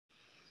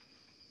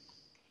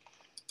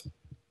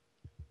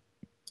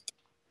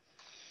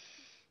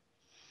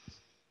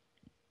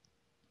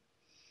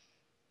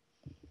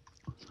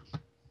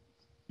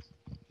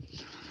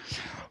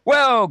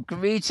Well,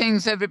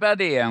 greetings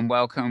everybody, and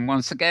welcome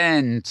once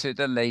again to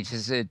the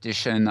latest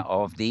edition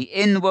of the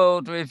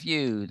Inworld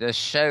Review, the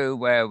show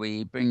where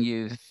we bring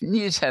you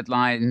news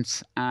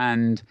headlines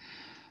and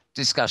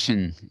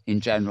discussion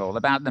in general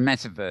about the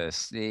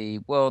metaverse, the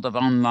world of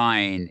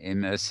online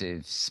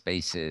immersive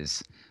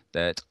spaces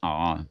that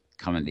are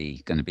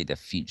currently going to be the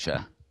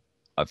future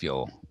of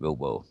your real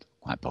world,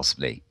 quite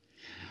possibly.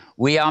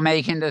 We are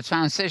making the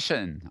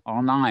transition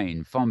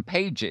online from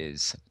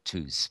pages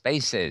to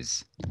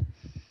spaces.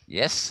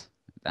 Yes,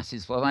 that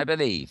is what I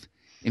believe.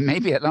 It may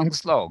be a long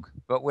slog,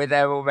 but we're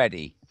there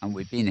already, and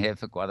we've been here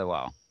for quite a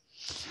while.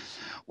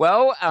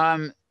 Well,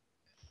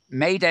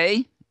 May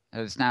Day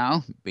has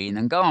now been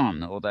and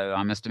gone, although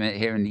I must admit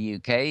here in the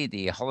UK,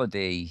 the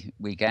holiday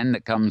weekend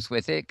that comes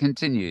with it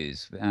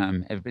continues.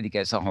 Everybody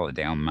gets a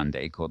holiday on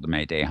Monday called the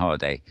May Day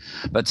holiday.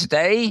 But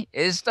today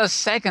is the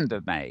 2nd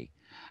of May.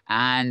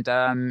 And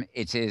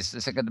it is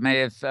the 2nd of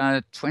May of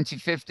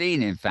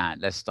 2015, in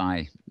fact, lest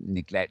I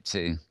neglect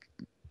to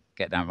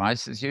get that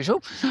right as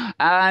usual.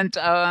 And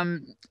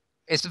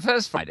it's the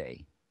first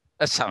Friday.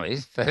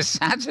 First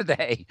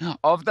Saturday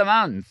of the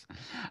month.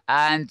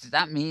 And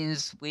that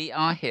means we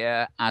are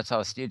here at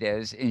our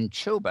studios in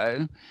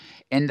Chilbo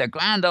in the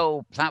grand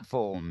old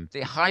platform,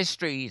 the high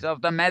street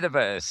of the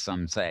metaverse,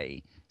 some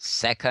say.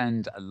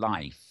 Second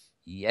Life.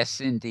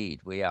 Yes, indeed,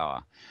 we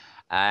are.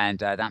 And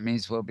that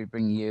means we'll be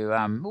bringing you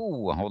a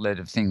whole load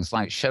of things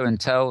like show and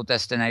tell,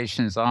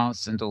 destinations,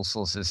 arts, and all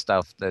sorts of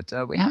stuff that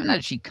we haven't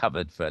actually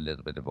covered for a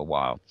little bit of a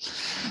while.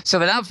 So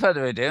without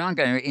further ado, I'm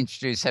going to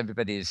introduce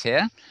everybody who's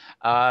here.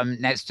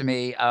 Next to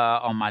me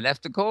on my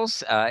left, of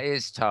course,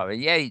 is Tara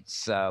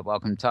Yates.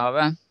 Welcome,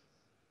 Tara.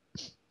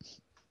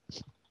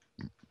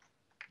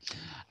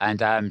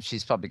 And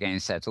she's probably getting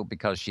settled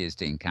because she is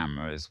doing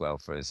camera as well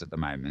for us at the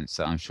moment.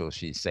 So I'm sure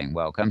she's saying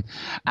welcome.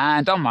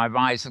 And on my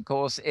right, of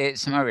course,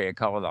 it's Maria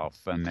Koloff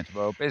from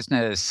Metaworld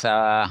Business.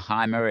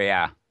 Hi,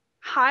 Maria.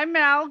 Hi,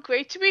 Mal.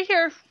 Great to be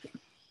here.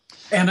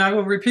 And I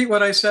will repeat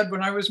what I said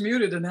when I was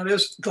muted, and that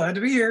is glad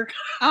to be here.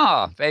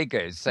 Ah, very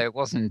good. So it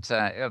wasn't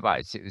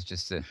right. It was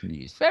just the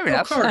news. Fair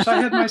enough. Of course,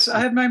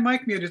 I had my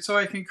mic muted so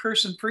I can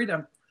curse in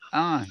freedom.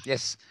 Ah,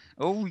 yes.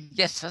 Oh,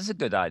 yes, that's a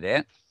good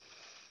idea.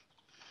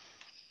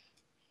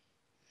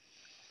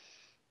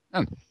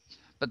 Oh,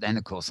 but then,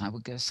 of course, I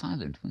would go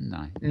silent, wouldn't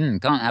I?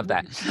 Can't have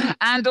that.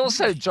 And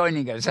also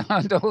joining us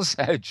on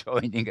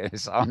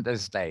the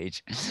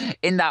stage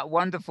in that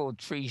wonderful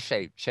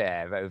tree-shaped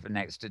chair over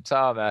next to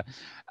Tara,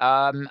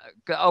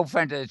 old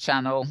friend of the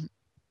channel,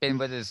 been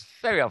with us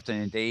very often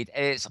indeed.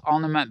 It's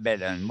Honour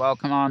McMillan.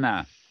 Welcome,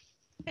 Honour.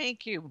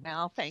 Thank you,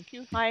 Mal. Thank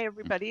you. Hi,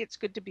 everybody. It's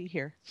good to be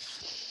here.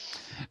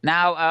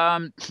 Now,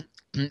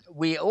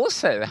 we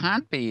also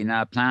had been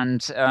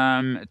planned to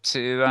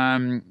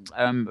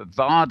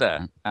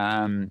Varda,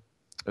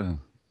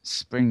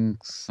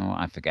 Springs, or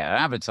I forget her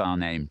avatar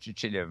name,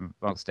 Cecilia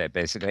Rockstead,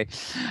 basically,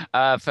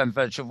 from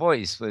Virtual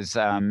Voice was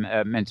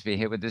meant to be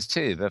here with us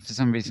too, but for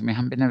some reason we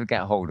haven't been able to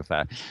get hold of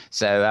her.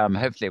 So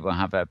hopefully we'll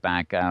have her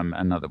back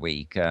another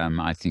week.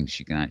 I think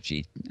she can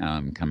actually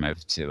come over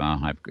to our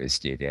Hypergrid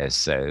studios,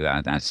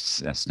 so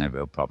that's no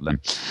real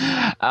problem.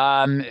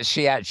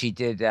 She actually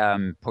did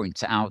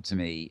point out to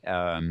me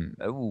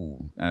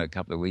a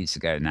couple of weeks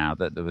ago now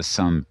that there was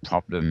some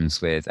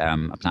problems with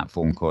a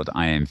platform called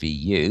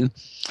IMVU.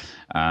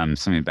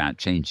 Something about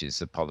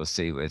changes of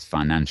policy with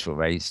financial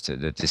rates to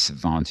the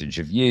disadvantage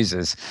of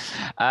users,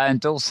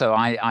 and also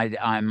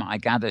I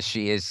gather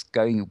she is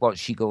going what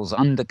she calls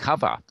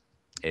undercover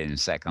in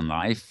Second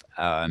Life,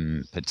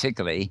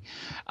 particularly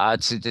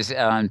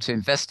to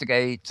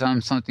investigate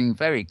something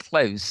very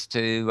close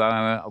to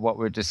what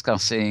we're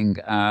discussing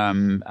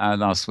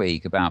last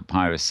week about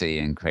piracy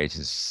and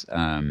creators'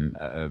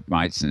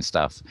 rights and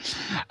stuff,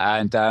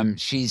 and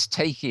she's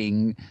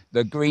taking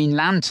the Green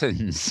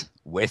Lanterns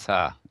with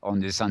her on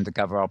this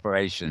undercover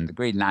operation. The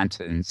Green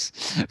Lanterns,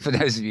 for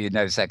those of you who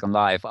know Second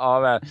Life,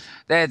 are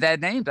they're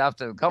named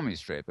after the comic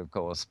strip, of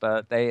course,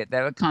 but they're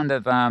a kind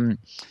of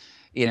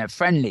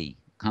friendly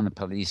kind of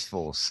police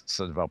force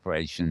sort of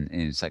operation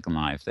in Second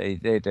Life. They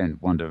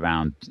don't wander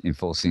around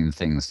enforcing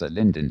things that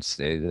Lindens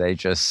do. They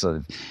just sort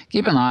of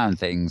keep an eye on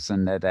things,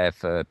 and they're there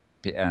for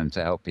to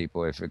help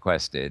people if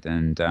requested.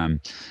 And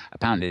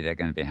apparently they're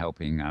going to be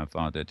helping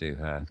Varda do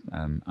her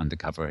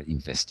undercover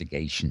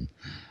investigation.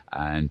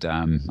 And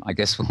I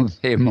guess we'll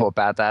hear more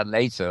about that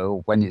later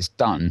when it's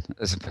done,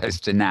 as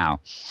opposed to now.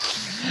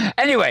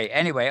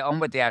 Anyway, on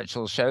with the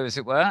actual show, as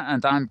it were.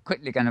 And I'm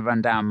quickly going to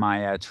run down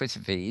my Twitter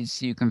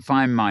feeds. You can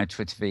find my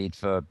Twitter feed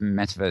for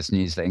Metaverse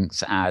News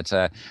links at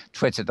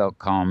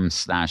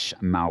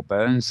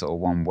twitter.com/Malburns, or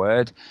one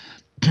word.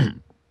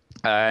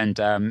 And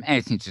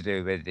anything to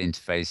do with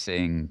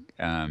interfacing,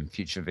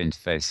 future of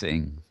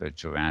interfacing,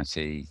 virtual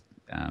reality,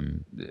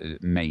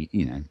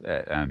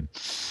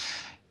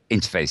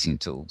 interfacing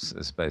tools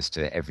as opposed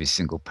to every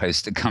single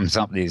post that comes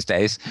up these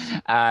days.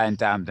 And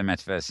the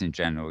metaverse in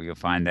general, you'll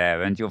find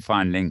there. And you'll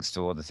find links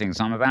to all the things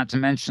I'm about to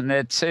mention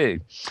there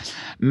too.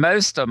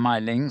 Most of my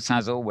links,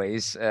 as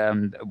always,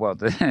 well,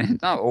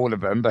 not all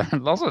of them, but a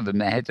lot of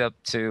them head up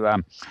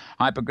to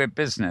Hypergrid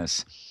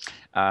Business.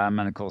 And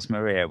of course,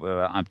 Maria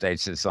will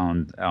update us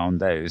on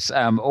those.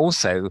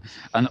 Also,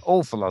 an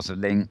awful lot of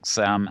links,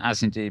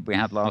 as indeed we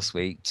had last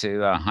week, to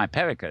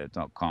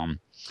hyperica.com.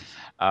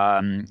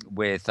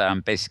 With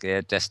basically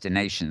a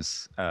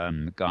destinations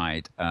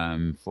guide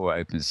for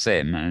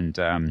OpenSim,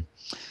 and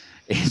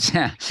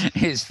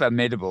it's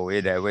formidable,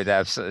 with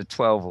our sort of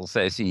 12 or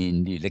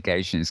 13 new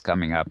locations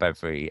coming up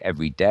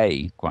every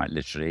day, quite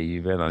literally.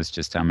 You realize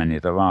just how many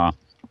there are.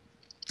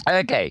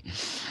 Okay.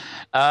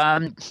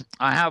 I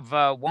have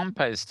one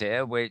post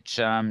here, which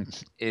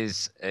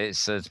it's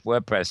at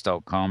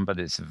WordPress.com, but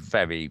it's a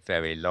very,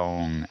 very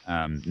long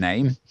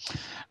name.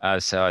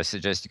 So I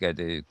suggest you go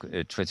to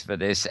Twitter for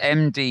this.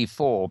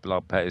 MD4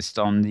 blog post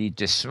on the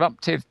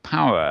disruptive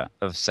power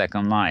of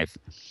Second Life.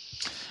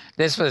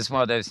 This was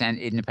one of those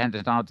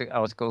independent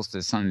articles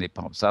that suddenly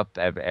pops up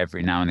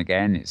every now and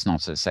again. It's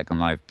not a Second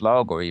Life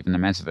blog or even a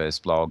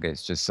metaverse blog.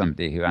 It's just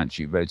somebody who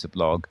actually wrote a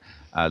blog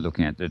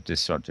looking at the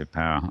disruptive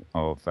power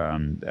of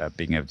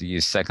being able to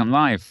use Second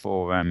Life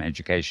for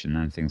education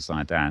and things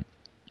like that.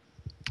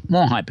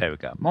 More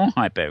Hyperica, more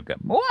Hyperica,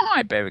 more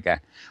Hyperica.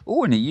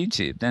 Oh, and a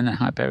YouTube, then a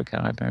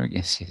Hyperica.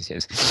 Yes.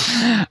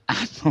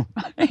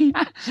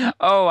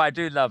 Oh, I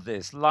do love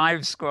this.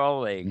 Live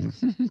scrolling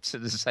to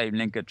the same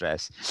link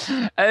address.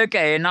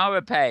 Okay,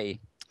 Inara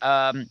Pay.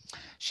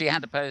 She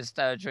had a post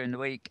during the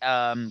week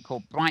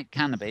called Bright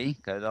Canopy,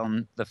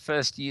 on the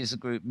first user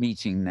group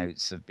meeting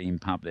notes have been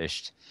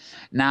published.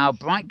 Now,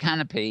 Bright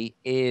Canopy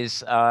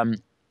is...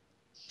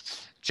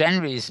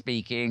 generally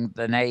speaking,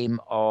 the name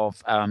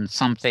of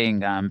something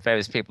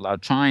various people are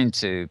trying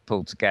to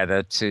pull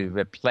together to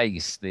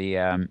replace the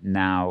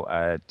now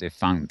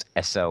defunct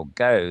SL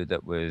Go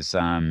that was,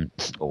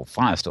 or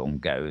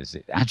Firestorm Go as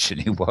it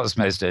actually was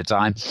most of the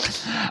time,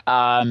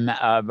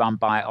 run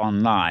by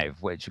OnLive,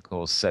 which of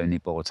course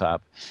Sony bought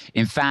up.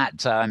 In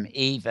fact,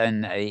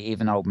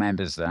 even old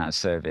members of that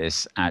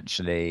service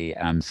actually,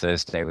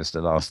 Thursday was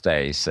the last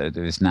day, so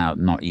there is now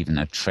not even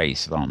a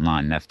trace of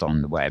online left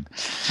on the web.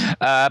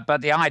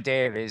 But the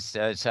idea is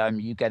that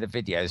you get a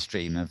video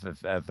stream of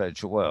a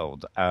virtual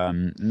world,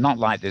 not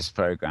like this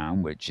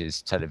program, which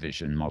is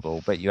television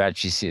model, but you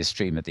actually see a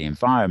stream of the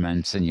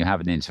environment, and you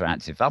have an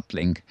interactive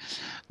uplink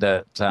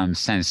that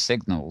sends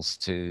signals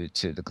to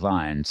the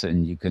client,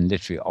 and you can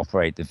literally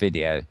operate the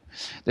video.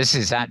 This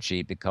is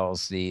actually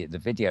because the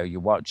video you're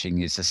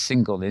watching is a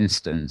single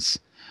instance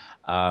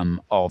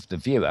of the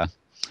viewer,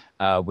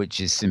 which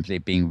is simply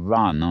being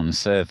run on the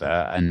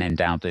server and then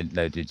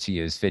downloaded to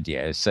you as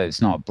video. So it's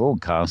not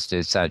broadcast,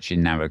 it's actually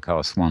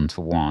narrowcast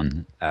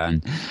one-to-one.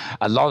 And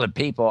a lot of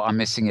people are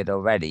missing it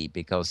already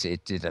because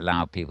it did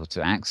allow people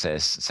to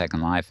access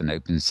Second Life and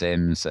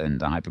OpenSims and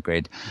the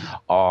Hypergrid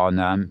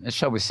on,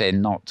 shall we say,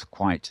 not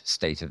quite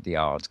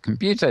state-of-the-art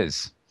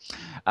computers.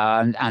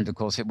 And of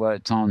course, it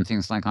worked on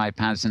things like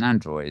iPads and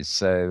Androids.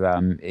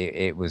 So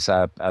it was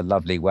a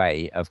lovely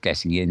way of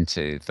getting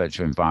into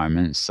virtual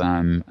environments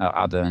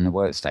other than a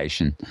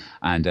workstation,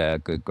 and a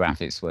good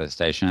graphics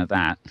workstation at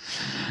that.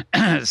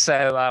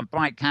 So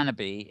Bright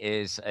Canopy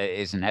is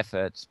an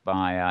effort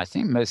by, I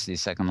think, mostly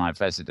Second Life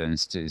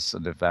residents to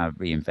sort of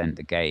reinvent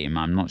the game.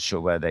 I'm not sure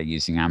whether they're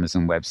using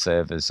Amazon Web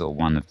Servers or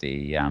one of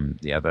the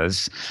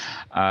others.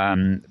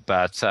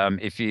 But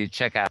if you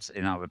check out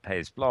Inara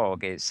Pay's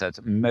blog, it's at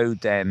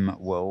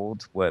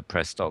modemworld,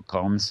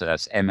 WordPress.com. So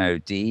that's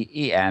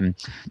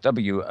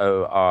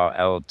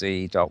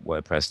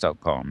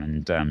modemworld.wordpress.com.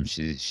 And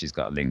she's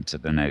got a link to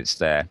the notes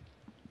there.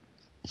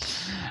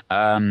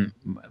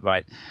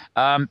 Right.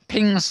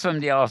 Pings from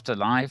the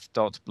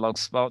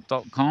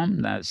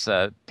afterlife.blogspot.com. That's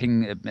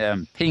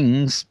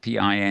pings,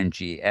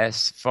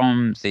 P-I-N-G-S,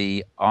 from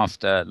the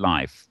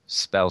afterlife,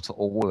 spelt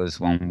all as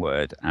one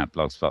word, at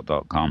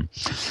blogspot.com.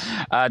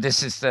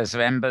 This is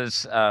Thursday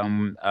Ember's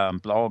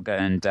blog,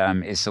 and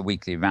it's a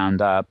weekly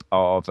roundup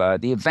of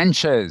the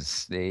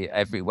adventures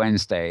every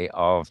Wednesday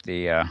of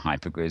the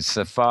Hypergrid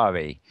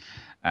Safari.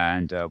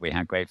 And we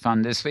had great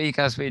fun this week,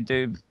 as we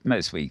do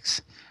most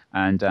weeks.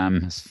 And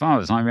as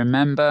far as I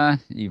remember,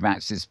 he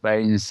racks his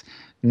brains,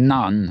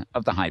 none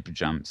of the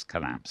hyperjumps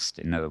collapsed.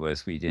 In other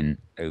words, we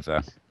didn't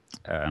overload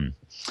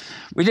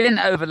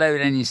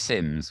any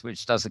sims,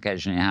 which does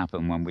occasionally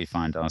happen when we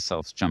find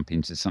ourselves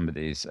jumping to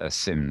somebody's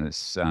sim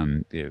that's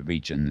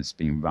region that's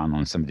being run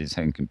on somebody's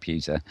home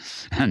computer,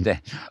 and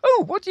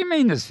oh, what do you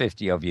mean there's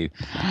 50 of you,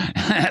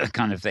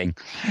 kind of thing.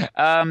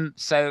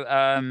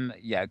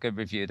 Yeah, good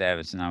review there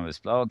at Inara's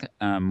blog.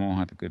 More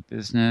Hypergrid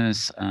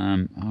Business.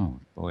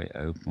 Oh boy,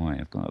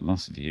 I've got a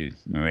lot of you,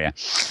 Maria.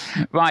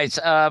 Right,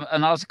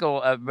 an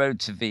article at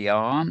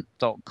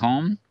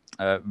road2vr.com.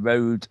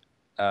 Road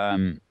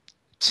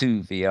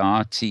to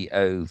VR,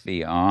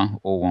 TOVR,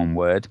 all one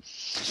word.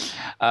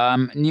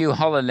 New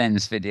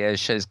HoloLens video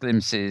shows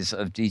glimpses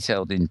of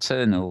detailed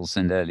internals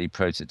and early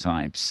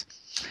prototypes.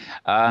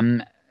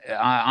 Um,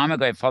 I'm a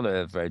great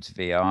follower of Road to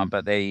VR,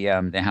 but they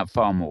have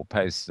far more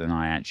posts than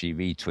I actually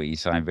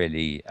retweet. I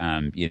really,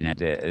 you know,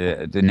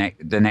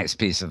 the next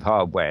piece of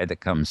hardware that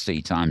comes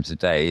 3 times a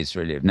day is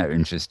really of no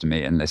interest to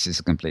me unless it's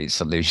a complete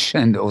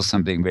solution or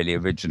something really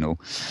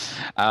original.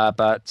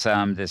 But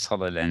this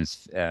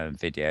HoloLens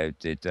video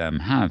did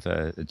have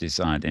a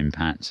desired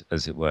impact,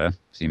 as it were.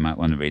 So you might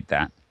want to read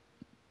that.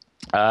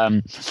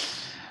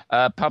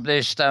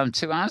 Published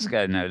 2 hours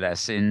ago, no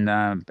less, in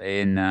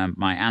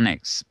my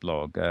Annex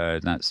blog.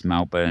 That's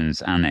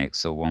Malburn's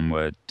Annex, or one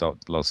word,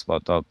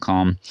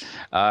 .blogspot.com.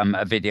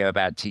 A video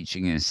about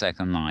teaching in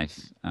Second Life.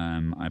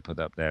 I put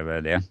up there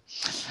earlier.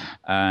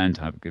 And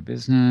have a good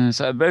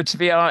business. Road to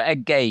VR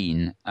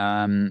again.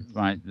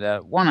 Right,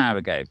 1 hour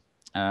ago.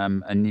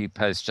 A new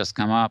post just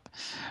come up.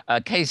 A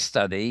case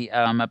study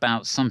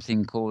about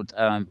something called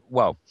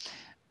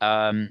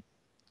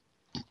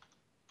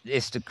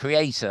it's the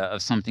creator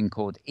of something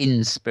called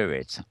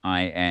Inspirit,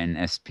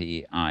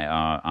 Inspirit.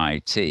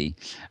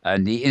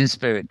 And the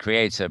Inspirit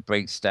creator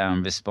breaks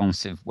down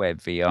responsive web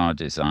VR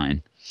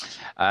design.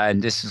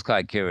 And this was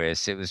quite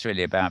curious. It was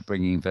really about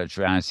bringing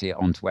virtual reality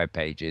onto web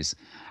pages,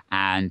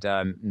 and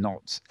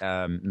not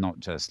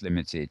just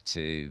limited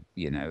to,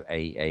 you know,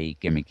 a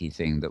gimmicky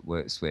thing that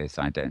works with,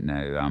 I don't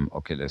know,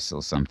 Oculus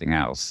or something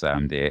else.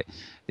 The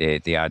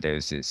idea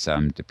is it's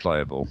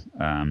deployable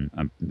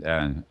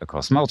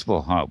across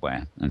multiple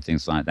hardware and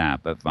things like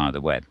that, but via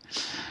the web.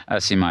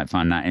 So you might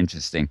find that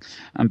interesting.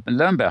 But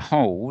lo and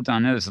behold, I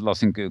know there's a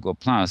lot in Google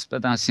Plus,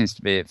 but that seems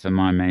to be it for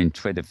my main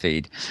Twitter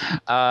feed.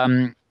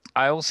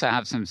 I also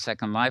have some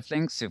Second Life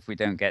links if we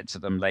don't get to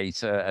them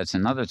later at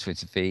another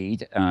Twitter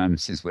feed.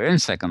 Since we're in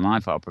Second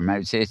Life, I'll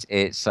promote it.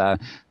 It's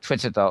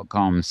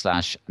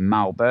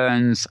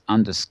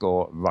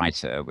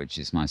twitter.com/malburns_writer, which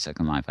is my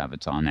Second Life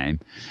avatar name.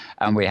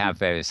 And we have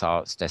various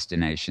arts,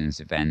 destinations,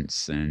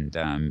 events, and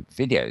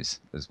videos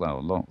as well.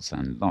 Lots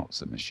and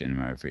lots of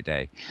machinima every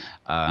day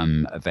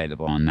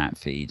available on that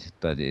feed.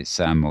 But it's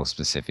more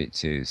specific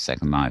to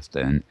Second Life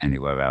than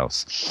anywhere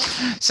else.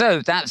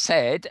 So that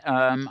said,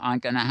 I'm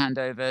going to hand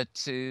over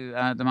to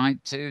the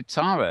mic to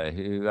Tara,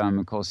 who,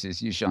 of course,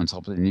 is usually on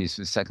top of the news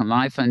for Second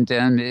Life, and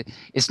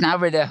it's now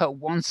really her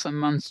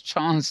once-a-month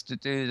chance to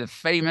do the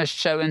famous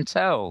show and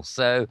tell.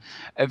 So,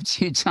 over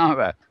to you,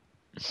 Tara.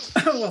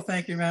 Well,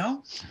 thank you,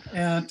 Mal,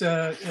 and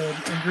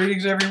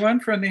greetings, everyone,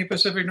 from the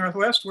Pacific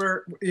Northwest,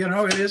 where, you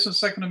know, it is the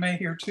 2nd of May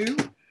here too,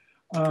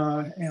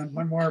 and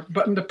one more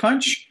button to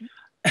punch.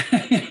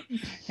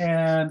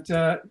 And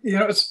you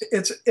know, it's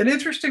an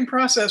interesting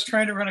process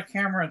trying to run a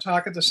camera and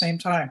talk at the same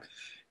time.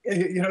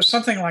 You know,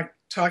 something like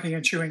talking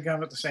and chewing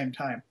gum at the same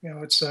time. You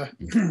know, it's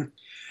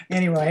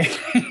anyway.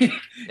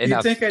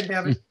 You'd think I'd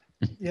have it,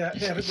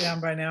 have it down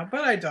by now,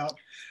 but I don't.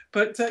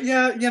 But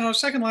yeah, you know,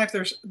 Second Life.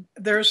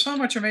 There's so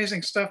much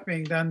amazing stuff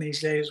being done these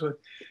days with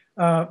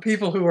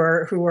people who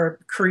are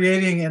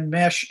creating in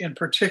mesh in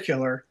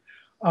particular.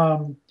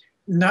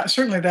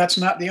 Certainly that's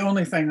not the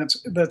only thing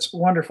that's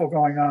wonderful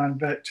going on,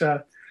 but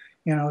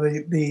you know,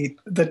 the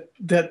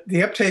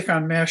uptake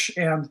on mesh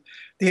and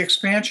the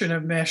expansion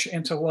of mesh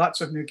into lots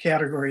of new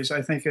categories,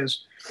 I think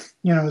is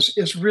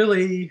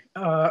really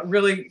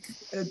really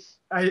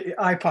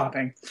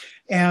eye-popping.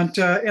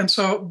 And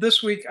so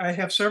this week I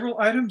have several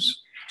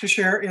items to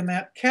share in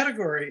that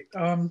category.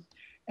 And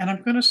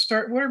I'm going to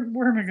start, where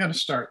am I going to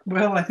start?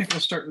 Well, I think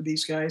we'll start with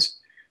these guys.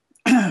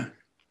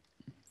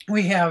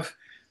 We have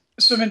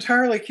some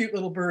entirely cute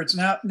little birds.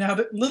 Now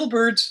the little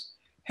birds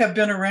have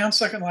been around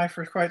Second Life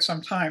for quite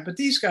some time, but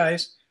these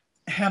guys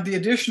have the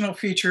additional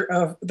feature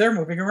of they're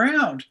moving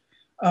around.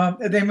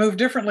 They move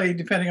differently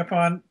depending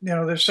upon, you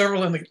know, there's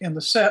several in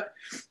the set,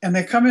 and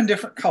they come in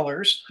different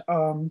colors.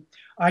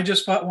 I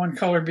just bought one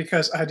color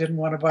because I didn't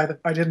want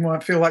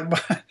to feel like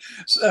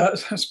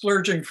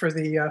splurging for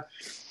the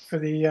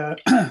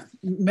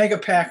mega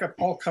pack of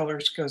all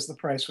colors because the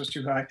price was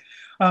too high.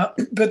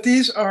 But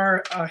these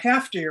are a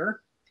half deer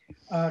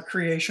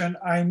creation.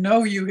 I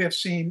know you have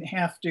seen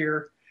half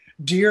deer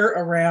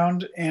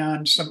around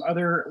and some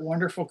other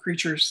wonderful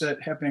creatures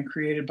that have been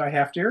created by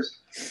half deer.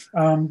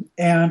 And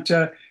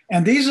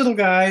these little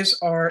guys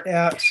are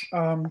at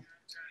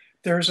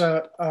there's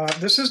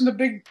this isn't a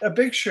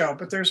big show,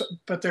 but there's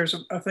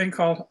a thing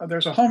called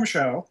there's a home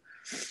show,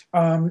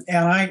 and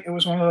it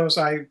was one of those.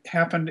 I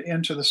happened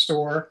into the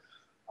store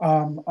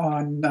on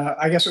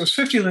I guess it was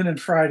 50 Linden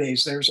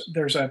Fridays.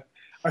 There's a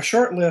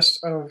short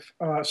list of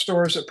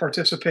stores that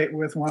participate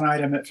with one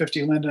item at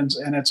 50 Lindens,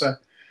 and it's a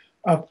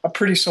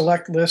pretty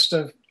select list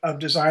of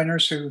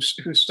designers whose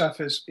stuff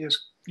is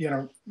you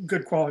know,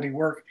 good quality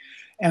work.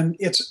 And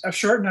it's a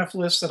short enough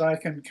list that I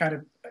can kind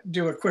of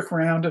do a quick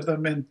round of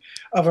them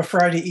of a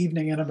Friday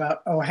evening in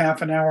about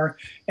half an hour.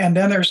 And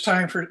then there's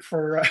time for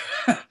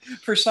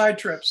for side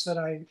trips that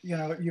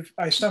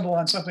I stumble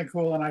on something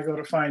cool and I go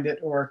to find it.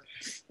 Or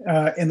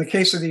in the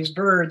case of these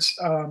birds,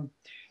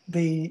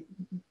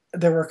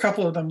 there were a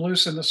couple of them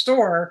loose in the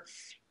store,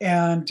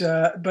 and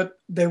but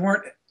they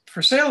weren't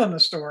for sale in the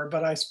store.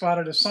 But I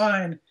spotted a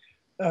sign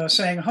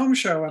saying home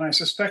show, and I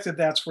suspected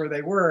that's where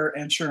they were.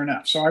 And sure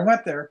enough, so I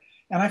went there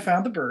and I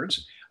found the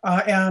birds.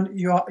 And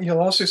you'll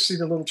also see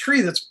the little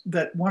tree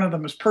that one of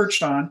them is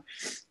perched on,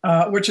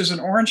 which is an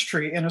orange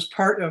tree and is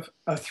part of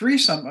a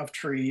threesome of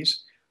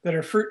trees that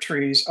are fruit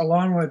trees,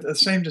 along with the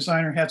same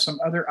designer had some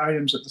other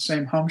items at the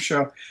same home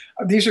show.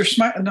 These are,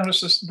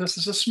 notice this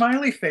is a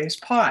smiley face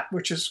pot,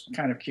 which is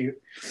kind of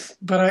cute,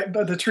 but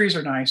the trees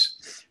are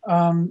nice.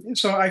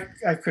 So I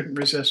couldn't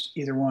resist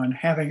either one,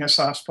 having a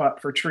soft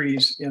spot for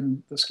trees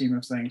in the scheme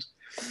of things.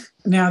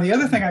 Now, the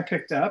other thing I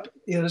picked up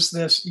is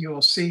this, you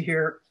will see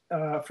here,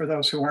 for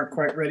those who aren't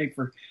quite ready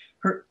for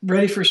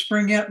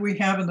spring yet, we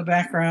have in the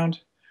background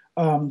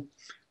a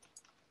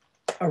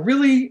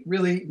really,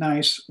 really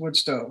nice wood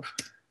stove.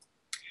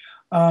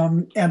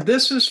 And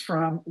this is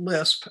from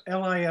Lisp,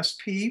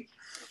 L-I-S-P,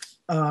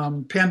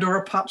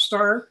 Pandora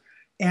Popstar.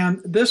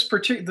 And the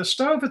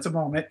stove at the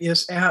moment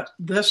is at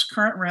this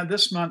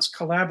month's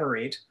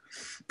Collaborate.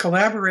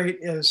 Collaborate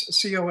is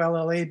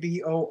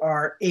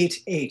C-O-L-L-A-B-O-R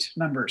 88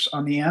 numbers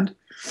on the end.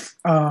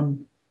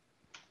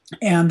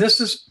 And this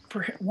is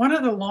one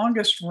of the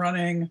longest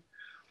running,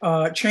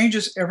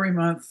 changes every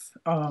month,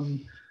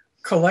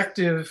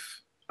 collective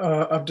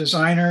of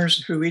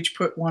designers who each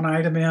put one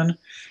item in,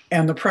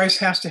 and the price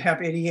has to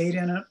have 88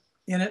 in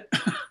it.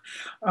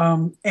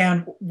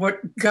 And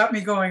what got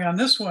me going on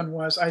this one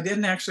was I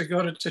didn't actually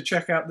go to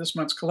check out this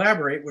month's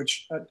Collaborate,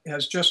 which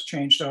has just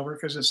changed over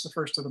because it's the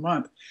first of the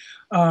month.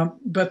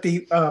 But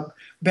the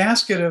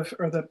basket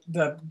or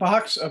the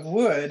box of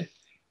wood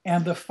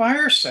and the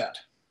fire set.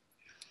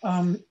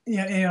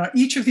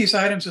 Each of these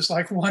items is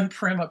like one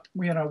prim.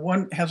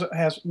 One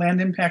has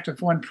land impact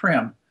of 1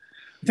 prim.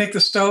 I think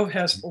the stove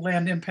has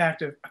land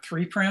impact of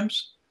 3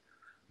 prims.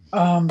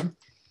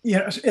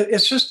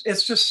 It's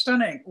just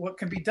stunning what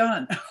can be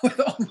done with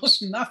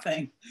almost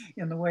nothing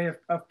in the way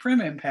of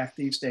prim impact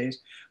these days.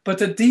 But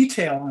the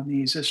detail on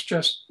these is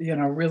just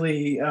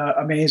really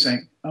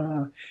amazing.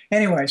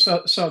 Anyway,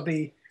 so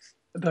the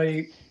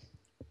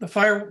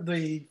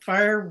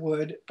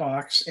firewood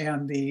box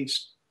and the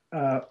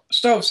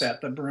stove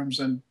set, the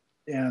brooms and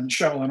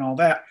shovel and all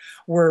that,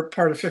 were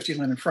part of 50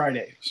 Linen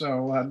Friday.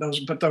 So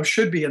those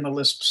should be in the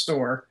Lisp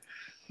store,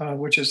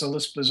 which is the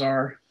Lisp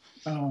Bazaar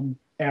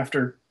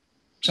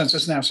since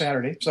it's now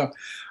Saturday. So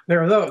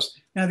there are those.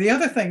 Now the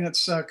other thing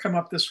that's come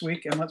up this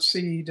week, and let's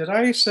see,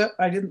 I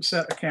didn't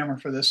set a camera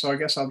for this, so I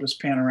guess I'll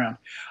just pan around.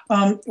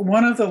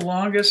 One of the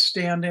longest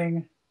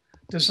standing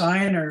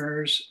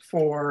designers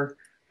for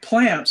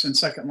plants in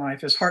Second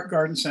Life is Heart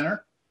Garden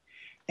Center.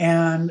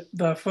 And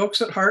the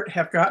folks at Heart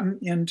have gotten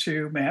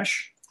into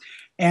mesh,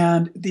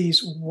 and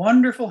these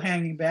wonderful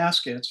hanging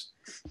baskets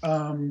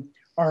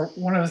are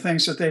one of the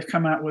things that they've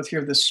come out with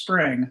here this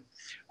spring.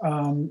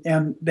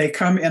 And they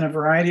come in a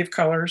variety of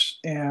colors,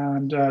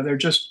 and they're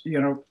just,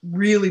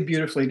 really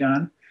beautifully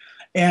done.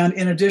 And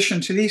in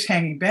addition to these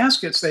hanging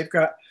baskets, they've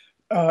got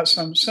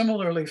some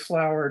similarly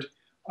flowered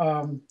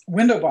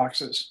window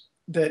boxes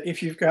that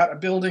if you've got a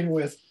building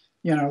with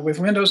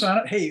windows on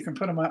it, hey, you can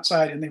put them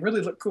outside and they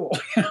really look cool.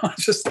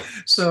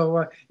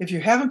 So if you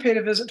haven't paid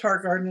a visit to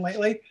Heart Garden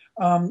lately,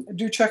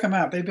 do check them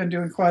out. They've been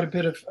doing quite a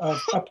bit of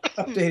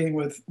updating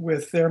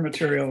with their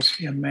materials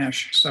in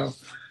mesh. So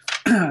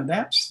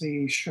that's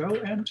the show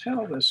and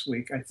tell this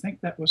week. I think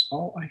that was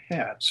all I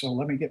had. So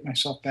let me get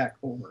myself back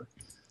over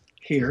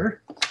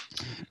here.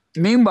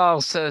 Meanwhile,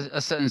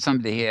 a certain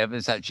somebody here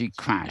has actually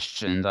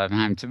crashed, and I've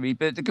had to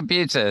reboot the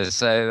computer,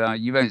 so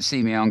you won't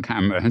see me on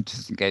camera,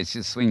 just in case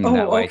you're swinging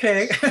that way.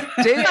 Okay.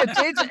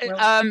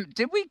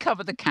 Did we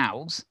cover the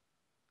cows?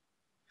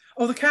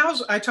 Oh, the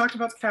cows. I talked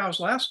about the cows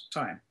last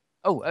time.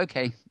 Oh,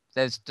 okay.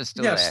 They're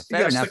still there.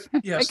 Fair enough.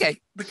 Yes. Okay.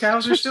 The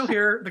cows are still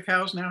here. The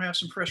cows now have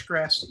some fresh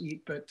grass to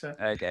eat. But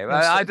okay.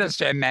 Well, I just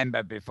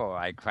remember before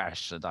I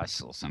crashed that I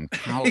saw some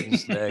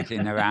cows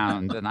lurking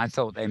around, and I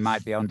thought they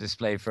might be on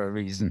display for a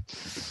reason.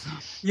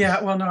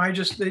 Yeah. Well, no.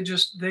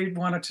 They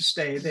wanted to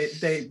stay.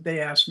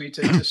 They asked me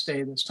to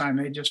stay this time.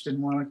 They just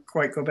didn't want to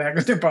quite go back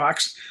with their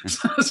box,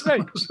 so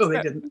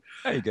they didn't.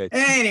 Very good.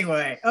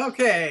 Anyway.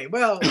 Okay.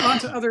 Well, on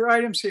to other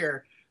items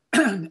here.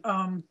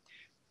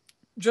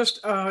 Just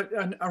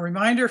a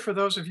reminder for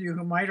those of you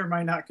who might or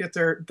might not get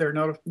their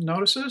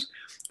notices.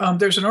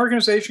 There's an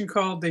organization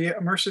called the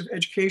Immersive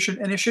Education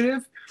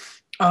Initiative,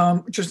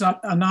 which is a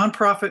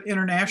nonprofit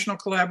international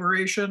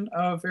collaboration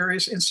of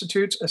various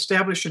institutes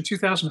established in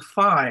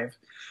 2005.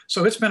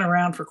 So it's been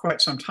around for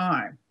quite some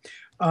time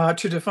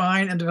to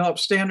define and develop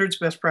standards,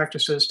 best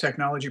practices,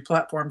 technology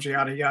platforms,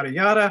 yada, yada,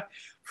 yada,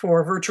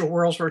 for virtual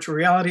worlds, virtual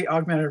reality,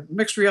 augmented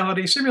mixed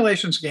reality,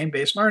 simulations,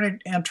 game-based learning,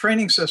 and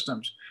training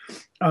systems.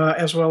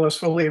 As well as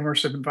fully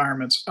immersive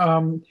environments.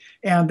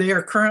 And they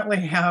are currently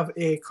have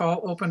a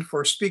call open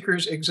for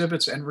speakers,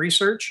 exhibits, and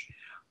research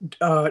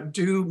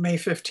due May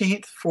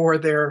 15th for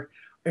their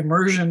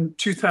Immersion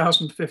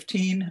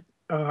 2015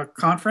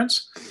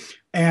 conference.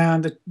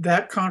 And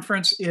that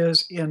conference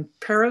is in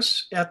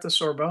Paris at the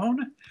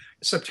Sorbonne,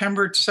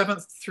 September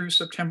 7th through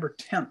September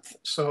 10th.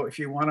 So if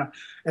you want to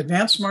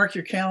advance mark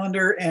your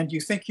calendar and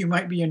you think you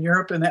might be in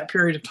Europe in that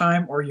period of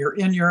time, or you're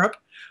in Europe,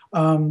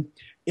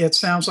 it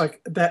sounds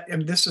like that,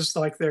 and this is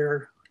like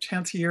their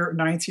 10th year,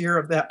 9th year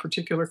of that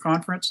particular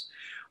conference.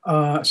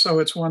 So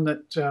it's one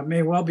that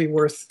may well be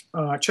worth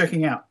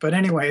checking out. But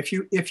anyway,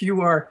 if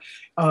you are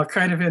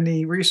kind of in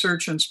the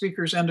research and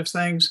speakers end of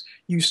things,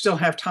 you still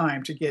have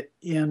time to get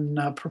in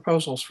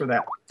proposals for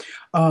that.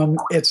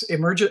 It's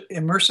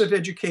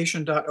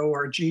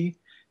immersiveeducation.org,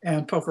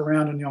 and poke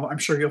around, and I'm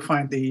sure you'll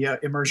find the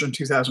Immersion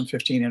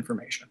 2015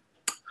 information.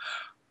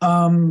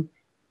 And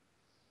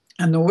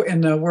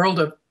in the world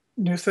of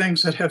new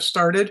things that have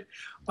started,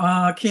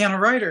 Keanu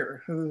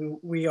Ryder, who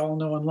we all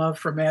know and love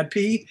from Mad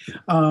P,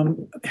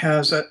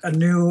 has a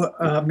new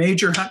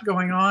major hunt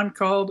going on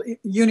called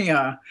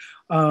Unia.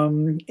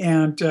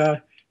 And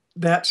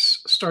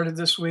that's started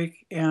this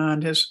week,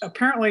 and is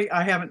apparently,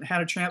 I haven't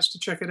had a chance to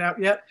check it out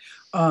yet,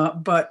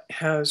 but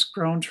has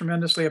grown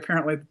tremendously.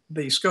 Apparently,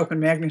 the scope and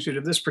magnitude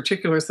of this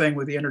particular thing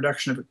with the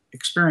introduction of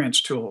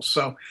experience tools.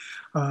 So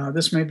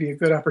this may be a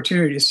good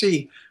opportunity to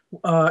see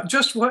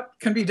just what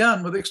can be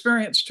done with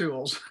experience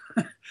tools.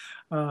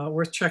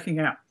 Worth checking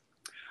out.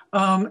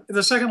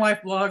 The Second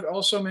Life blog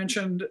also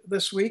mentioned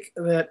this week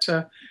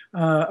that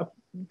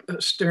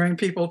steering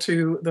people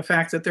to the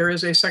fact that there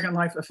is a Second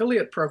Life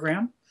affiliate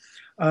program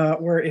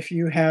where if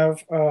you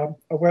have a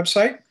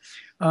website,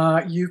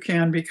 you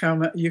can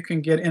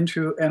get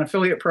into an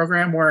affiliate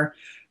program where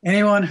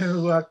anyone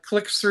who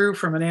clicks through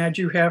from an ad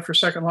you have for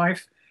Second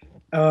Life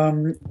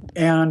and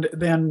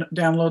then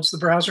downloads the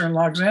browser and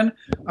logs in,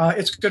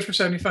 it's good for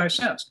 75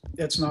 cents.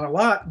 It's not a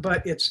lot,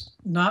 but it's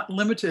not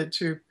limited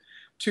to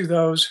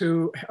those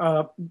who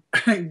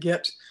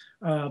get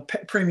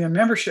premium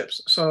memberships.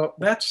 So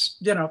that's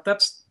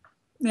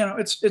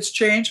it's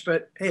changed.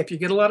 But hey, if you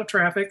get a lot of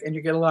traffic, and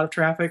you get a lot of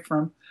traffic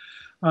from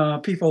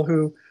people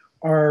who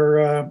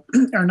are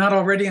not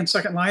already in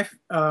Second Life,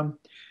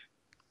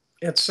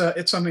 it's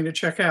something to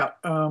check out.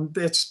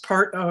 It's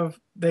part of,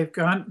 they've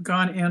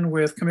gone in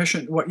with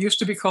what used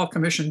to be called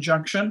Commission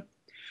Junction,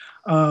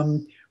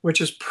 which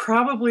is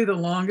probably the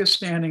longest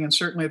standing and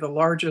certainly the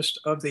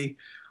largest of the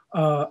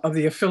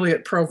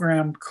affiliate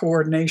program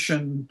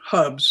coordination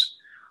hubs.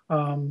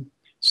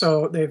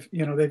 So they've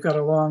got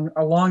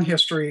a long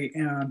history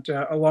and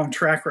a long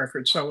track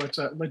record. So it's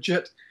a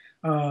legit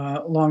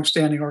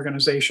long-standing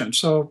organization.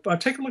 So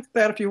take a look at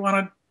that if you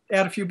want to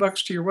add a few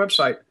bucks to your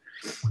website.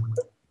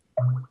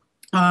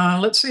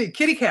 Let's see,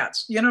 kitty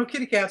cats.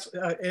 Kitty cats,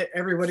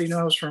 everybody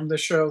knows from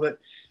this show that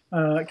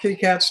kitty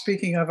cats,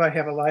 speaking of, I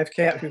have a live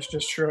cat who's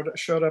just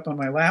showed up on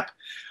my lap.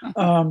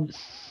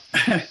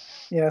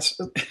 Yes,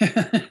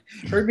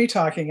 heard me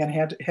talking and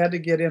had to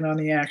get in on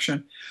the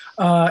action.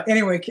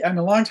 Anyway, I'm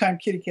a longtime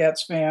kitty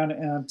cats fan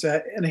and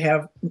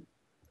have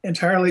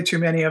entirely too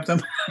many of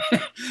them.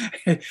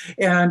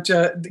 And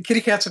the kitty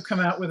cats have come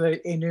out with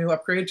a new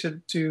upgrade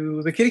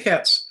to the kitty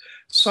cats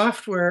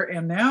software,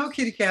 and now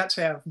kitty cats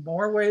have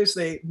more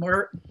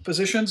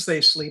positions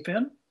they sleep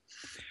in.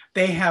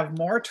 They have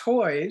more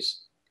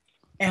toys,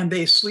 and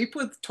they sleep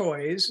with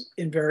toys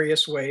in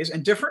various ways,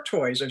 and different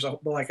toys. There's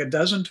like a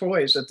dozen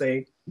toys that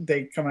they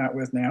come out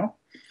with now.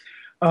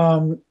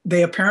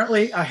 They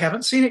apparently, I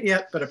haven't seen it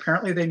yet, but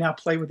apparently they now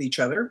play with each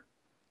other.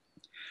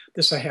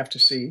 This I have to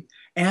see.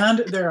 And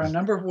there are a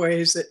number of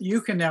ways that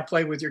you can now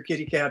play with your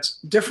kitty cats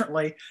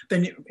differently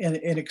than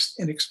in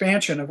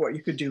expansion of what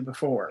you could do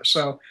before.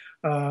 So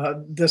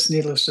this,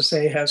 needless to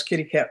say, has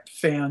kitty cat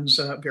fans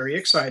very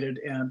excited.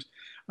 And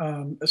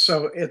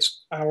so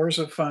it's hours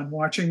of fun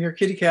watching your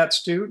kitty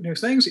cats do new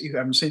things that you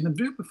haven't seen them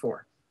do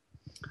before.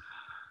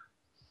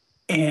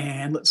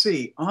 And let's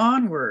see,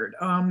 onward.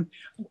 A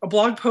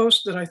blog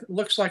post that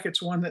looks like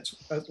it's one that's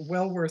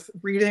well worth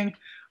reading.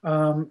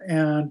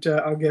 And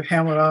I'll give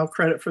Hamlet all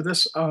credit for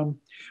this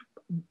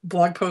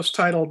blog post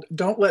titled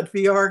 "Don't Let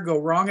VR Go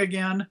Wrong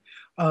Again"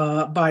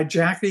 by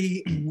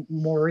Jackie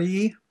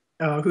Moree,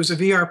 who's a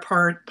VR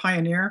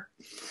pioneer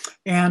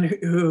and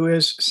who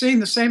is seeing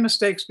the same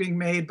mistakes being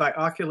made by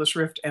Oculus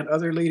Rift and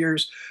other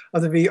leaders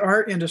of the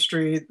VR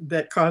industry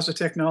that caused the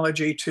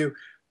technology to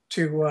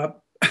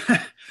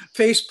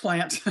face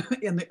plant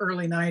in the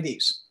early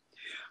 90s.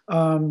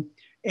 And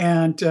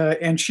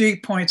she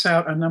points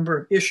out a number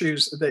of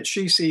issues that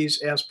she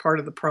sees as part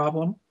of the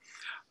problem.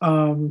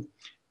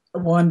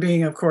 One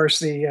being, of course,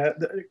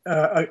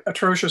 the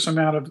atrocious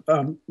amount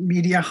of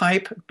media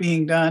hype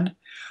being done.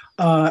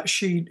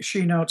 She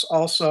notes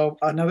also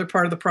another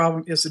part of the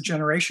problem is the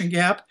generation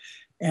gap.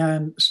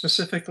 And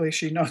specifically,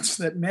 she notes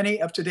that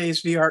many of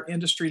today's VR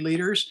industry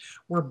leaders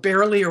were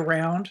barely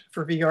around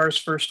for VR's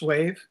first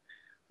wave.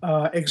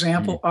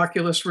 Example,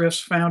 Oculus Rift's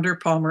founder,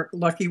 Palmer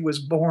Luckey, was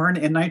born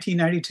in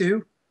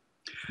 1992.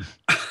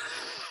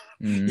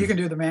 You can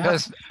do the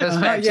math.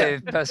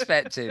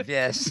 Perspective,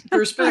 yes.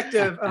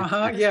 Perspective,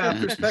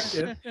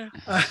 perspective.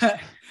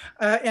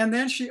 And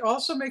then she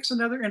also makes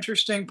another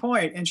interesting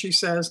point, and she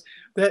says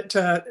that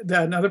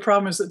another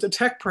problem is that the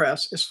tech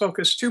press is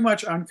focused too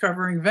much on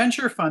covering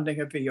venture funding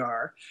of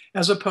VR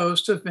as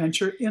opposed to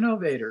venture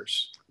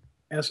innovators,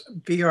 as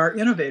VR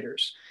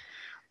innovators.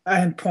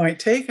 And point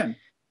taken.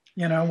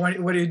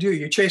 What do? Do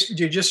you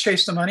just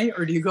chase the money,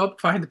 or do you go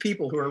find the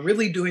people who are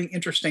really doing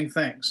interesting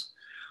things?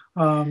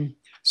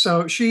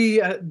 So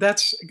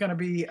that's going to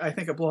be, I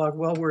think, a blog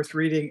well worth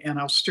reading, and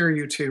I'll steer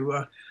you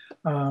to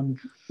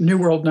New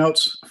World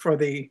notes for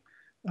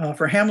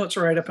Hamlet's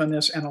write-up on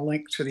this, and a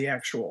link to the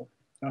actual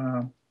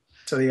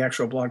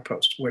blog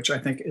post, which I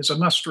think is a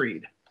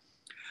must-read.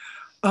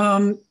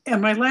 And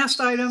my last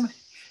item.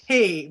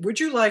 Hey, would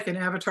you like an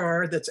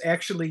avatar that's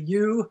actually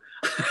you?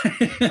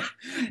 Yes,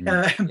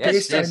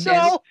 based yes, on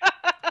No.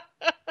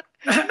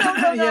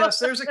 yes,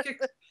 there's a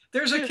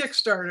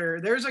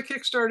Kickstarter. There's a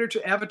Kickstarter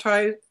to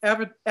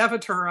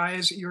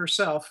avatarize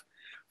yourself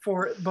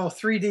for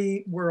both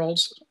 3D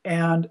worlds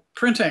and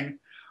printing.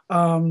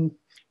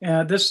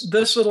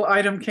 This little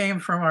item came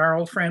from our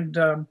old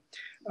friend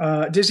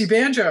Dizzy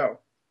Banjo.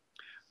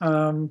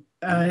 And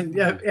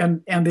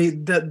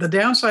the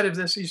downside of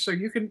this is so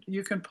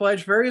you can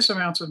pledge various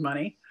amounts of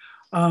money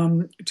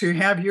to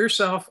have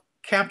yourself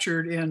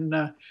captured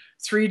in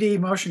 3D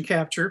motion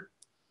capture,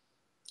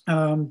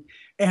 and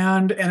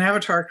an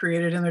avatar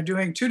created, and they're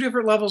doing two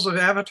different levels of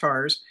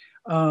avatars.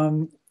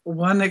 One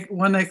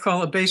they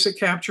call a basic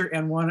capture,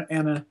 and one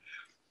and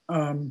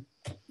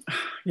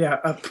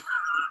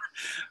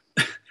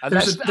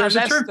there's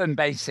a term than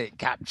basic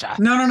capture.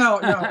 No,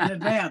 an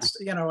advanced,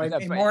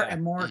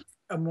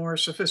 a more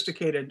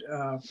sophisticated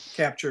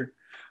capture.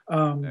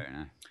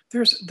 The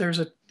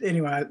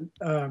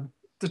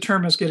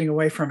term is getting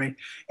away from me.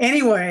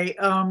 Anyway,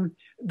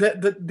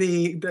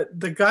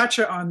 the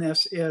gotcha on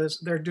this is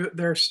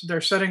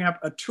they're setting up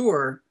a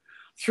tour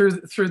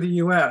through the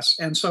U.S.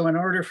 And so in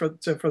order for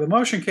the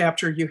motion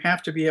capture, you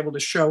have to be able to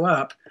show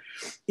up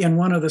in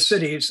one of the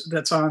cities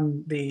that's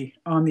on the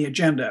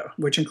agenda,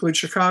 which includes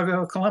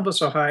Chicago,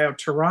 Columbus, Ohio,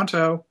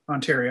 Toronto,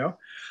 Ontario,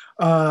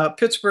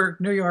 Pittsburgh,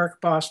 New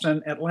York,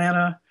 Boston,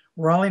 Atlanta,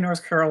 Raleigh,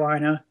 North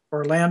Carolina,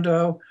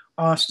 Orlando,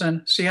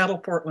 Austin, Seattle,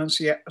 Portland,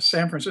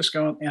 San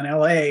Francisco, and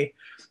LA.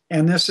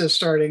 And this is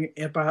starting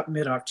about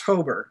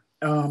mid-October.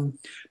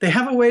 They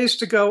have a ways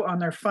to go on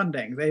their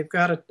funding. They've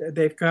got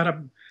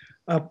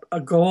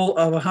a goal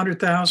of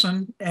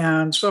 100,000,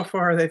 and so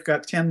far they've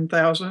got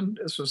 10,000.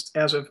 This was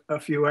as of a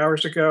few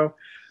hours ago.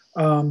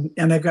 And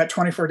they've got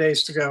 24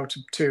 days to go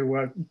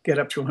to get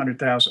up to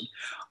 100,000.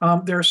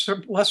 There are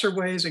some lesser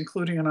ways,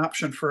 including an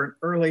option for an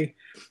early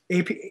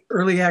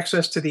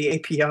access to the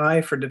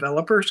API for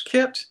developers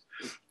kit.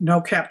 No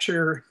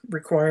capture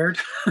required.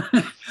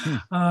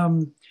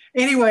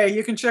 Anyway,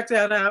 you can check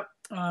that out.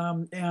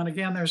 And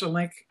again, there's a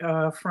link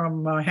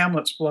from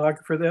Hamlet's blog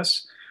for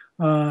this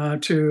to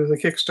the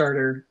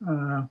Kickstarter.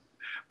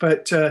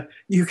 But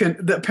you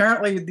can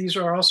apparently these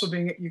are also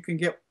you can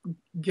get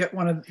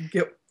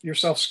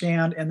yourself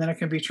scanned, and then it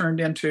can be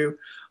turned into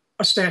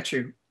a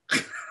statue.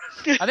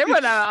 I think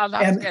I'll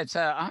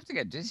have to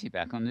get Dizzy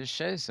back on this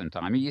show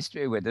sometime. He used to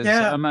be with us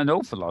an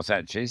awful lot,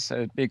 actually, so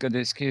it'd be a good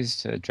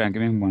excuse to drag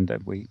him in one day a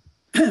week.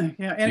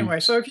 Yeah. Anyway,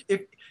 so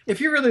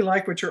if you really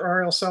like what your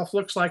RL self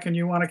looks like and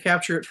you want to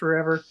capture it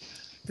forever,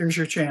 there's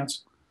your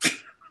chance.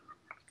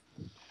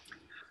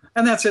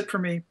 And that's it for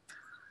me.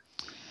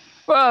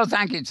 Well,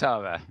 thank you,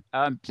 Tara.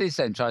 Please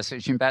don't try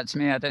switching back to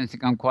me. I don't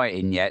think I'm quite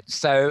in yet.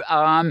 So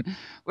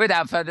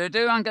without further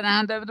ado, I'm going to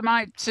hand over the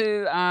mic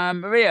to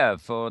Maria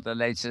for the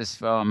latest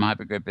from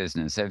Hypergrid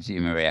Business. Over to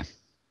you, Maria.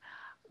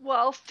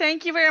 Well,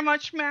 thank you very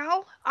much,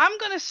 Mal. I'm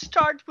going to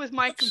start with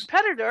my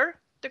competitor,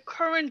 the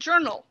Current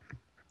Journal.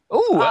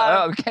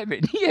 Oh,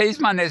 Kevin. He's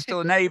my next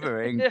door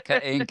neighbor in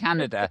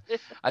Canada.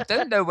 I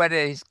don't know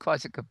whether he's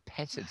quite a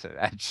competitor,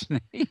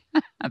 actually.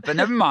 But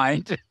never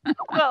mind.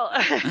 Well,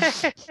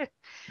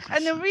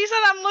 and the reason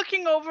I'm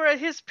looking over at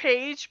his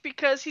page,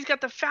 because he's got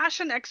the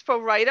Fashion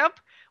Expo write-up,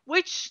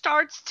 which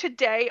starts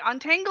today on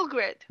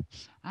TangleGrid.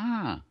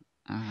 I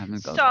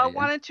haven't got So I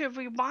wanted to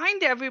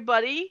remind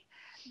everybody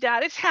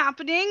that it's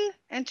happening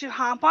and to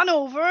hop on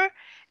over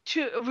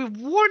to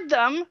reward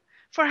them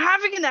for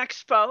having an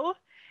expo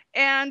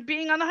and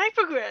being on the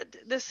hypergrid.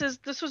 This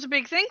was a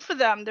big thing for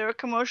them. They're a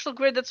commercial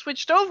grid that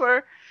switched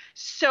over.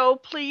 So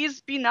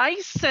please be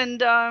nice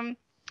and they're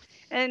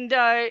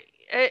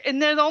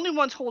the only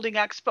ones holding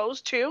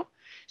expos too.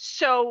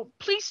 So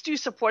please do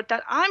support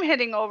that. I'm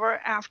heading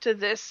over after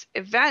this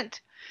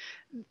event.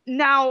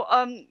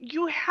 Now,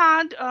 you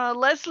had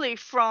Leslie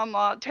from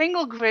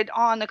TangleGrid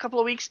on a couple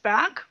of weeks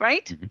back,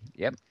 right? Mm-hmm.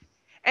 Yep.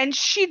 And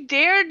she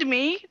dared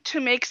me to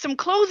make some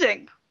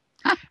clothing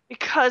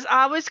because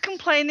I was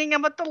complaining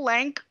about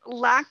the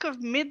lack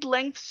of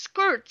mid-length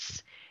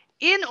skirts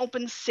in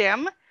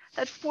OpenSim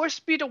that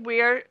forced me to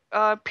wear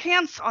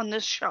pants on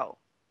this show.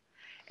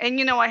 And,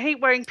 I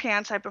hate wearing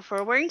pants. I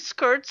prefer wearing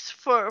skirts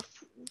for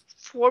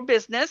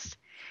business.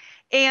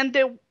 And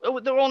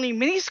they're only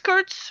mini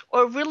skirts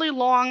or really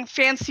long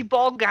fancy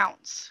ball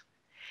gowns.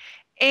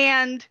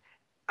 And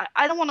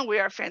I don't want to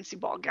wear a fancy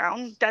ball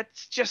gown. That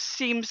just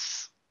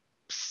seems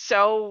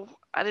so,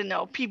 I don't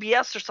know,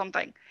 PBS or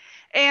something.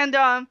 And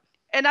I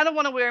don't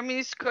want to wear a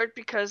mini skirt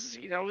because,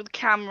 the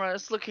camera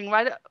is looking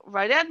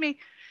right at me.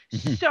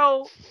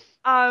 So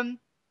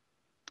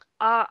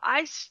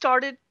I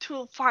started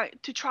to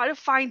try to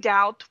find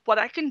out what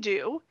I can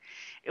do.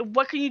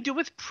 What can you do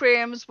with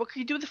prims? What can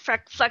you do with the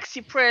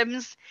flexi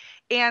prims?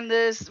 And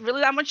there's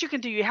really not much you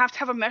can do. You have to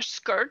have a mesh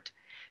skirt.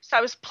 So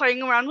I was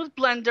playing around with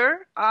Blender.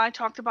 I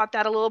talked about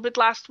that a little bit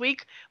last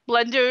week.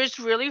 Blender is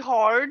really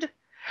hard.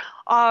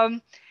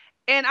 Um,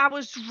 and I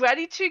was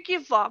ready to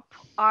give up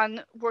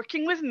on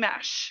working with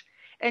mesh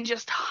and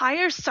just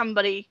hire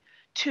somebody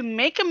to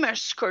make a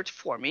mesh skirt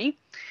for me.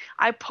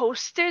 I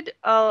posted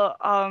a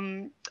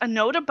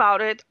note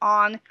about it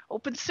on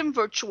OpenSim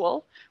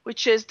Virtual,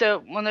 which is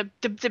one of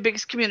the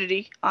biggest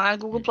community on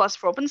Google Plus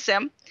for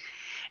OpenSim.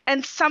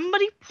 And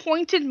somebody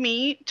pointed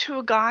me to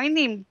a guy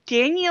named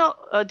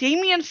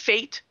Damien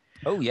Fate,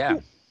 Oh, yeah.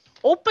 who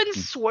open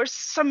sourced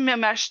some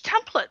mesh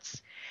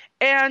templates.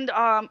 And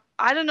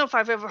I don't know if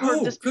I've ever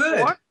heard this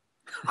before.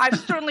 I've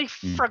certainly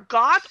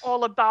forgot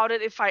all about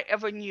it if I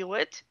ever knew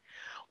it.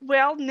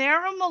 Well,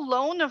 Nara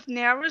Malone of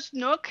Nara's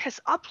Nook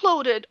has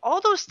uploaded all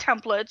those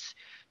templates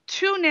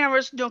to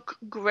Nara's Nook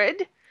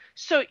grid.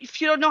 So if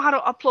you don't know how to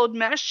upload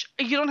mesh,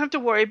 you don't have to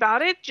worry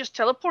about it. Just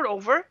teleport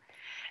over.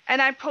 And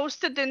I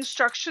posted the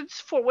instructions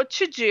for what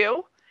to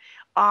do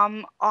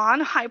on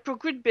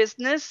Hypergrid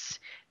Business.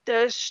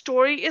 The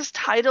story is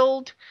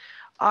titled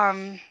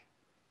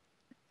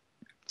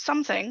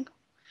something.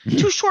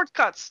 2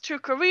 shortcuts to a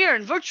career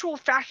in virtual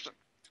fashion.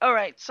 All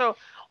right, so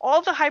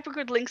all the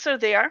Hypergrid links are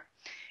there,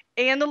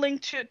 and the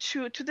link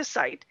to the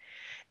site.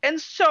 And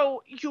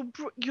so you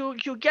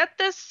get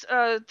this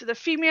the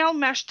female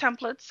mesh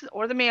templates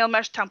or the male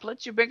mesh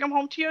templates. You bring them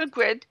home to your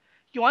grid.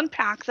 You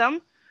unpack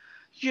them.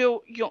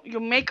 You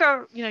make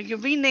you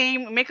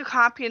make a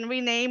copy and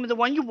rename the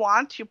one you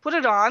want. You put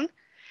it on.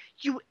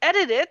 You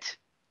edit it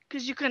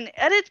because you can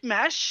edit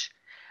mesh.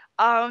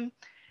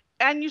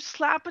 And you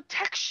slap a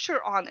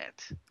texture on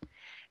it,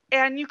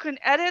 and you can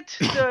edit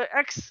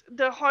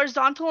the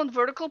horizontal and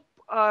vertical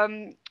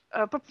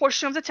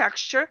proportion of the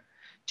texture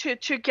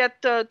to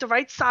get the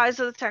right size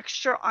of the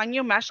texture on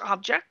your mesh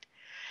object,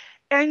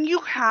 and you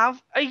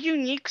have a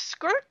unique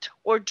skirt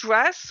or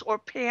dress or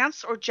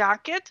pants or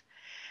jacket.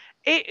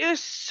 It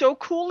is so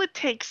cool. It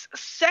takes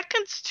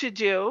seconds to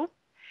do.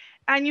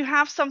 And you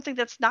have something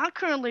that's not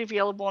currently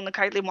available on the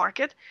Kitely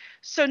Market.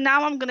 So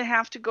now I'm going to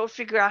have to go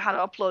figure out how to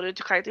upload it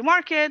to Kitely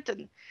Market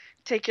and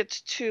take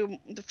it to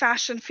the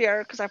fashion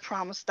fair because I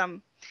promised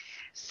them.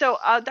 So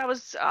that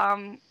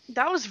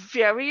was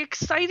very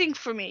exciting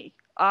for me.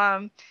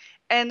 And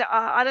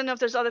I don't know if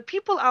there's other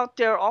people out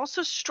there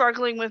also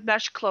struggling with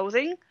mesh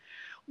clothing.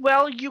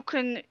 Well, you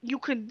can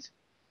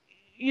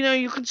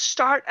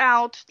start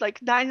out like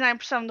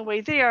 99% of the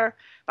way there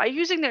by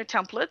using their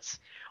templates.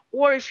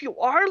 Or if you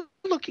are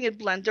looking at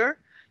Blender,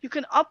 you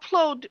can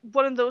upload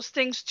one of those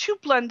things to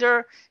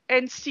Blender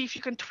and see if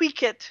you can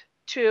tweak it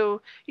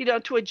to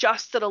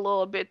adjust it a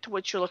little bit to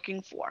what you're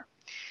looking for.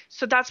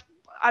 So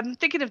I'm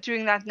thinking of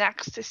doing that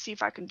next to see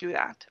if I can do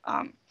that.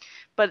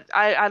 But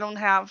I don't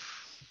have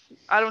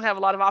a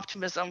lot of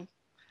optimism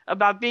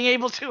about being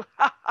able to.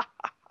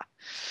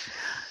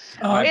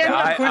 I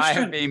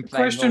have been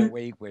playing all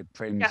week with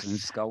prims and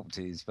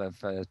sculptors, but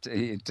for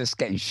just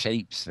getting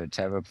shapes for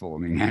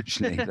terraforming,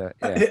 actually. But,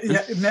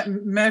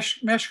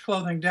 mesh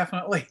clothing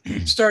definitely,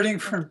 starting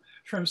from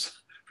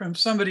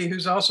somebody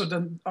who's also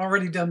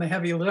already done the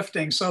heavy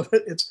lifting, so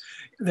that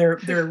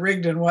they're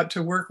rigged in what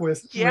to work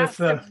with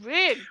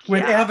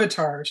with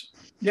avatars.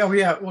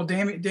 Well,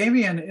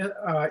 Damien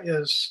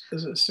is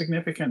a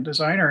significant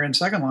designer in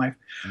Second Life.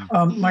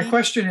 My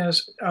question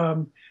is.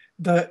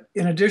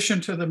 In addition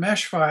to the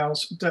mesh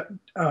files,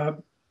 are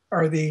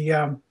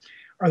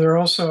there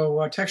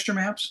also texture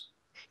maps?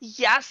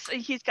 Yes,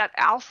 he's got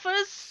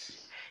alphas.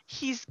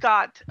 He's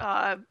got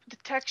the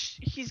text.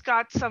 He's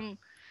got some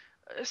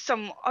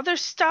other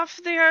stuff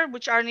there,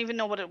 which I don't even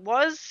know what it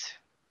was.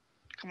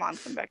 Come on,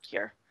 come back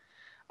here.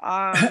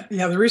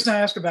 The reason I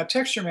ask about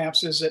texture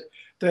maps is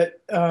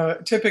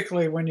that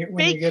typically when you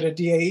get a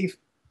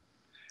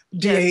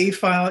DAE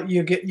file,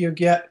 you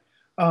get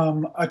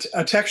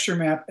a texture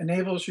map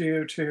enables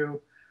you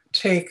to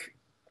take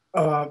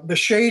the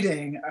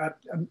shading,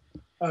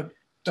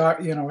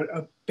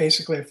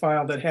 basically a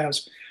file that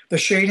has the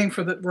shading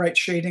for the right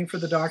shading for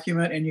the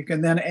document, and you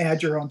can then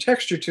add your own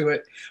texture to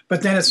it.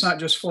 But then it's not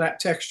just flat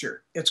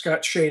texture; it's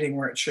got shading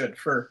where it should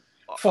for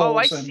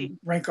folds and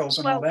wrinkles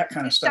and all that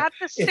kind of stuff.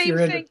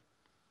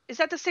 Is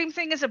that the same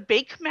thing as a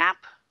bake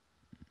map?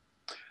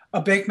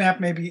 A bake map,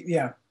 maybe,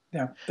 yeah.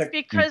 Yeah,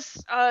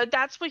 because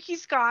that's what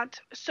he's got.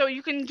 So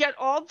you can get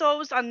all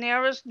those on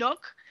Nara's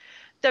Nook,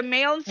 the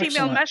male and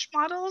female mesh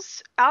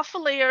models, alpha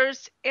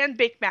layers, and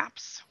bake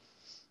maps.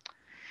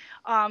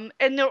 And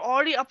they're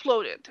already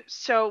uploaded.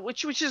 So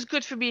which is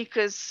good for me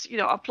because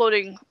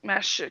uploading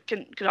mesh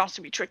can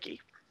also be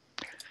tricky.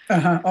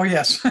 Oh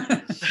yes.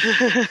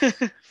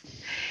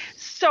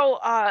 So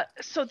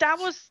that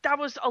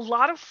was a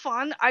lot of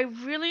fun. I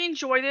really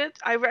enjoyed it.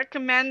 I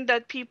recommend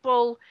that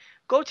people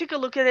go take a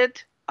look at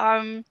it.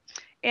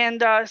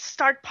 And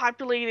start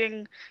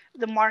populating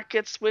the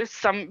markets with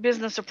some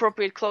business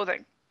appropriate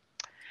clothing.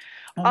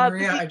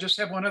 Maria, I just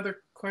have one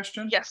other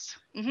question? Yes.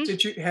 Mm-hmm.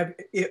 Did you have,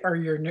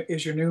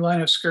 is your new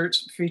line of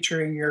skirts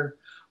featuring your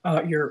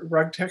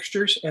rug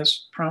textures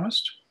as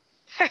promised?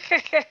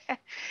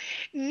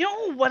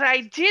 No, what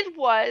I did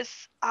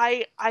was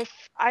there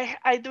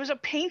was a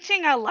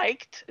painting I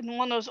liked in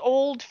one of those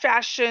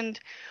old-fashioned,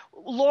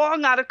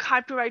 long out of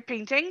copyright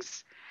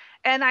paintings,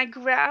 and I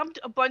grabbed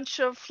a bunch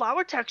of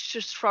flower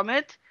textures from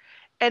it,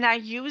 and I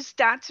used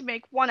that to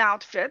make one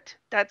outfit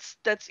that's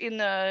in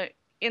the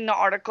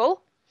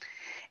article,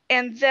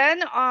 and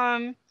then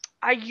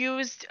I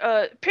used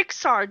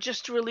Pixar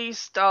just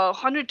released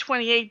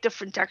 128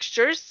 different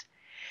textures,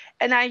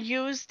 and I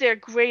used their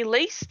gray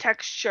lace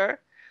texture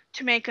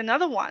to make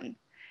another one,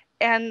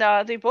 and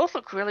they both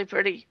look really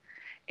pretty,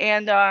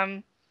 and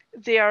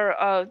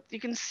they're you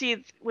can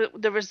see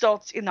the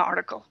results in the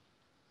article.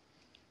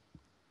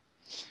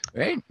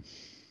 Right.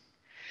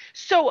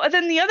 So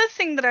then the other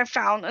thing that I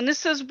found, and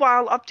this is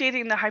while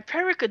updating the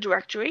Hyperica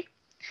directory,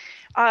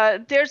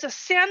 there's a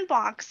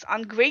sandbox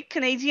on Great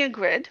Canadian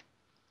Grid,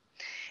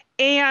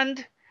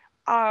 and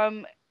I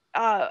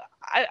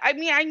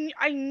mean,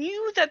 I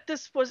knew that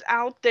this was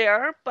out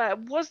there, but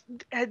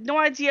had no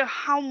idea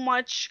how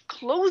much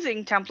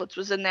clothing templates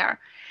was in there.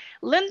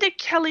 Linda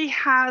Kelly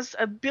has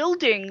a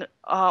building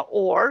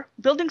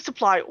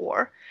supply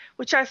ore,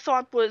 which I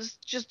thought was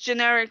just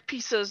generic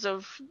pieces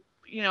of,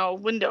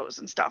 windows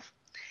and stuff.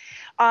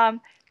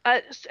 In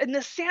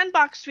the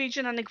sandbox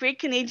region on the Great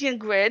Canadian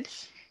Grid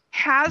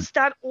has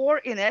that ore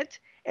in it,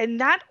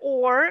 and that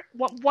ore,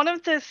 one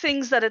of the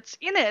things that it's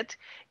in it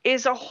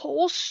is a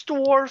whole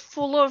store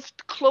full of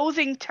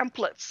clothing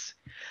templates.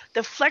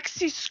 The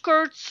flexi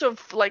skirts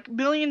of like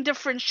million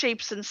different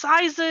shapes and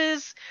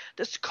sizes,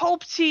 the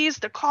sculptees,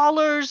 the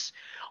collars,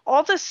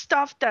 all the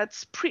stuff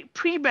that's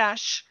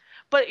pre-mesh,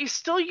 but is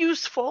still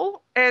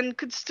useful and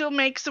could still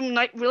make some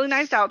really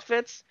nice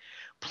outfits,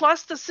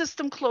 plus the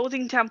system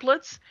clothing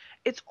templates.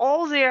 It's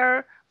all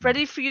there,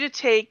 ready for you to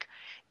take.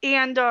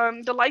 And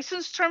the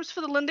license terms for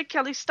the Linda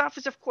Kelly stuff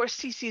is, of course,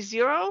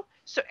 CC0,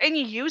 so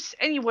any use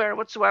anywhere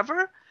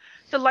whatsoever.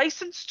 The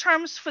license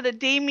terms for the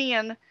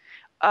Damien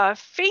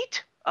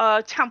Fate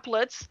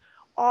templates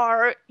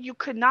are you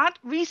could not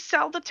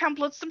resell the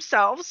templates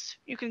themselves.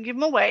 You can give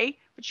them away,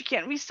 but you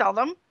can't resell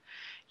them.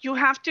 You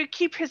have to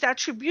keep his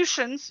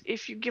attributions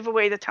if you give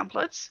away the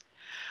templates.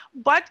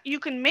 But you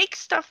can make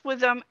stuff with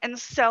them and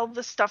sell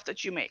the stuff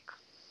that you make.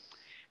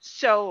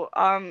 So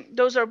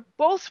those are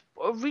both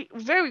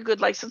very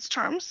good license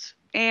terms,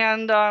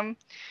 and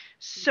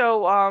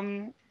so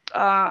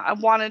I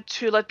wanted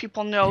to let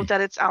people know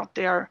that it's out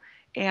there.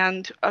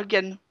 And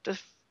again, the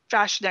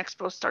Fashion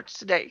Expo starts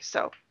today,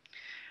 so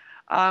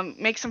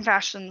make some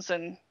fashions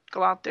and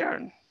go out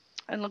there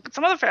and look at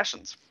some other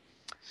fashions.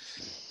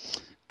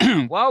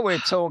 While we're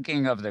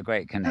talking of the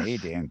Great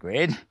Canadian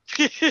Grid,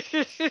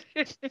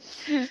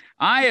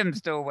 I am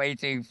still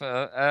waiting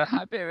for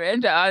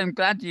Hyperion. I'm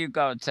glad you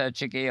got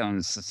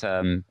Chigion's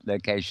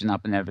location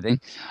up and everything.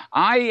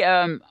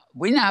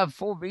 We now have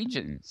 4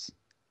 regions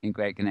in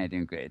Great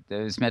Canadian Grid.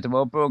 There's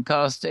MetaWorld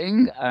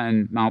Broadcasting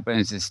and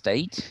Malbone's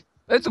Estate,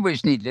 both of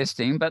which need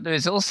listing, but there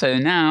is also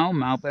now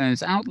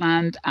Malbone's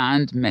Outland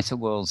and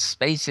MetaWorld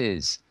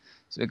Spaces.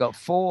 So we've got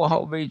 4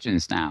 whole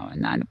regions now,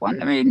 and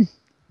Hyperica.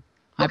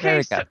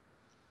 Okay, so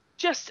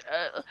just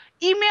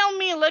email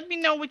me and let me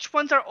know which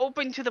ones are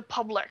open to the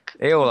public.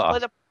 They all are.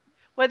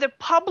 Where the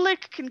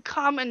public can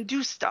come and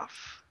do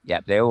stuff.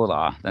 Yep, they all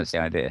are. That's the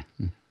idea.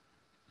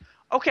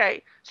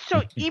 Okay,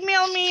 so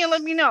email me and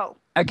let me know.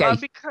 Okay.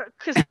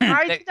 Because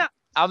I did not.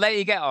 I'll let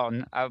you get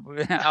on. I'll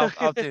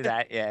do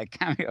that. Yeah,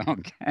 carry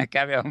on.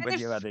 Carry on with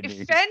your other news.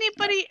 If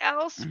anybody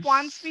else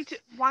wants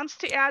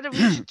to add a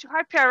region to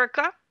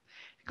Hyperica,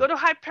 go to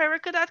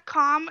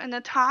hyperica.com, and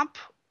the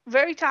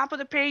very top of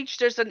the page,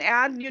 there's an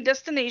add new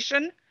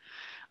destination.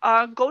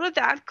 Go to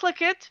that,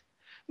 click it.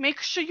 Make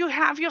sure you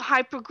have your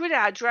hypergrid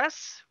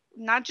address,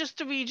 not just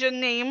the region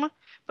name,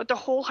 but the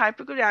whole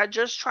hypergrid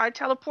address. Try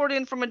teleport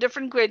in from a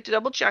different grid to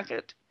double check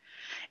it.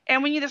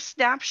 And we need a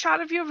snapshot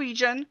of your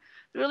region.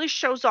 It really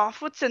shows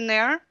off what's in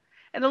there,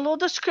 and a little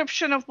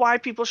description of why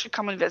people should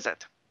come and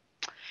visit.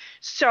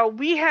 So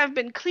we have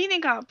been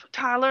cleaning up,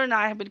 Tyler and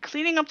I have been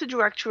cleaning up the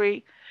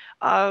directory.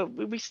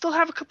 We still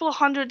have a couple of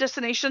hundred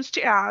destinations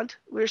to add.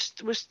 We're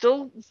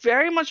still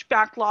very much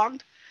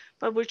backlogged,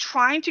 but we're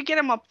trying to get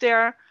them up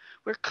there.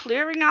 We're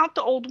clearing out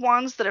the old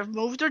ones that have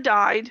moved or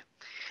died.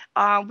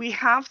 We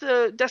have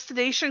the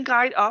destination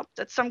guide up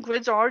that some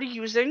grids are already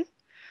using.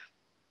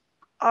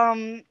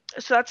 So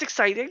that's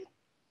exciting.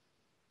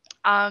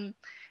 And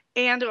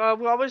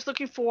we're always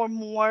looking for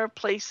more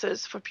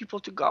places for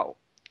people to go.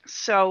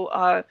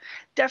 So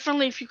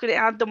definitely, if you could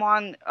add them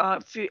on,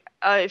 if you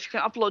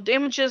can upload the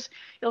images,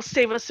 it'll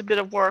save us a bit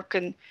of work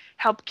and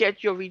help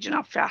get your region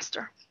up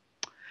faster.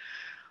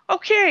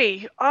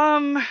 Okay,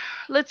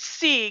 let's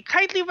see.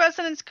 Kitely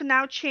residents can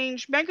now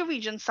change mega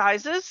region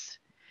sizes.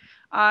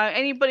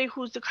 Anybody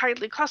who's the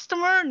Kitely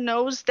customer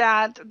knows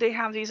that they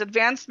have these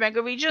advanced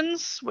mega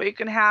regions where you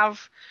can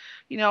have,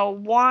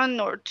 1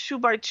 or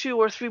 2x2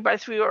 or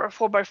 3x3 or a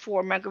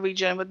 4x4 mega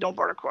region with no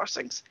border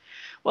crossings.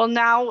 Well,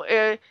 now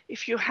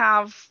if you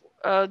have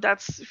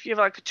if you have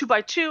like a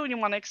 2x2 and you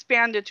want to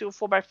expand it to a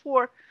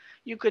 4x4,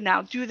 you can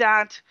now do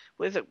that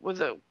with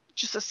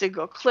just a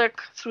single click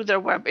through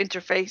their web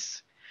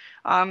interface.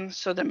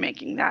 So they're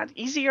making that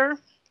easier.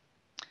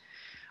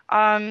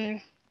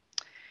 Okay,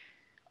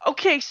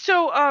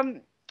 so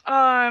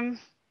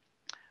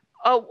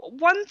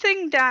one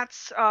thing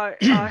that's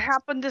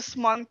happened this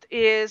month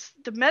is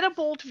the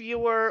MetaBolt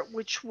viewer,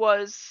 which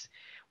was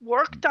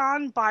worked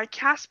on by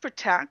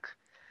Caspertech.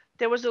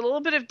 There was a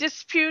little bit of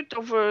dispute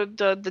over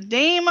the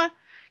name.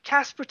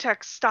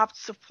 Caspertech stopped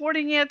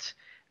supporting it.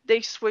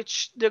 They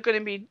switched. They're going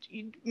to be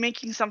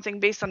making something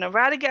based on a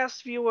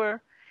Radagast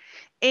viewer.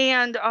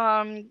 And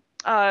Federson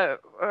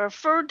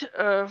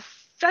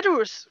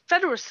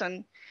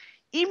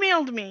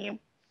emailed me.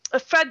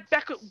 Fred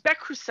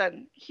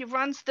Beckerson. He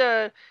runs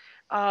the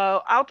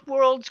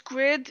Outworld's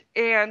grid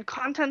and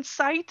content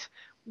site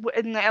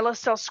in the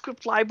LSL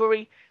script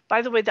library.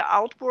 By the way, the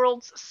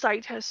Outworld's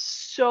site has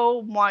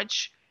so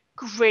much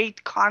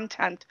great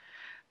content.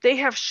 They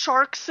have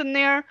sharks in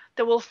there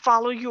that will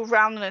follow you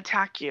around and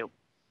attack you.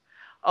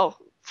 Oh,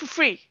 for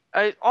free,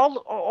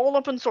 all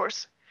open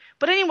source.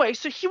 But anyway,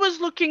 so he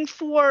was looking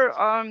for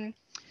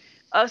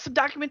some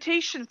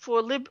documentation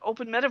for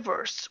libopen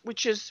metaverse,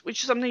 which is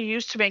something you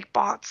use to make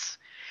bots.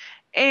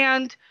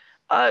 And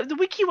the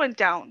wiki went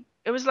down.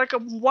 It was like a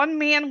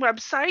one-man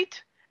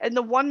website, and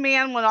the one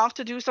man went off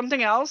to do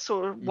something else,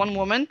 or one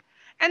woman,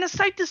 and the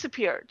site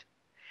disappeared.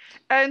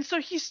 And so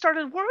he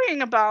started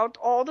worrying about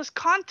all this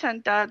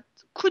content that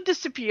could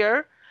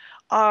disappear,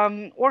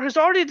 or has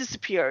already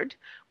disappeared.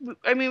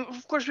 I mean,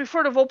 of course, we've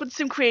heard of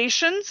OpenSim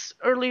Creations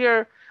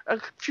earlier, a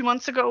few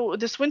months ago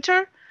this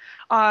winter.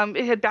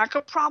 It had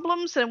backup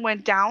problems and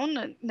went down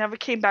and never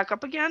came back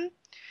up again.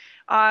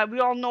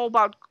 We all know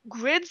about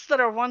grids that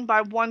are run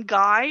by one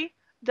guy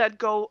that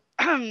go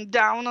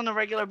down on a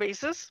regular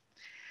basis.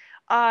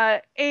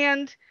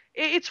 And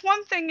it's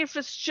one thing if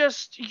it's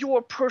just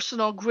your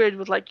personal grid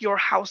with like your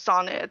house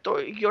on it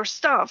or your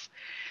stuff,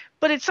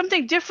 but it's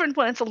something different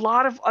when it's a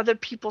lot of other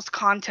people's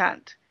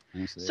content.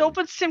 Absolutely. So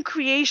OpenSim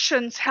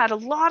Creations had a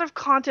lot of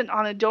content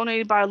on it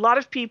donated by a lot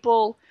of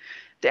people.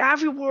 The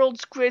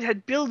AviWorld's grid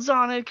had builds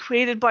on it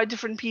created by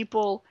different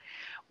people.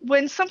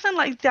 When something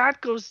like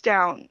that goes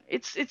down,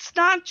 it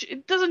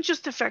doesn't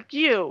just affect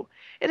you,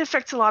 it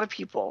affects a lot of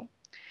people.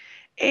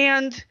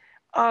 And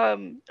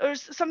or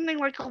something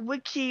like a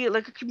wiki,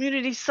 like a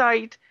community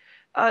site,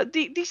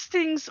 these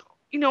things,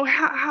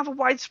 have a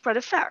widespread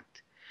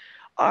effect.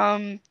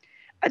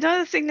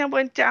 Another thing that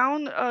went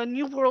down,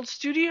 New World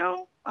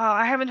Studio.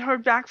 I haven't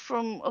heard back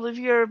from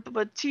Olivier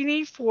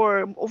Battini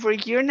for over a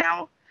year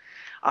now.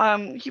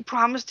 He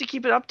promised to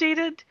keep it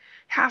updated.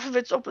 Half of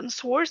it's open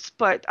source,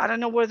 but I don't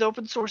know where the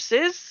open source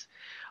is.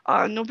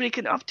 Nobody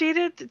can update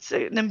it. It's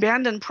an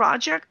abandoned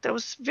project that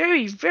was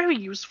very, very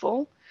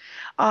useful.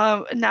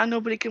 And now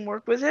nobody can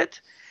work with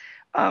it.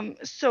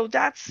 So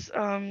that's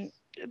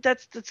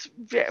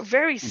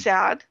very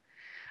sad.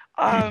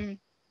 And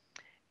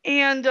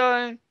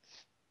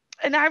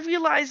I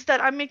realized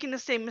that I'm making the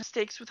same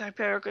mistakes with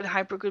Hyperic and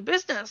Hypergood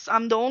Business.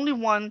 I'm the only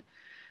one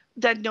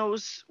that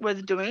knows where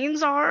the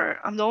domains are.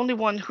 I'm the only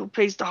one who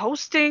pays the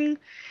hosting.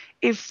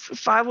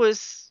 If I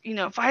was,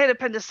 if I had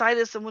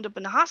appendicitis and wound up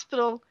in the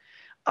hospital,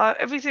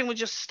 everything would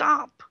just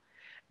stop.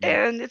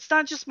 And it's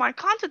not just my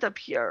content up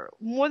here.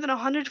 More than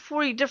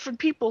 140 different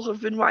people have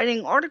been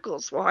writing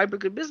articles for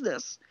Hypergood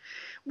Business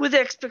with the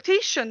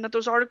expectation that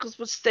those articles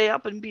would stay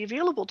up and be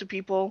available to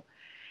people.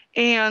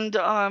 And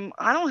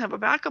I don't have a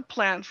backup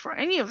plan for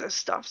any of this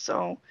stuff.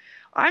 So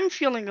I'm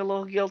feeling a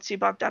little guilty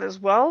about that as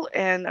well.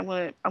 And I'm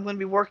going to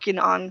be working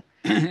on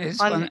fixing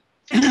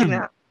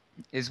that.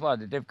 It's one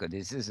of the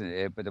difficulties, isn't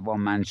it, with a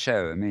one-man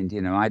show? I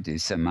mean, I do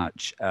so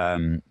much.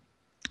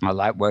 I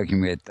like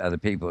working with other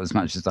people as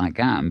much as I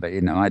can, but,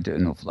 I do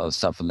an awful lot of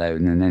stuff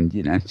alone. And then,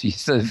 you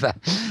sort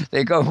of,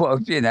 they go, well,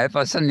 if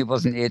I suddenly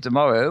wasn't here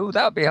tomorrow,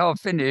 that would be half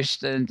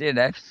finished. And,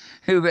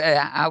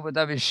 how would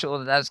I be sure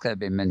that that's going to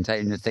be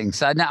maintained? The thing.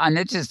 So I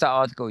noticed that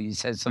article, you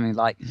said something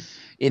like,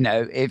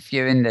 if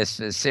you're in this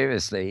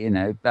seriously,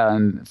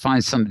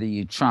 find somebody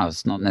you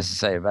trust, not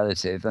necessarily a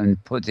relative,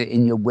 and put it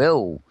in your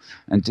will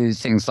and do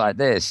things like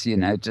this,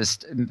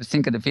 just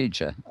think of the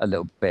future a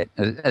little bit.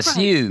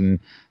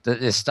 Assume that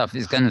this stuff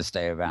is going to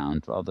stay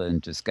around rather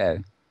than just go.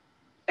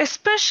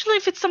 Especially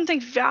if it's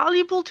something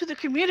valuable to the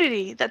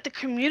community that the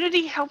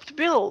community helped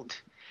build.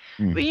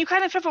 But you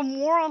kind of have a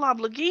moral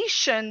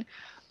obligation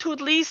to at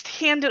least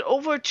hand it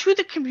over to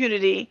the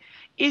community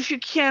if you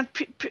can't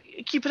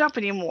keep it up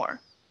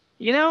anymore.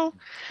 I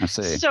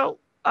see. So,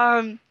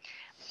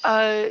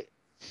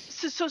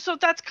 so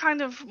that's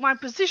kind of my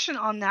position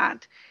on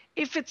that.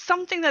 If it's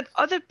something that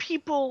other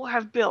people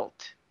have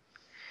built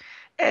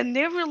and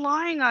they're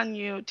relying on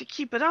you to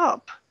keep it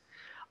up,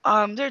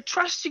 they're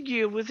trusting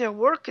you with their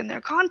work and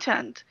their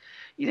content,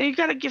 you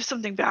got to give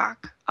something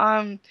back.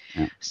 Yeah.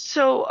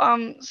 So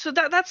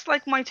that's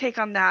like my take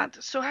on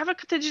that. So have a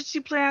contingency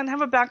plan,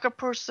 have a backup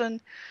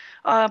person,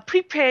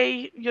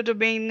 prepay your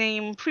domain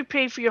name,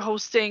 prepay for your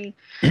hosting.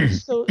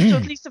 So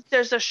at least if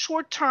there's a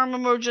short-term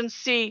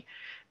emergency,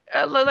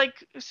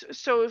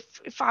 so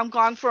if I'm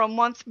gone for a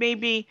month,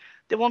 maybe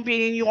there won't be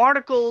any new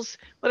articles,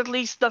 but at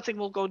least nothing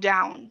will go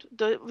down.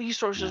 The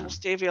resources will Yeah.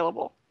 stay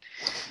available.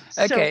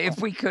 Okay, So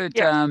if we could,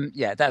 yeah.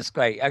 yeah, that's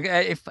great.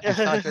 Okay, if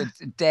I could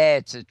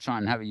dare to try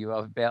and have you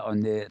up a bit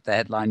on the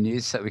headline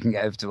news, so we can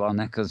get over to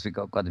Honor because we've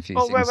got quite a few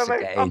Oh, right, things right, to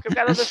right. get in. Okay, we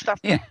got other stuff.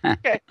 Yeah.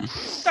 Okay.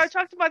 So I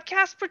talked about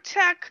Casper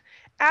Tech,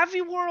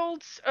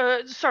 AviWorld's,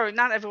 sorry,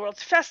 not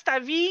AviWorld's,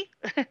 FestIV.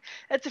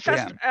 It's a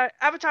Yeah.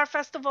 Avatar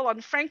Festival on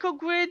Franco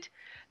Grid.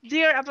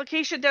 Their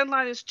application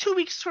deadline is 2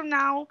 weeks from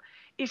now.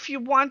 If you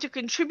want to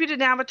contribute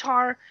an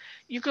avatar,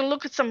 you can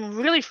look at some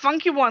really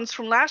funky ones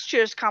from last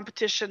year's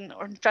competition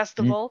or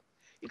festival.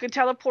 You can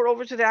teleport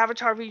over to the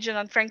Avatar region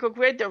on Franco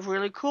Grid. They're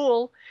really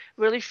cool.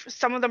 Really,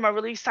 some of them are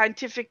really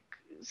scientific,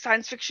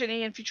 science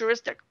fiction-y and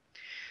futuristic.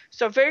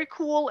 So very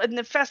cool. And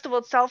the festival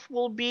itself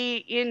will be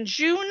in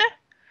June.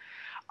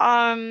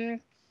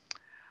 Um,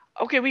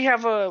 okay, we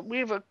have a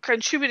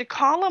contributed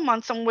column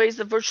on some ways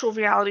that virtual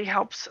reality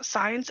helps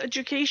science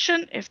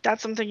education, if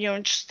that's something you're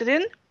interested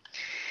in.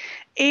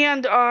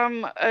 And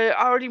I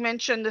already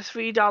mentioned the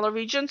 $3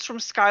 regions from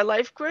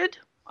SkyLife Grid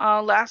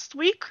last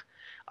week.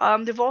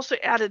 They've also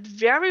added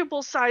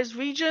variable size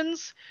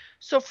regions.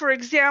 So for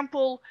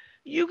example,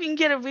 you can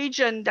get a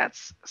region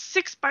that's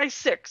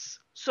 6x6,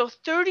 so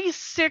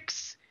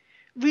 36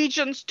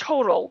 regions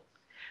total,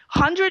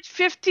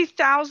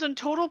 150,000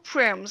 total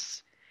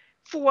prims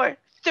for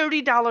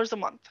 $30 a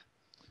month.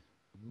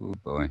 Oh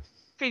boy.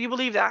 Can you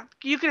believe that?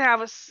 You can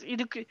have an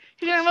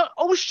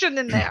ocean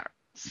in there.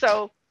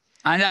 So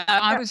And I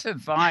yeah. was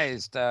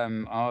advised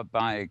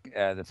by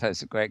the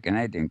folks at Great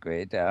Canadian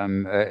Grid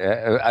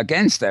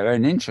against their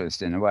own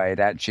interest in a way,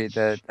 actually,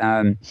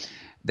 that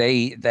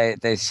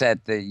they said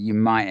that you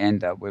might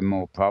end up with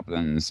more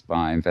problems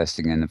by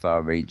investing in the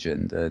far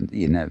region than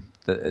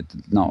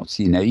not.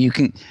 You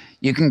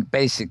can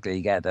basically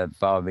get a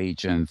far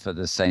region for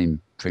the same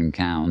prim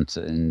count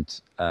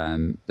and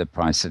the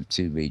price of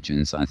two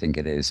regions, I think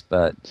it is,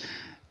 but.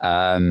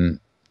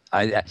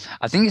 I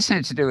think it's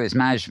something to do with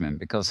management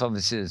because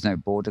obviously there's no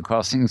border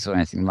crossings or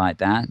anything like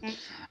that.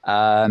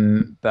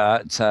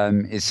 But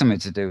it's something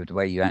to do with the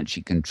way you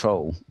actually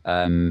control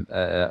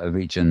a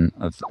region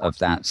of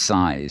that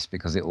size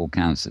because it all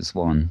counts as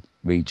one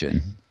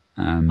region.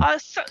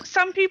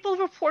 Some people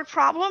report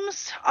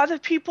problems. Other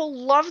people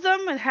love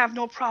them and have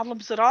no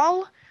problems at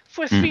all.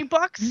 For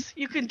 $3,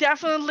 you can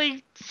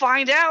definitely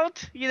find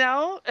out.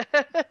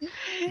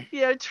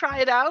 Try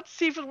it out,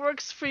 see if it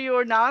works for you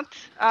or not.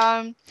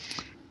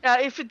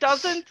 If it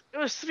doesn't, it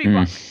was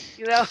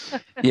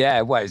 $3.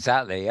 Yeah, well,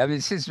 exactly. I mean,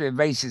 since it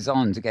races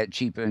on to get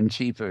cheaper and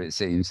cheaper, it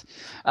seems.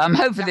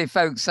 Hopefully,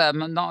 folks,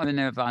 not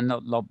only have I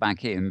not logged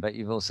back in, but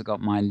you've also got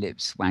my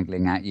lips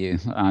waggling at you.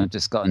 I've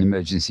just got an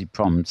emergency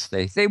prompt.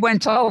 They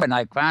went off when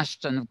I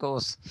crashed, and of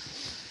course,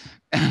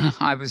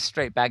 I was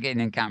straight back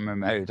in camera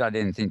mode. I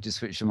didn't think to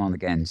switch them on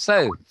again.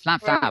 So,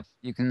 flap,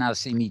 you can now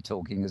see me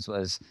talking as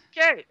well as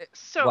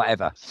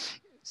whatever.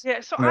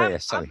 Yeah, so Maria,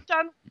 sorry.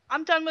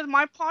 I'm done with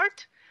my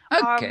part.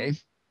 Okay.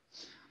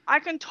 I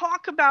can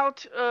talk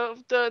about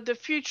the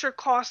future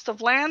cost of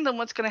land and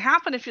what's going to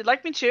happen if you'd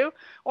like me to,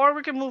 or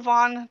we can move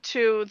on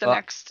to the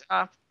next.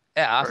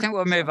 Yeah, I think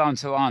we'll move on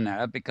to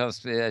Honor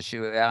because we've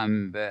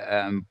literally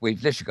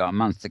got a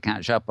month to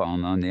catch up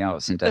on the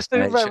arts and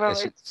destinations.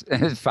 Right.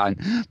 It's fun,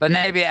 but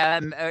maybe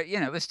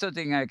we're still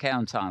doing okay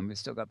on time. We've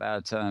still got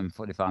about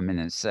 45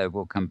 minutes, so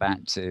we'll come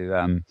back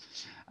to.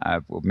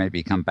 We'll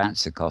maybe come back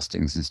to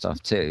costings and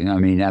stuff too. I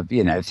mean, if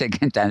they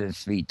get down to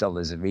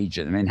 $3 a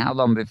region, I mean, how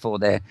long before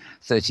they're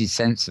 30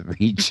 cents a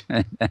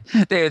region?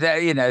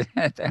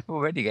 they're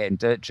already getting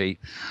dirt cheap.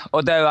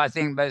 Although I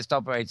think most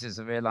operators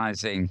are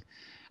realizing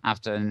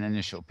after an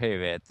initial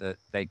period that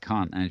they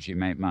can't actually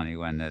make money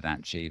when they're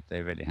that cheap.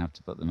 They really have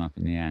to put them up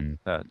in the end.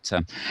 But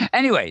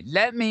anyway,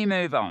 let me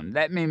move on.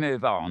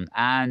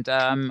 And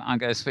I'm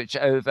going to switch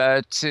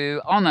over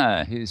to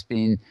Honor, who's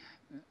been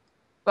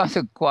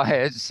rather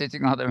quiet,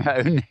 sitting on their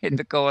own in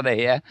the corner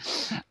here.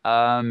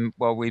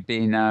 While we've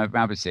been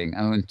rabbiting.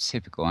 Oh, and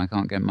typical. I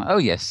can't get my. Oh,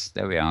 yes,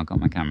 there we are. I got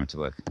my camera to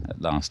work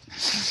at last.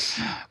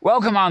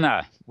 Welcome,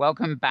 Honor.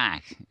 Welcome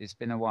back. It's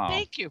been a while.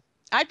 Thank you.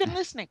 I've been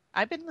listening.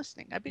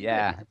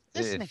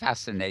 Listening.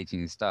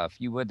 Fascinating stuff.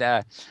 You would.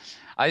 I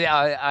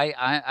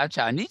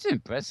need to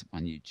impress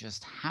upon you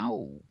just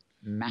how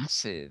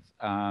massive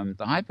the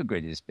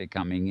hypergrid is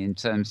becoming in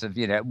terms of,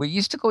 we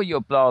used to call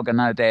your blog a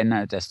no day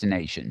no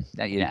destination.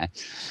 I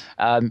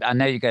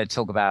know you're going to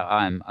talk about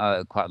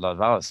quite a lot of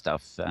other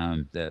stuff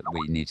that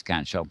we need to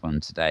catch up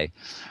on today,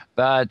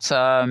 but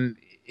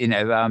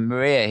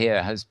Maria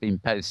here has been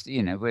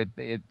posting, with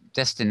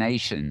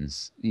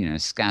destinations,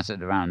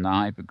 scattered around the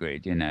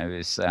hypergrid.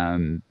 It's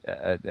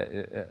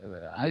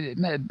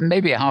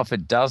maybe half a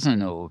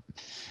dozen or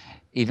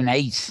even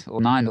 8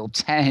 or 9 or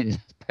 10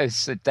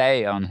 posts a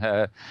day on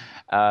her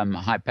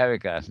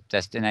Hyperica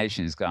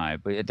destinations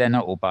guide, but they're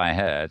not all by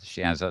her.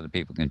 She has other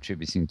people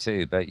contributing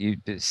too. But you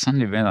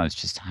suddenly realize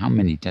just how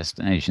many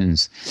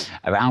destinations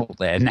are out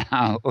there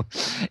now.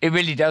 It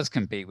really does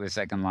compete with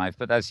Second Life.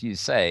 But as you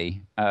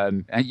say,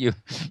 you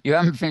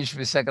haven't finished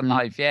with Second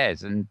Life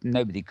yet, and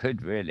nobody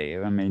could really.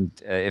 I mean,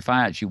 if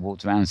I actually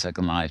walked around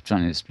Second Life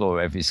trying to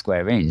explore every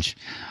square inch,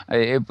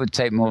 it would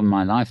take more than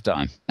my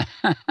lifetime.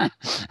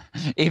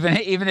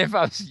 Even if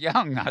I was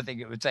young, I think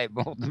it would take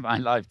more than my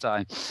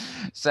lifetime.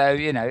 So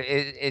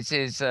it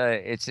is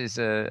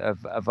a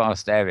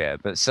vast area,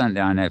 but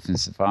certainly I know from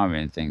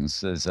Safari and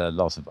things, there's a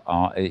lot of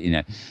art.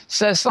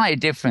 So slightly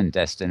different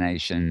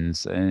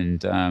destinations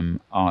and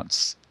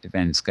arts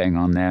events going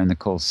on there, and of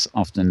course,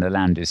 often the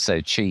land is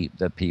so cheap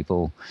that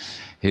people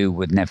who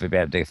would never be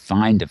able to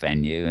find a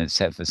venue,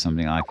 except for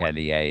something like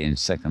LEA and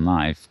Second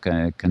Life,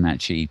 can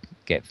actually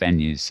get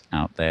venues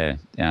out there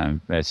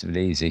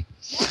relatively easy.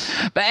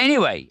 But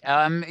anyway,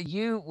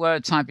 you were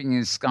typing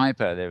in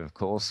Skype earlier, of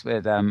course,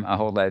 with a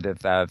whole load of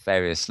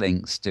various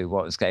links to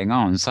what was going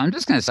on. So I'm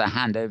just going to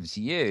hand over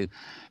to you.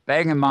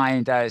 Bearing in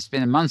mind, it's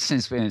been a month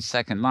since we were in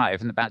Second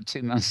Life and about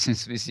 2 months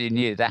since we've seen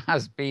you. There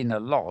has been a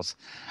lot,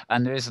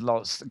 and there is a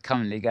lot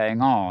currently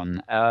going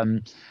on.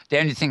 The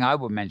only thing I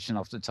would mention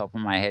off the top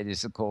of my head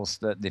is, of course,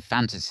 that the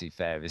Fantasy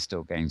Fair is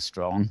still going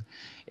strong.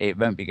 It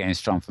won't be going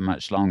strong for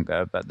much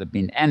longer, but there have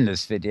been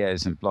endless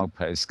videos and blog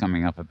posts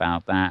coming up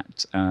about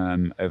that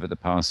over the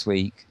past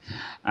week.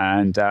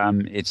 And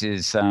it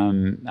is,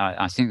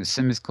 I think the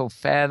sim is called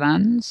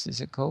Fairlands,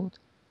 is it called?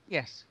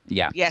 Yes.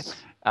 Yeah. Yes.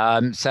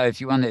 So if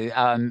you want to,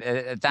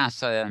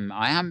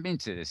 I haven't been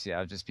to this yet.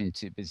 I've just been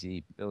too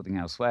busy building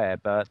elsewhere.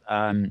 But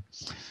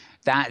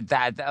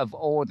that of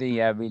all the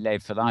Relay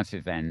for Life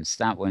events,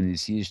 that one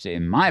is usually,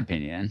 in my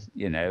opinion,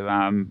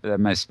 the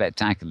most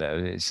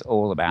spectacular. It's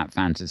all about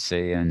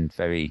fantasy and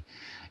very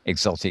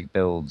exotic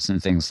builds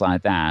and things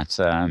like that.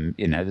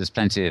 There's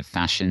plenty of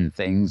fashion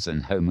things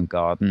and home and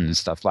garden and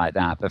stuff like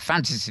that, but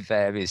Fantasy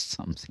Fair is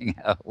something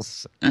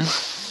else.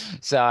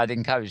 So I'd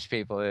encourage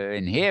people who are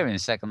in here in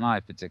Second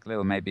Life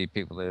particularly, or maybe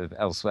people who are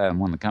elsewhere and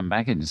want to come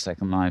back into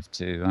Second Life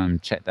to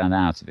check that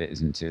out if it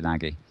isn't too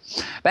laggy.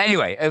 But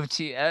anyway, over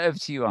to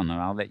you, Honour.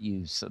 I'll let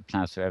you sort of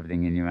plow through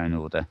everything in your own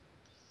order.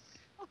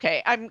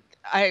 Okay,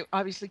 I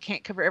obviously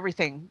can't cover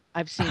everything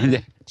I've seen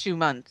in 2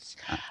 months,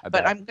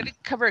 but I'm going to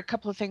cover a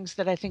couple of things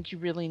that I think you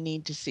really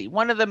need to see.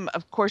 One of them,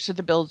 of course, are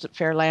the builds at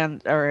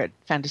Fairland or at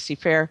Fantasy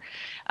Fair.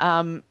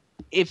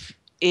 If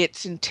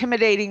it's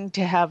intimidating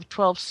to have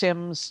 12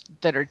 sims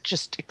that are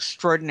just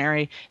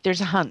extraordinary,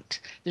 there's a hunt.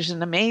 There's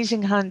an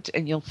amazing hunt,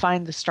 and you'll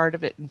find the start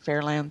of it in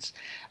Fairlands.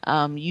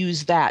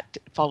 Use that.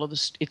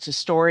 It's a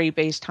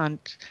story-based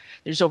hunt.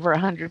 There's over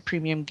 100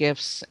 premium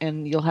gifts,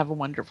 and you'll have a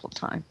wonderful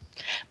time.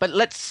 But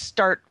let's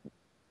start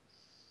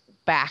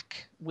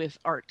back with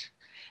art.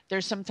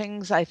 There's some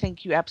things I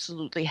think you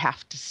absolutely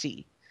have to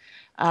see.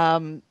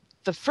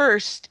 The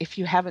first, if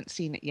you haven't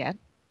seen it yet,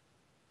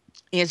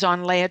 is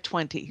on Leia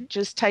 20.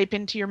 Just type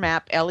into your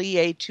map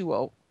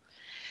LEA20.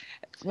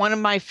 One of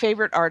my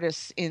favorite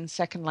artists in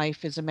Second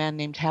Life is a man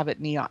named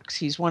Havit Neox.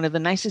 He's one of the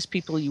nicest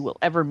people you will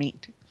ever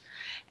meet.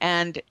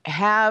 And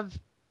Hav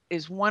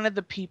is one of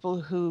the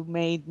people who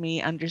made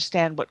me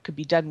understand what could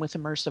be done with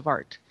immersive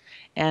art.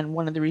 And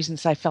one of the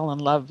reasons I fell in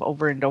love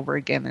over and over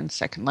again in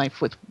Second Life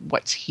with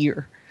what's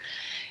here.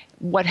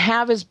 What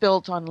Hav is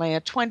built on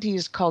Leia 20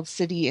 is called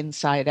City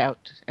Inside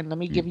Out. And let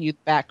me give you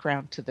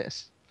background to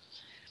this.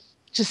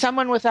 To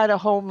someone without a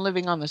home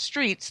living on the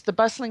streets, the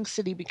bustling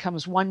city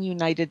becomes one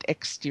united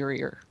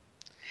exterior.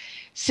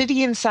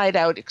 City Inside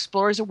Out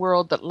explores a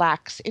world that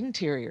lacks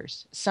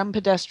interiors. Some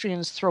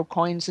pedestrians throw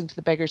coins into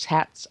the beggars'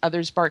 hats,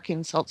 others bark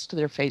insults to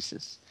their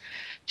faces.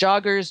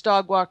 Joggers,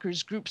 dog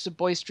walkers, groups of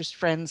boisterous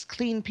friends,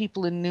 clean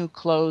people in new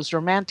clothes,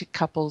 romantic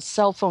couples,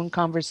 cell phone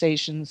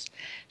conversations,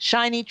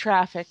 shiny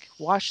traffic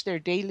wash their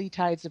daily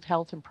tides of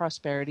health and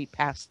prosperity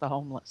past the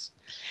homeless.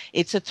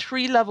 It's a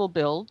 3-level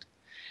build.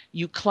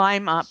 You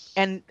climb up,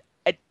 and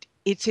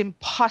it's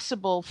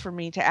impossible for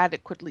me to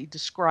adequately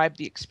describe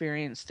the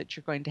experience that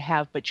you're going to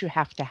have, but you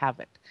have to have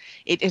it.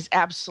 It is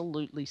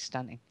absolutely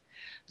stunning.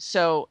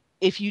 So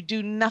if you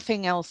do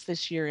nothing else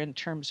this year in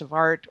terms of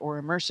art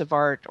or immersive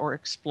art or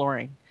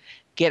exploring,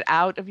 get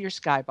out of your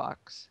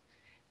skybox,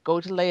 go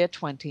to Leia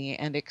 20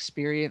 and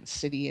experience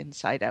City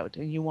Inside Out,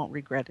 and you won't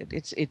regret it.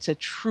 It's a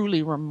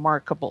truly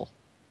remarkable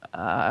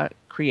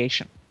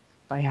creation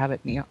by Havit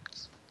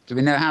Neox. Do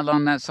we know how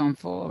long that's on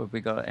for? Have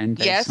we got end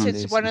dates? Yes, on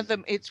it's this? one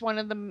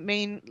of the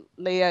main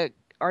Leia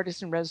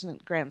Artist in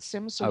Resident Grand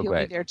Sims, so he'll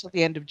be there till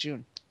the end of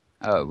June.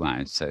 Oh,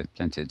 right. So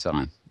plenty of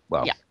time.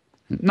 Well, yeah.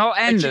 Not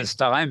endless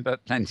time,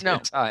 but plenty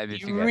of time.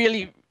 You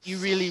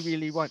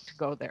really want to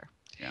go there.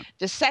 Yeah.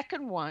 The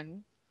second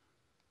one,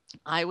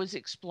 I was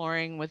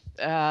exploring with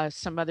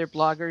some other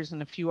bloggers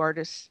and a few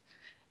artists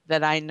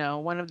that I know.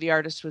 One of the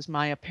artists was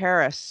Maya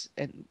Paris,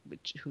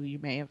 who you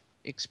may have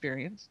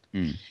experienced.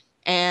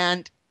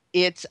 And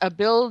it's a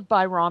build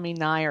by Rami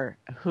Nair,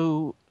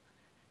 who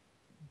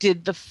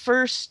did the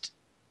first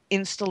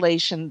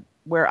installation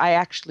where I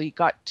actually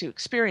got to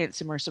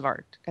experience immersive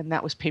art, and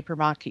that was paper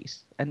maquis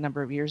a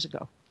number of years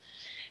ago.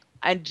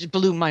 And it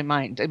blew my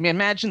mind. I mean,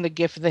 imagine the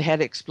gif of the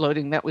head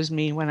exploding. That was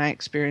me when I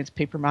experienced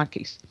paper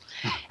maquis.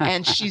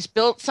 And she's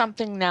built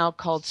something now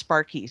called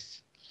Sparkies.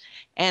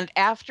 And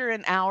after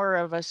an hour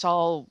of us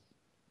all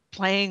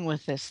playing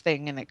with this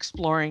thing and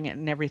exploring it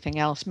and everything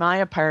else,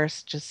 Maya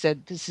Paris just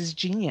said, "This is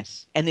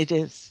genius," and it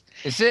is.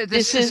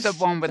 This is the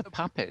one with the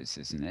puppets,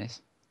 isn't it?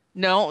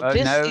 No, Oh,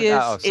 this no? is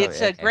Oh, sorry,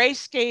 it's a okay.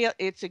 grayscale.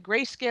 It's a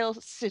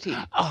grayscale city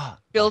Oh,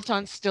 built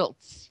on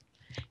stilts,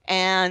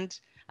 and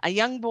a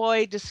young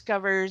boy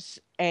discovers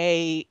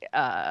a.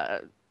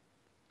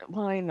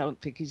 Well, I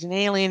don't think he's an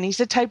alien. He's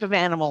a type of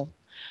animal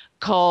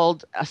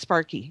called a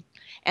Sparky,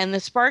 and the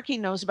Sparky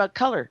knows about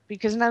color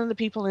because none of the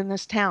people in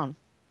this town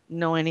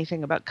know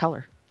anything about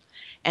color,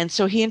 and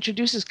so he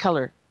introduces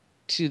color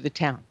to the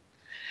town.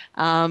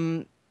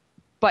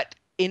 But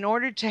in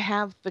order to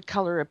have the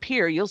color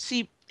appear, you'll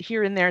see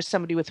here and there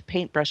somebody with a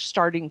paintbrush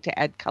starting to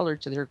add color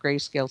to their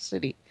grayscale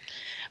city.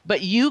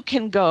 But you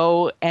can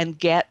go and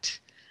get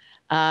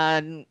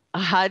a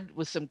HUD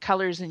with some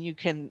colors, and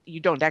you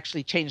don't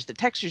actually change the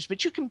textures,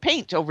 but you can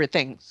paint over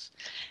things.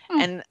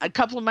 And a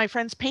couple of my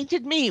friends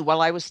painted me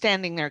while I was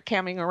standing there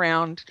camming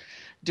around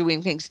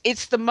doing things.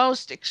 It's the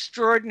most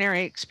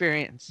extraordinary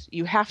experience.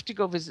 You have to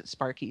go visit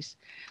Sparkies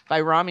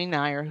by Rami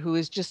Nair, who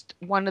is just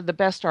one of the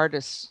best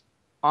artists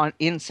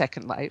in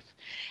Second Life.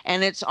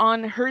 And it's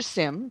on her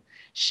sim.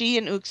 She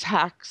and Ux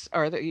Hacks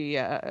are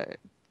the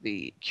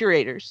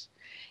curators.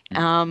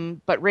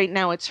 But right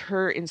now it's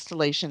her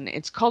installation.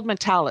 It's called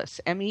Metalis.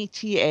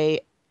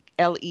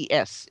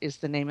 Metales is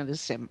the name of the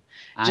sim.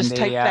 And Just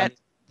type that.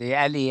 The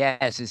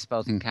LES is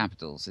spelled in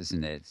capitals,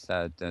 isn't it?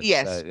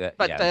 Yes,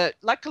 but yeah.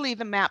 Luckily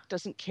the map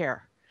doesn't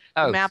care.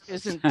 Oh, The map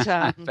isn't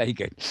very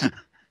good.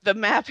 the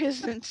map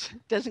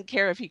doesn't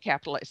care if you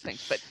capitalize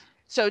things. But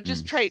so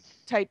just type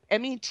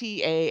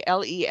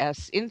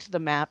Metales into the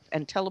map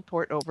and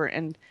teleport over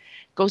and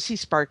go see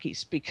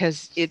Sparkies,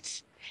 because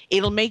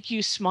it'll make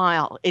you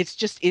smile.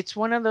 It's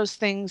one of those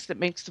things that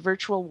makes the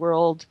virtual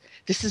world.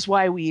 This is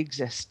why we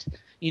exist,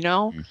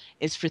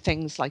 is for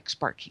things like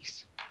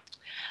Sparkies.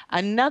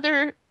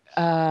 Another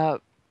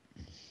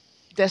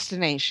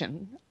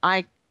destination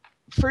I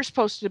first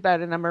posted about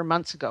a number of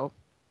months ago,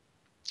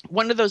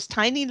 one of those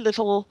tiny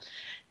little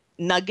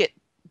nugget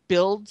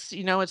builds,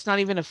 it's not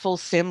even a full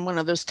sim, one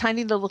of those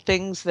tiny little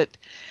things that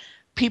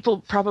people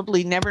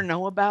probably never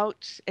know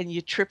about, and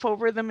you trip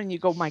over them and you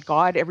go, my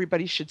God,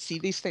 everybody should see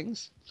these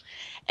things.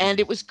 And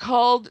it was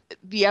called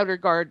The Outer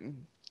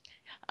Garden,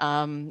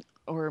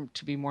 or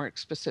to be more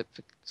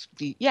specific,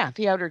 the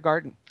Outer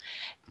Garden.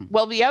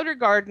 Well, The Outer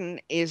Garden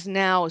is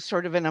now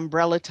sort of an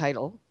umbrella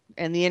title,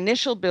 and the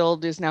initial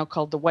build is now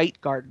called The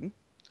White Garden.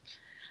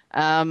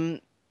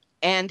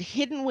 And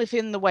hidden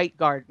within the White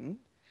Garden,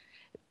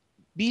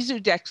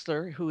 Bizu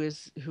Dexler, who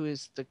is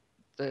the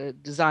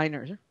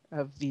designer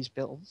of these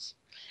builds,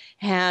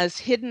 has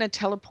hidden a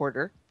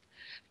teleporter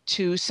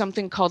to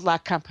something called La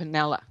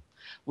Campanella,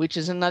 which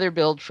is another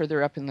build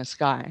further up in the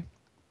sky.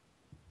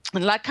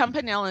 And La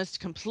Campanella is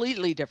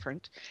completely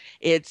different.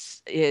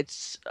 It's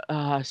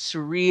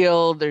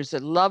surreal. There's a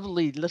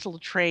lovely little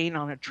train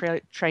on a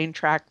train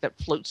track that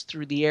floats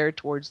through the air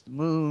towards the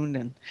moon,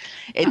 and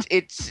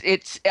it's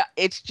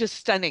just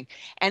stunning.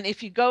 And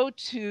if you go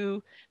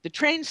to the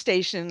train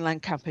station in La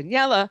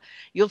Campanella,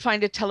 you'll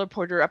find a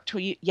teleporter up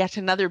to yet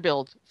another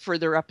build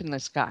further up in the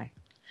sky.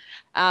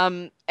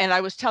 And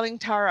I was telling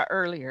Tara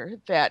earlier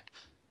that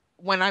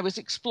when I was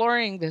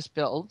exploring this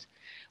build,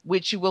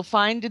 which you will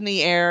find in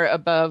the air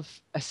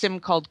above a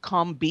sim called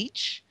Calm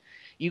Beach.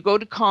 You go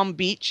to Calm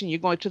Beach and you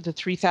go to the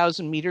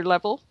 3,000 meter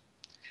level,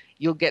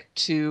 you'll get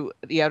to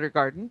the Outer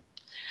Garden.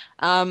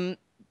 And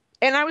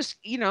I was,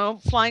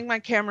 flying my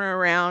camera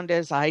around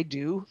as I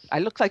do. I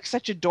look like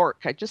such a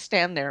dork. I just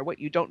stand there. What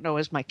you don't know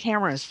is my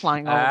camera is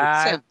flying all over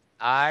the sim.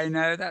 I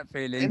know that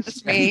feeling.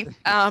 It's me.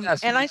 And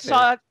I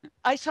saw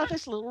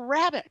this little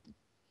rabbit.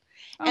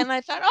 Oh. And I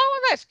thought, oh,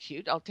 well, that's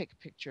cute. I'll take a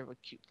picture of a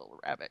cute little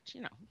rabbit,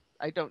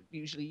 I don't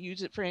usually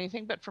use it for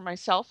anything, but for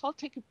myself, I'll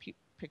take a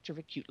picture of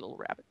a cute little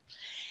rabbit.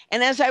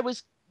 And as I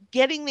was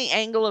getting the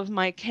angle of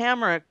my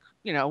camera,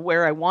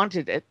 where I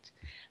wanted it,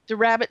 the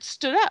rabbit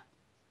stood up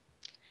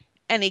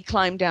and he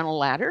climbed down a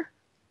ladder,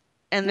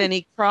 and then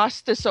he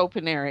crossed this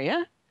open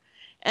area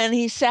and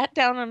he sat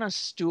down on a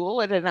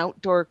stool at an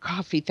outdoor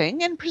coffee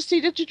thing and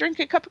proceeded to drink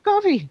a cup of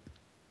coffee.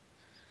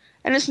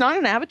 And it's not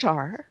an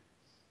avatar.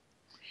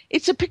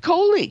 It's a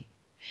Piccoli.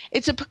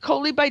 It's a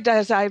Piccoli by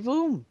Dazai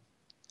Voom.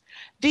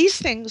 These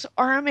things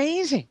are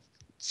amazing.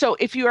 So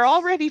if you are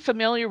already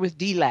familiar with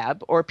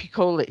D-Lab or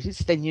Piccolis,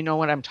 then you know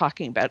what I'm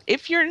talking about.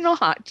 If you're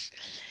not,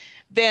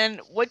 then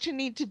what you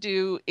need to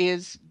do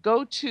is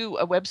go to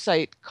a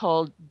website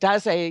called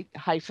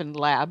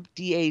Dazai-Lab,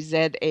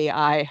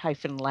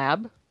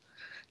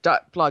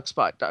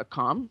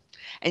 DAZAI-Lab.blogspot.com,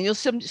 and you'll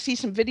see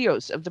some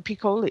videos of the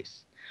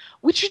Piccolis.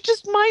 which are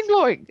just mind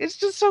blowing. It's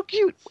just so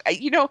cute.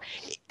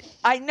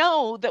 I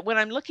know that when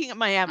I'm looking at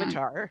my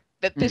avatar,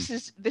 that this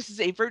is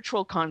a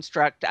virtual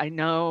construct. I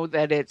know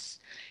that it's,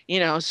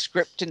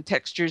 script and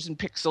textures and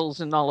pixels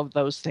and all of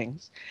those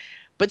things.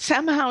 But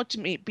somehow to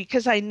me,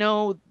 because I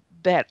know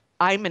that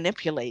I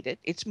manipulate it,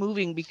 it's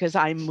moving because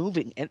I'm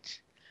moving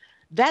it.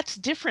 That's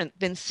different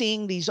than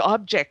seeing these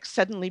objects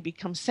suddenly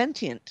become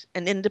sentient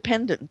and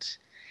independent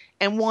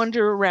and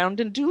wander around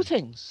and do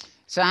things.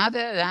 So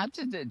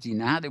do you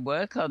know how they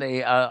work? Are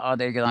they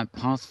like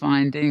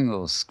pathfinding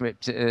or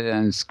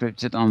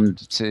scripted on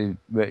to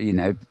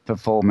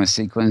perform a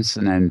sequence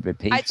and then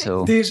repeat?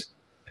 Or these,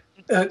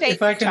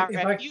 if I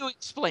can, you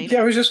explain.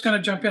 Yeah, I was just going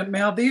to jump in.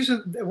 Mal, these are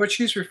what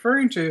she's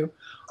referring to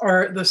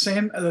are the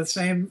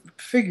same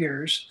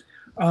figures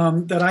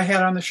that I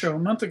had on the show a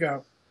month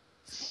ago.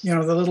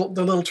 The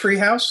little tree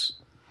house.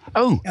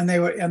 Oh, and they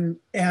would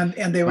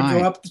they would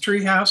go up the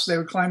treehouse. They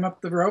would climb up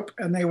the rope,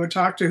 and they would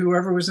talk to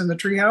whoever was in the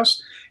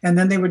treehouse, and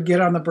then they would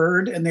get on the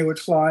bird, and they would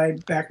fly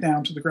back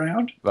down to the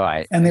ground.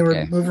 Right. And they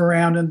would move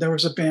around, and there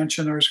was a bench,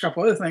 and there was a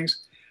couple other things,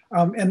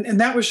 and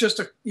that was just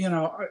a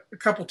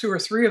couple, 2 or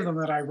 3 of them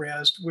that I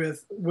rezzed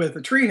with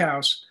the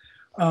treehouse.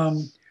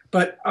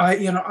 But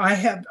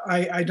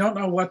I don't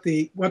know what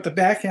the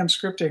back end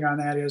scripting on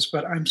that is,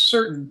 but I'm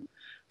certain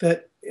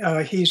that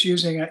he's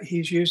using a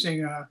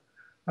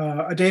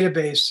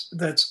database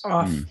that's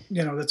off,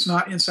 that's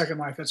not in Second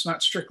Life. It's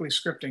not strictly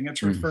scripting.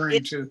 It's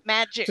referring to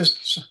magic. They're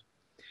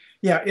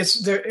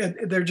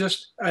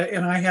just,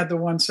 and I had the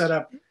one set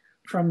up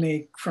from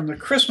the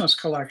Christmas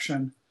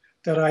collection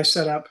that I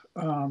set up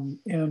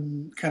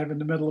in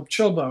the middle of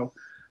Chilbo,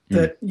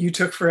 that you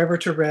took forever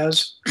to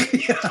res.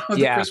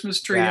 The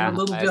Christmas tree and the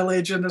little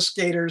village and the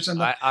skaters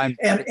and I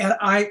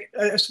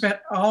spent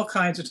all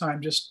kinds of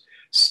time just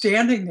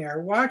standing there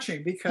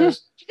watching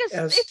because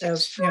as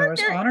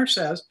Honour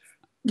says,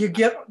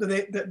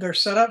 they're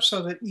set up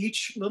so that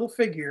each little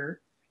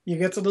figure, you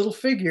get the little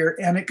figure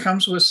and it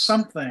comes with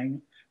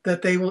something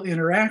that they will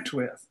interact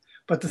with.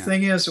 But the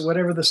thing is,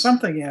 whatever the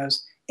something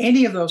is,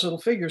 any of those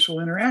little figures will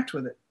interact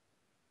with it.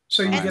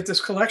 So you get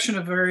this collection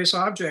of various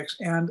objects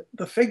and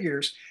the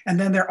figures, and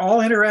then they're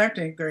all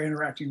interacting. They're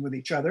interacting with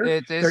each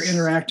other. They're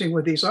interacting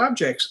with these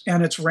objects,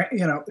 and it's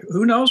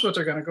who knows what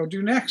they're going to go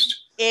do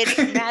next. It's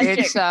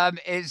magic.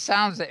 It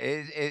sounds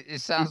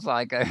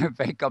like a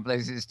very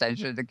complex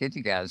extension of the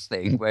Kitty Cats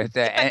thing with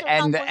the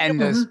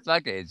endless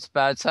plugins.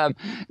 But the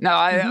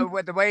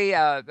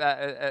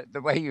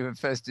way you were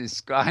first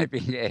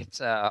describing it,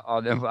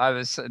 I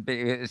was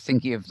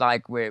thinking of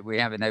like we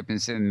have in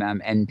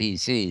OpenSim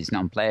NPCs,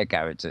 non-player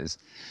characters,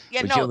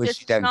 which you don't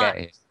get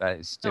here, but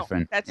it's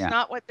different. That's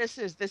not what this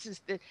is. This is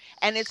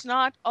and it's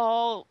not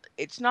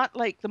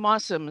like the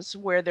Mossums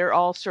where they're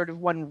all sort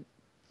of one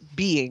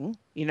being,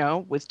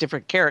 with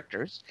different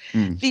characters.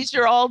 These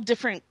are all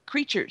different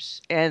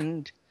creatures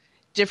and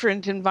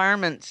different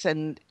environments,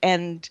 and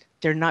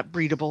they're not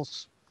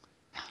breedables.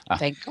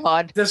 Thank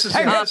God. This is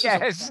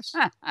yes.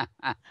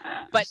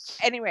 But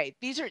anyway,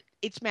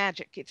 it's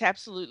magic. It's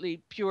absolutely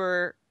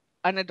pure,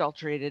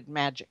 unadulterated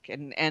magic.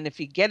 And if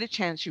you get a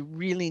chance, you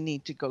really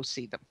need to go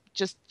see them.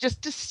 Just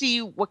to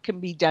see what can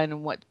be done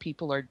and what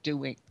people are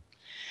doing.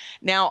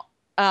 Now,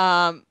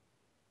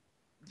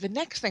 the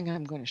next thing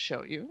I'm going to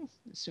show you,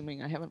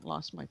 assuming I haven't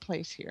lost my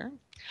place here,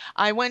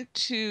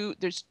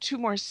 there's 2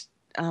 more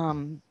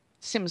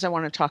Sims I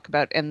want to talk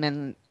about, and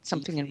then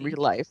something in real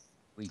life.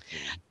 Weekly.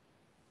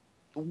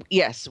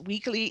 Yes,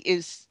 Weekly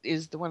is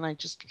the one I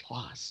just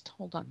lost.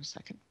 Hold on a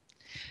second.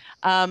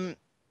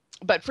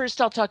 But first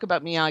I'll talk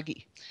about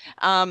Miyagi.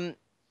 I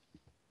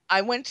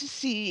went to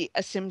see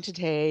a Sim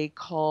today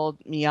called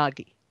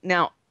Miyagi.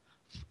 Now,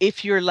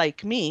 if you're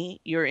like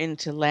me, you're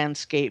into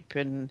landscape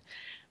and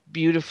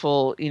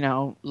beautiful,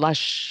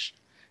 lush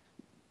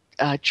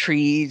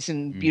trees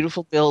and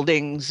beautiful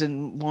buildings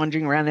and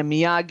wandering around. And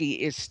Miyagi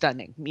is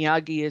stunning.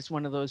 Miyagi is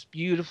one of those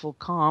beautiful,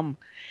 calm.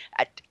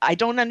 I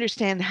don't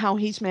understand how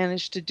he's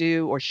managed to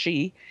do, or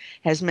she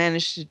has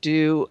managed to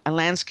do, a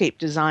landscape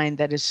design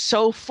that is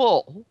so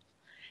full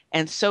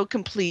and so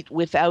complete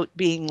without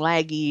being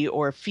laggy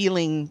or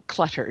feeling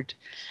cluttered.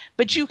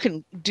 But you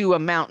can do a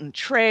mountain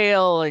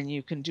trail and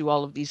you can do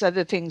all of these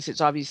other things.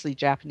 It's obviously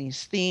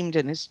Japanese themed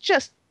and it's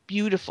just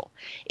beautiful.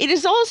 It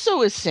is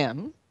also a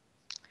sim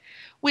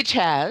which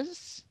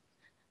has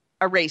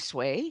a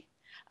raceway,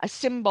 a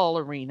sim ball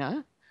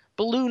arena,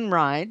 balloon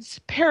rides,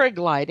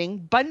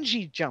 paragliding,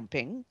 bungee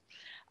jumping.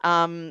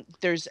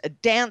 There's a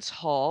dance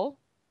hall,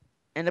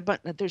 and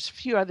there's a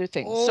few other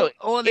things.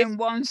 All in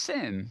one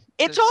sim.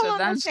 It's all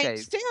on the same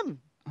sim.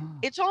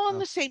 It's all on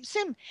the same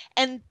sim,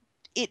 and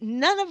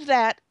none of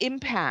that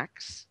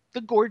impacts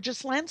the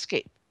gorgeous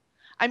landscape.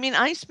 I mean,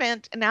 I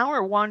spent an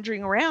hour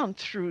wandering around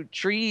through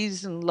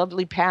trees and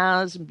lovely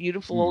paths and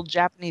beautiful old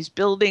Japanese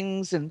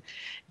buildings and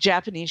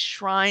Japanese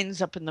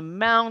shrines up in the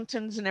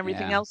mountains and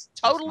everything else,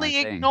 totally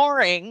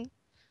ignoring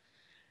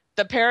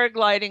the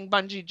paragliding,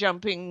 bungee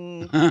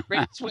jumping,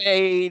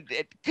 raceway,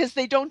 because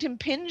they don't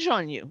impinge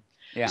on you.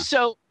 Yeah.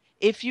 So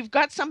if you've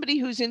got somebody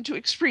who's into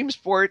extreme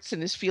sports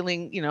and is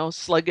feeling,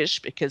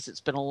 sluggish because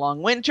it's been a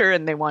long winter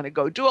and they want to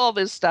go do all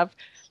this stuff,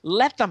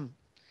 let them.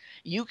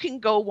 You can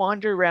go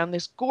wander around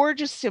this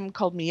gorgeous sim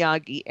called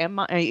Miyagi,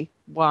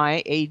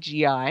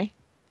 Miyagi,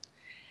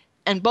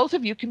 and both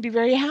of you can be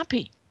very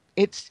happy.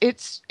 It's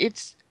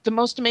the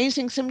most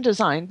amazing sim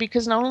design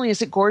because not only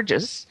is it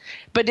gorgeous,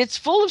 but it's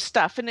full of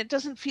stuff and it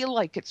doesn't feel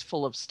like it's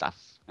full of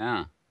stuff.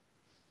 Yeah.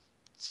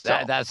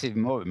 So, that's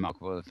even more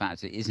remarkable, the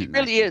fact it isn't. It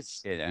really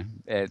is. Yeah.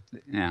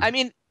 I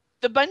mean,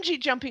 the bungee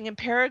jumping and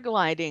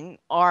paragliding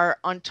are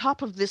on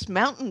top of this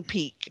mountain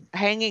peak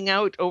hanging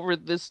out over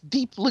this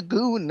deep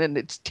lagoon, and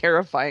it's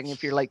terrifying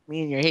if you're like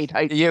me and you hate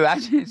heights. You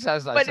actually, it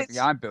sounds like something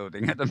I'm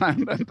building at the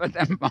moment, but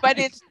never mind. But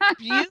it's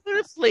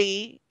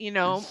beautifully,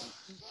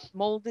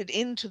 molded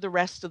into the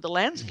rest of the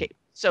landscape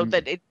so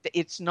that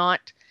it's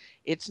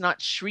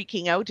not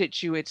shrieking out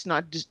at you, it's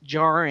not just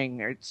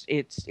jarring, or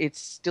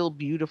it's still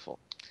beautiful.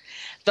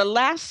 The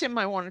last sim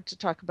I wanted to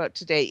talk about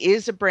today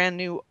is a brand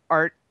new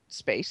art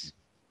space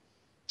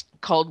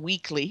called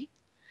Weekly.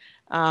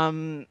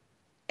 And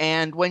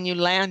when you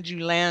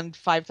land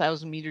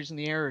 5,000 meters in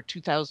the air or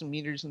 2,000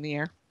 meters in the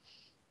air.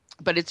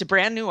 But it's a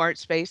brand new art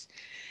space.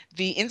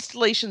 The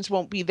installations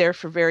won't be there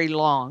for very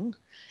long.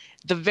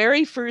 The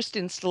very first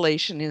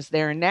installation is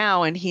there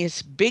now, and he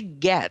is big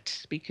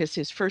get because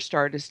his first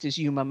artist is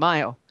Yuma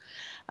Mayo.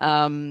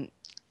 And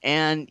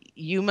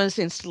Yuma's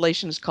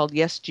installation is called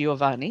Yes,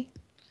 Giovanni.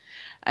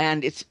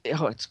 And it's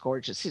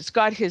gorgeous. It's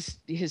got his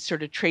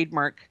sort of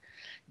trademark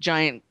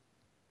giant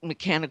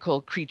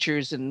mechanical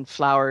creatures and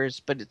flowers,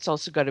 but it's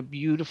also got a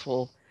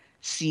beautiful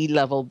sea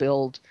level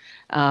build.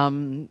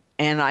 And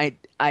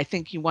I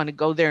think you want to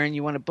go there and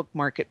you want to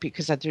bookmark it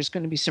because there's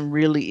going to be some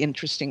really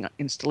interesting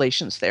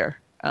installations there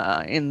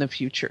in the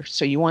future.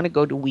 So you want to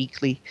go to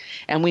Weekly,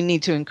 and we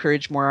need to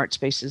encourage more art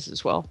spaces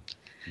as well.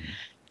 Mm-hmm.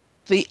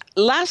 The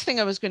last thing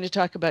I was going to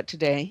talk about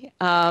today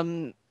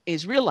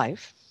is real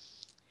life.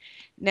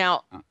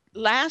 Now,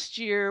 last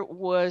year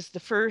was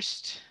the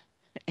first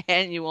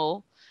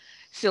annual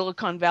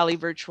Silicon Valley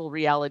Virtual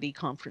Reality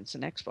Conference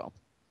and Expo.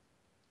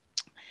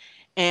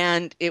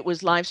 And it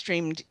was live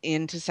streamed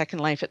into Second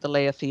Life at the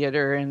Leia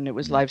Theater, and it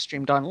was live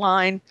streamed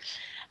online.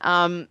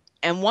 And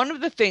one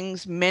of the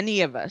things many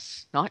of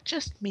us, not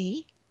just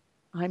me,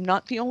 I'm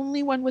not the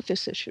only one with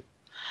this issue,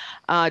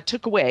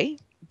 took away,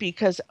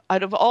 because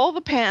out of all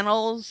the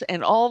panels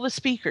and all the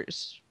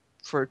speakers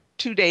for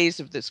 2 days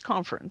of this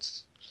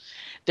conference,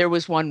 there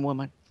was one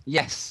woman.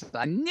 Yes,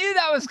 I knew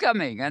that was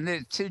coming, and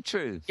it's too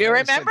true. You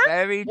remember?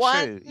 Very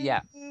true.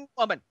 Yeah.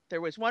 Woman.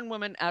 There was one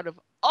woman out of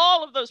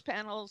all of those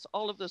panels,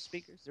 all of those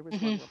speakers. There was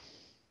one woman.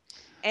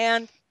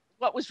 And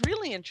what was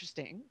really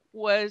interesting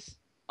was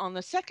on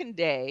the second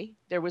day,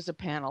 there was a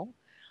panel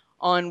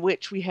on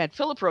which we had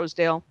Philip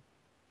Rosedale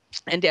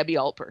and Debbie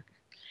Alpert.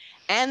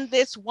 And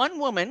this one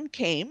woman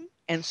came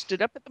and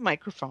stood up at the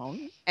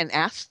microphone and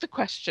asked the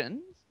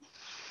question,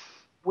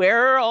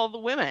 where are all the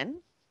women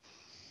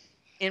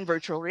in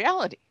virtual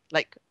reality?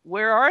 Like,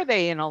 where are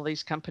they in all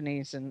these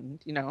companies? And,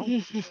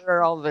 where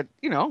are all the,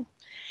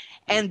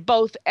 and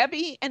both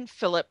Ebby and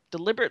Philip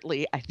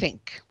deliberately, I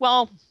think,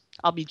 well,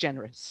 I'll be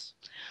generous.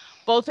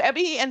 Both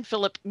Ebby and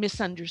Philip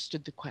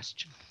misunderstood the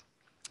question.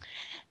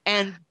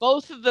 And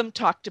both of them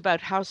talked about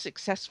how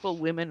successful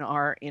women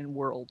are in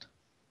World,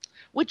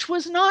 which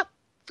was not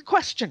the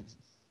question.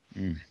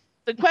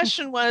 The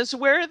question was,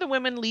 where are the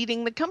women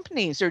leading the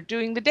companies or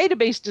doing the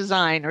database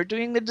design or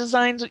doing the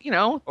designs,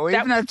 Or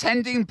even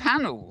attending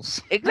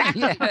panels.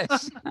 Exactly.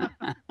 Yes.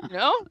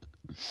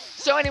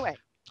 So anyway,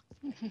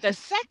 the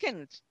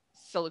second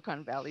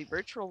Silicon Valley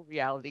Virtual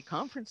Reality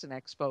Conference and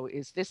Expo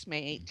is this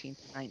May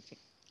 18th and 19th.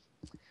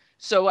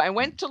 So I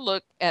went to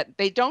look at,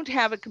 they don't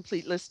have a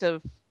complete list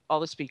of all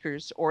the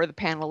speakers or the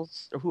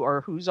panels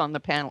or who's on the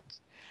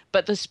panels,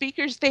 but the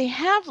speakers they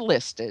have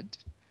listed,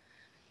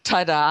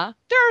 ta-da,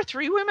 there are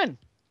 3 women.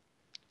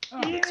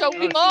 So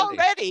we've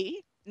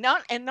already,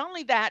 not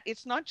only that,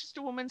 it's not just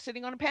a woman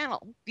sitting on a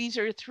panel. These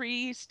are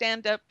 3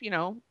 stand-up,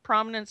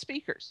 prominent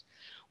speakers.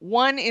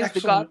 One is the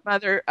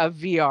godmother of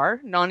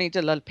VR, Nani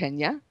de la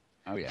Peña,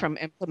 from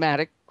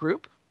Emblematic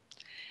Group.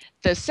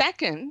 The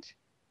second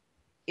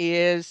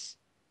is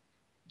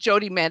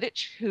Jody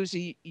Medich, who's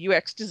a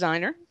UX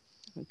designer.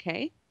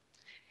 Okay.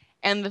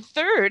 And the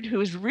third,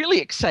 who is really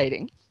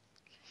exciting,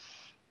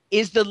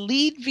 is the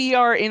lead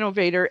VR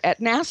innovator at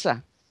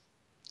NASA.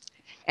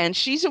 And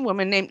she's a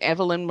woman named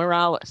Evelyn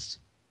Morales.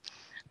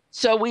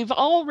 So we've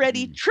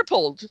already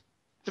tripled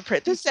the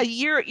print. This is a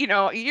year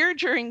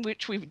during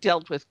which we've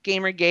dealt with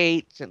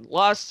Gamergate and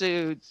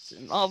lawsuits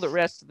and all the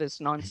rest of this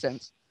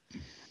nonsense.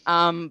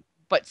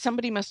 But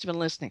somebody must have been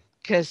listening,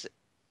 because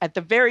at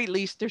the very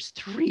least, there's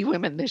 3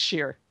 women this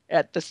year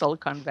at the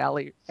Silicon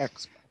Valley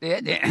Expo.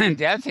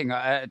 The other thing,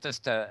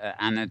 just an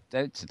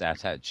anecdote to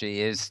that actually,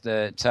 is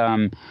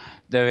that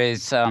there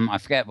is, I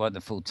forget what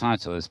the full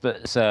title is, but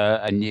it's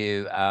a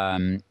new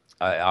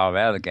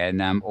RL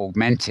again,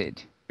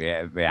 augmented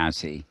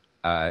reality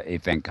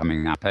event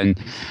coming up. And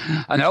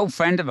an old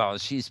friend of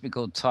ours, she used to be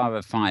called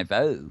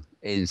Tara50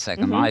 in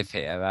Second Life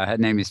here. Her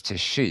name is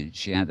Tashut.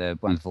 She had a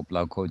wonderful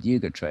blog called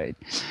Yuga Trade.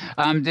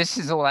 This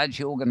is all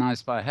actually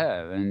organized by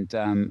her and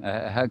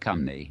her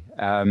company.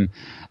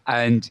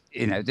 And,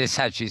 you know, this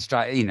actually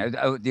strikes, you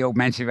know, the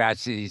augmented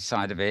reality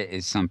side of it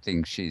is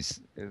something she's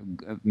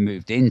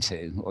moved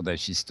into, although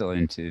she's still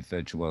into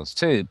virtual worlds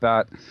too.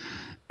 But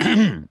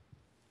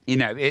you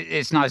know,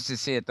 it's nice to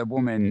see it. The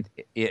woman,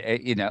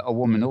 you know, a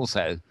woman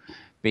also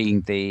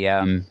being the,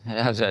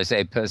 how should I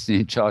say, person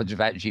in charge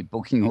of actually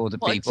booking all the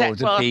people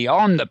to be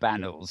on the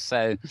panels.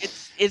 So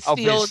it's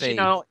the old, you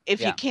know, if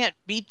you can't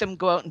beat them,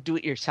 go out and do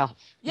it yourself.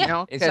 Yeah, you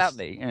know?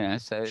 exactly. Yeah,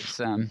 so it's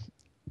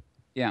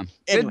yeah,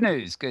 good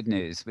news. Good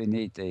news. We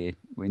need a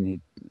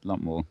lot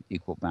more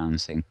equal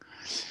balancing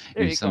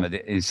in some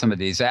of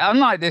these.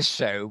 Unlike this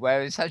show,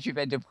 where it's actually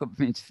very difficult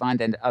for me to find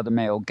any other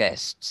male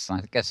guests. I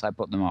guess I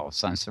put them off.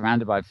 So I'm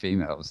surrounded by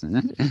females,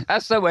 and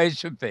that's the way it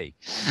should be.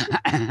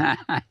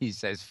 He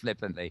says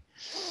flippantly.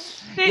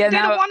 They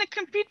don't want to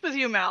compete with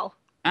you, Mal.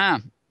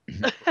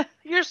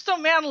 You're so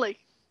manly.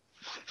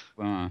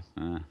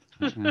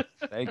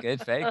 Very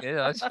good,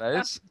 I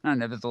suppose. I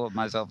never thought of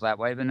myself that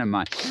way, but never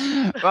mind.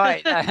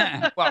 Right.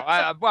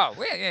 Well,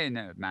 we're in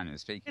a manner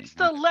of speaking. It's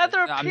the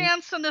leather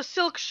pants and the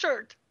silk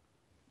shirt.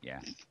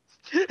 Yeah.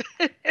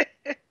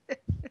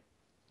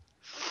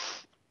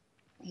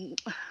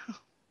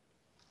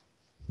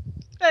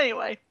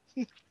 Anyway.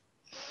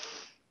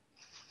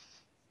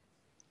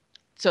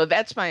 So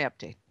that's my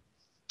update.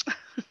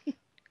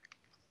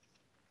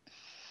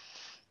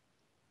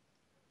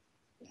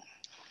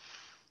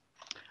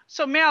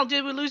 So, Mal,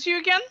 did we lose you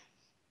again?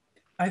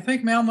 I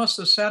think Mal must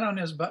have sat on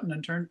his button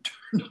and turned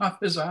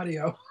off his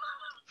audio.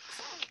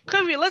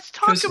 Could we? Let's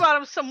talk about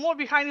him some more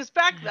behind his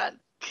back then.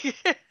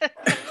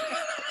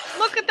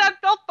 Look at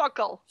that belt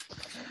buckle.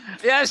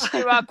 Yes,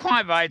 you are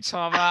quite right,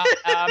 Tom.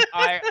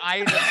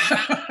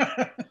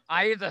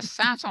 I either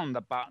sat on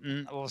the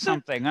button or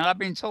something, and I've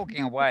been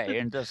talking away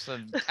and just sort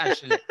of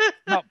casually,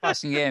 not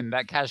busting in,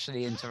 but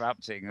casually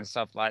interrupting and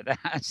stuff like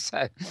that.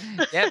 So,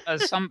 yeah,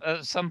 at some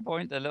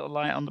point, the little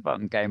light on the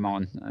button came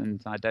on, and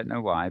I don't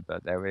know why,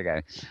 but there we go.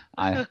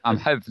 I'm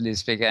hopefully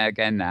speaking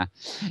again now.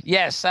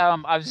 Yes, I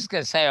was just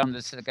going to say on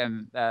the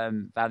Silicon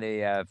Valley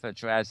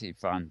virtuality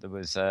front, there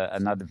was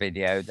another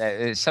video.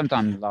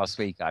 Sometime last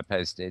week I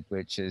posted,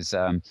 which is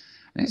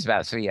I think it's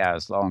about 3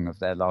 hours long of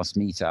their last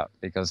meetup,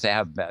 because they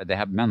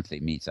have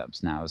monthly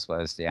meetups now as well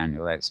as the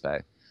annual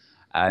expo,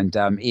 and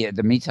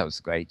the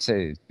meetups are great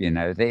too. You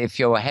know, if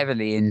you're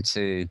heavily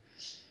into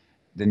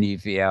the new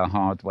VR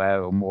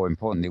hardware, or more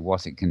importantly,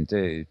 what it can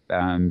do,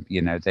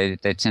 you know, they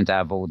tend to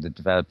have all the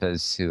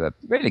developers who are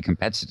really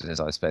competitors,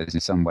 I suppose,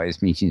 in some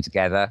ways, meeting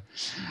together,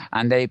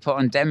 and they put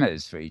on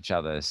demos for each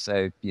other.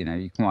 So, you know,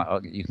 you can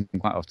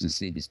quite often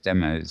see these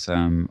demos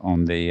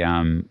on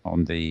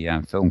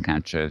the film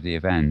catcher of the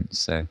event.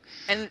 So,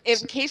 and in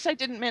case I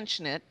didn't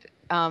mention it,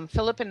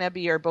 Philip and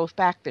Ebby are both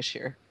back this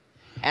year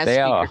as they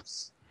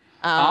speakers.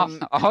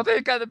 Are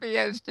they going to be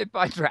hosted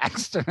by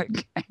Dragster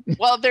again?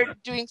 Well, they're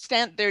doing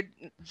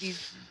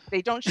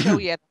they don't show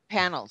yet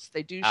panels.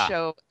 They do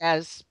show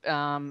as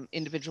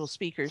individual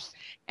speakers.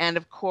 And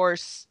of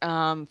course,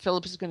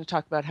 Philip is going to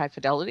talk about high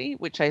fidelity,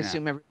 which I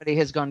assume everybody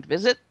has gone to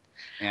visit.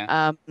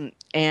 Yeah.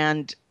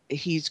 And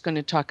he's going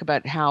to talk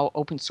about how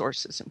open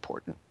source is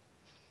important.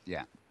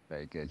 Yeah,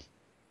 very good.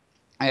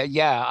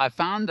 Yeah, I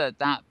found that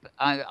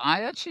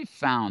I actually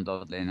found,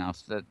 oddly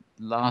enough, that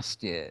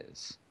last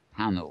year's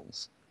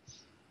panels,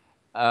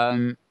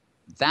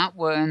 that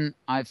one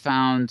I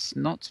found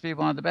not to be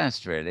one of the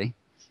best, really.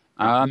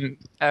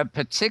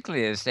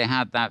 Particularly as they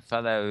had that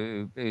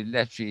fellow who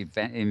literally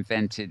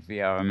invented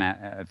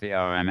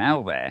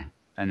VRML there,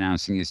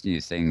 announcing his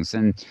new things.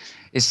 And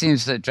it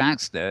seems that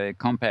Dragster,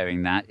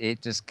 comparing that,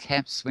 it just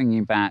kept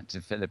swinging back to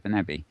Philip and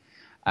Ebby.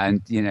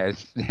 And, you know,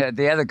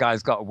 the other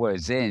guys got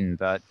words in,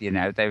 but, you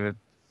know,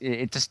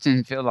 it just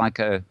didn't feel like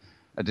a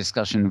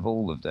discussion of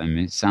all of them.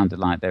 It sounded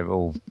like they were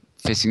all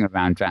fishing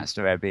around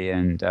Dragster, Ebby,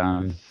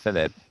 and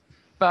Philip.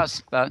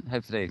 But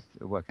hopefully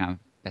it'll work out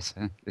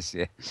better this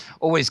year.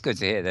 Always good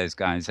to hear those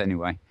guys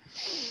anyway.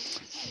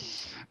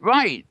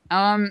 Right.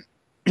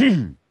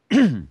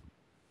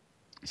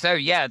 So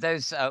yeah,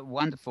 those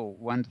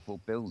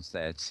wonderful builds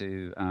there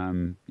to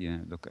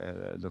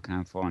look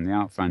out for on the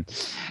art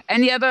front.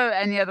 Any other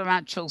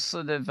actual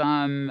sort of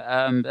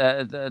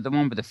the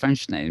one with the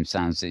French name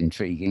sounds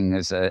intriguing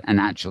as an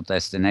actual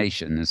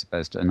destination as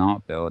opposed to an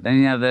art build.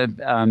 Any other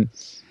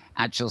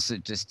actual sort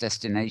of just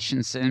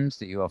destination sims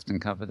that you often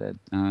cover that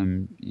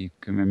you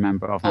can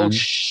remember offhand? Oh,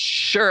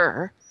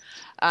 sure.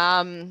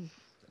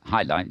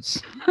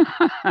 Highlights.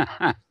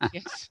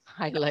 Yes,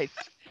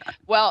 highlights.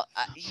 Well,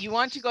 you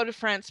want to go to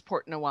France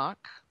Port Nawak,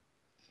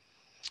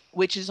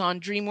 which is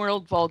on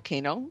Dreamworld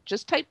Volcano.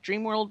 Just type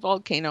Dreamworld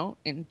Volcano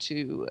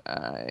into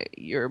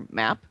your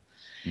map.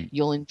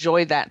 You'll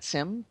enjoy that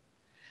sim.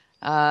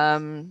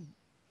 Oh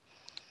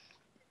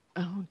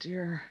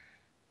dear.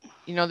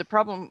 You know, the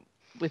problem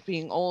with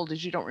being old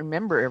is you don't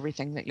remember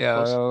everything that you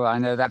post. Oh, I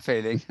know that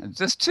feeling.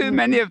 Just too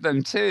many of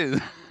them too.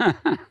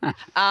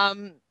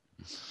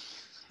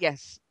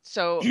 Yes.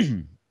 So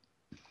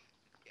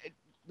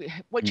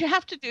what you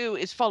have to do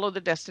is follow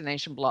the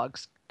destination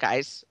blogs,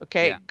 guys.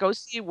 Okay. Yeah. Go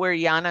see where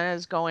Yana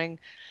is going.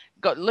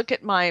 Go look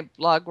at my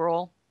blog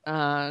roll.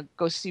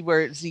 Go see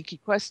where Ziki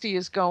Questy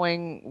is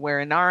going,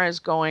 where Inara is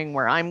going,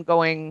 where I'm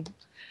going.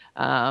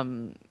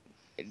 There's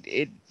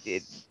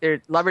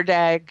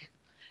Lubberdag.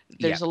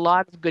 There's a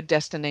lot of good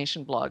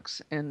destination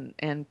blogs,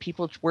 and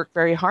people work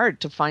very hard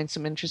to find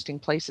some interesting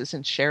places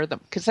and share them,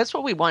 because that's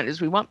what we want.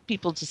 Is we want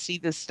people to see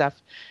this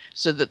stuff,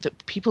 so that the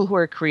people who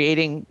are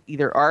creating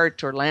either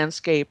art or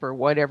landscape or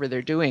whatever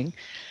they're doing,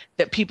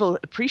 that people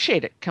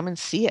appreciate it, come and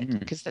see it,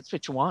 because that's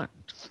what you want.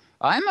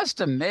 I must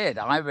admit,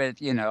 I read,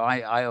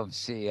 I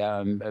obviously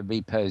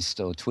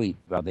repost or tweet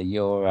rather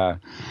your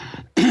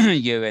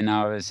you and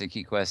our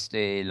Ziki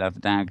Questy, Love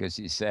Dag, as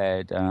you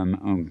said,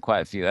 and quite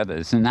a few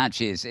others. And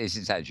actually,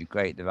 it's actually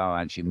great. There are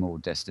actually more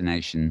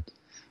destination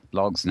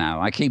blogs now.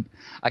 I keep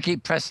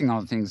pressing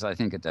on things I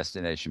think are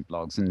destination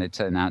blogs, and they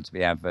turn out to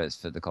be adverts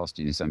for the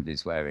costume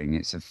somebody's wearing.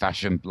 It's a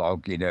fashion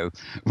blog,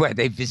 where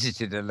they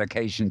visited a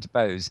location to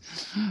pose.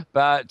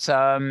 But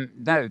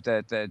no,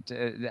 there's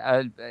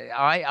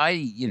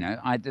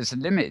a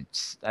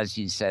limit, as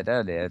you said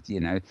earlier.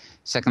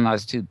 Second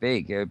Life's too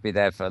big; it would be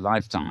there for a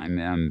lifetime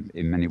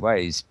in many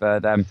ways.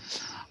 But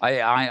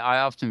I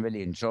often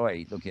really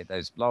enjoy looking at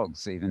those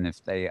blogs, even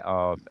if they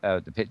are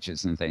the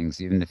pictures and things,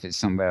 even if it's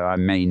somewhere I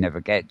may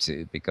never get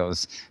to,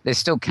 because they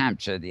still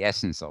capture the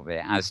essence of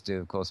it, as do,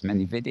 of course,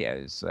 many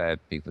videos where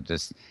people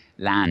just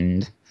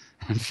land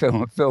and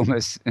film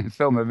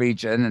a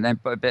region and then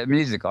put a bit of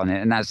music on it,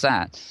 and that's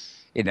that.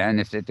 And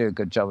if they do a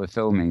good job of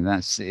filming,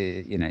 that's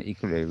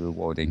equally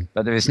rewarding.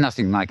 But there is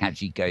nothing like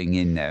actually going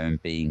in there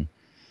and being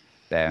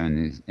there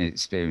and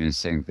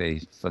experiencing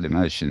the full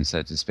immersion,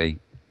 so to speak.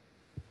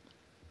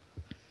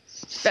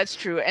 That's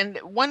true. And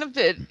one of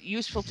the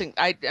useful things,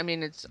 I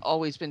mean, it's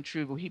always been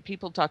true.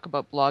 People talk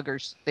about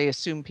bloggers. They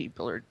assume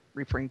people are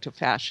referring to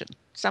fashion.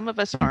 Some of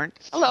us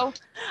aren't. Hello.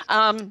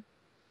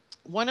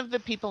 One of the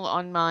people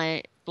on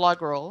my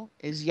blog roll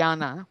is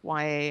Yana,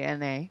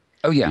 Yana.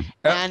 Oh, yeah.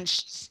 And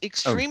she's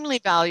extremely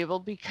valuable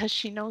because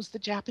she knows the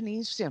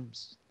Japanese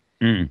Sims.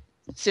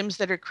 Sims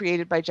that are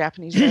created by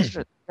Japanese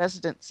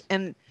residents.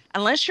 And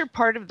unless you're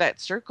part of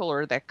that circle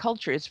or that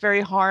culture, it's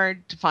very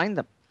hard to find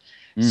them.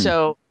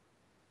 So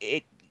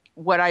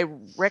what I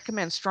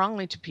recommend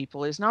strongly to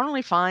people is not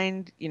only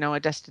find, a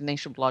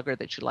destination blogger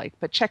that you like,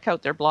 but check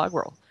out their blog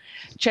roll.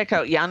 Check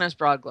out Yana's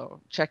blog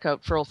roll. Check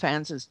out Furl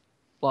Fans'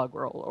 blog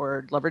roll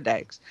or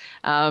Lubberdag's,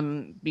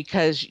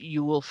 because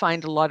you will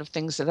find a lot of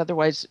things that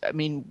otherwise,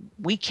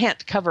 we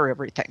can't cover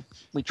everything.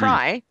 We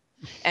try,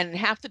 and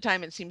half the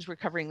time it seems we're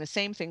covering the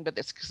same thing, but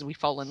that's because we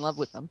fall in love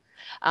with them.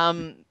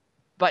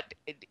 But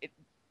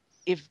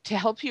if to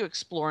help you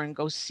explore and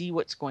go see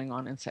what's going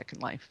on in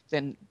Second Life,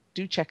 then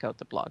do check out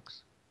the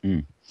blogs.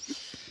 No,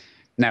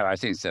 I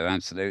think so.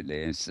 Absolutely,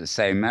 it's the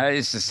same.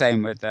 It's the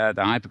same with the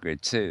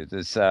Hypergrid too.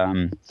 There's,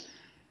 I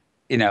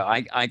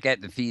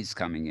get the feeds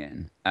coming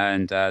in,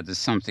 and there's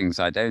some things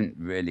I don't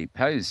really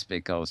post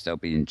because they'll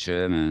be in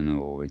German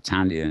or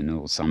Italian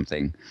or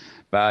something.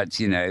 But,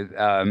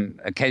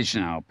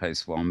 occasionally I'll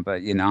post one.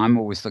 But, I'm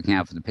always looking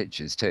out for the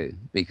pictures too,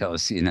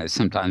 because,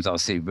 sometimes I'll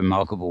see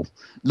remarkable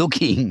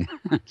looking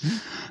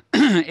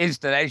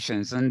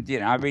installations. And,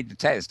 I read the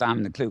text. I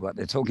haven't a clue what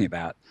they're talking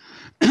about.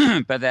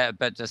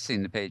 but just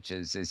seeing the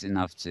pictures is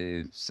enough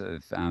to sort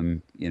of,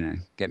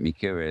 get me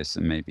curious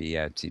and maybe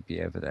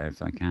TP over there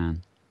if I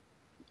can.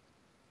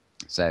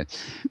 So,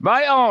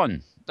 right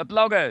on, the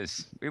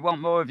bloggers. We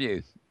want more of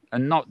you,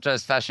 and not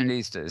just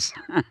fashionistas.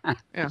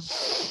 Yeah.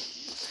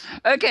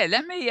 Okay,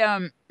 let me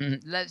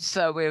let's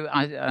I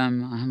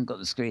haven't got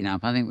the screen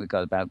up. I think we've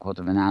got about a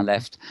quarter of an hour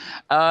left.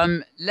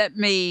 Let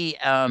me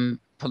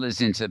pull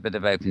us into a bit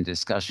of open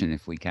discussion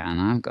if we can.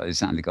 I've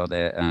exactly got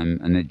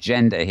an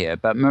agenda here.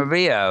 But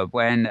Maria,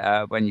 when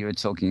you were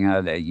talking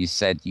earlier, you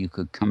said you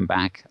could come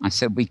back. I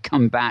said we'd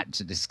come back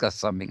to discuss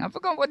something. I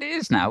forgot what it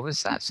is now.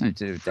 What's that something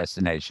to do with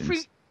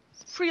destinations?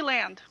 Free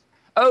land.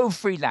 Oh,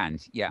 free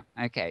land. Yeah.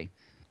 Okay.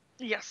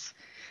 Yes.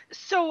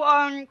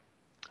 So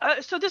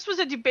so this was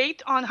a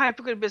debate on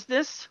Hypergrid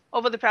Business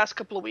over the past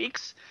couple of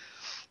weeks.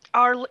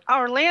 Our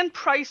land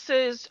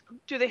prices,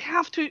 do they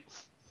have to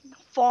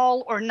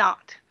fall or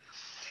not?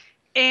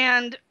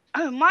 And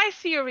my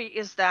theory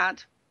is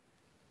that,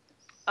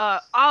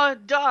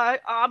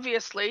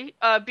 obviously,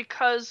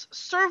 because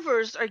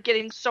servers are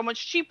getting so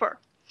much cheaper.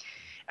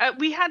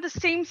 We had the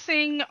same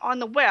thing on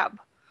the web.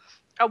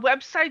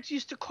 Websites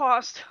used to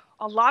cost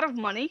a lot of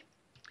money.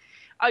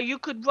 You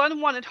could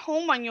run one at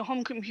home on your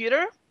home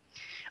computer.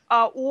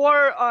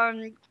 Or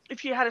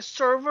if you had a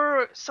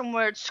server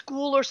somewhere at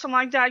school or something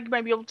like that, you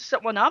might be able to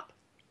set one up.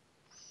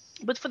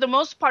 But for the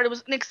most part, it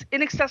was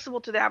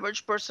inaccessible to the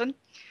average person.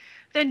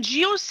 Then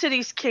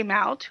GeoCities came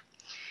out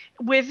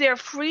with their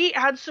free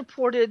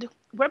ad-supported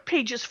web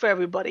pages for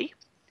everybody.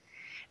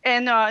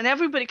 And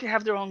everybody could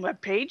have their own web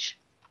page.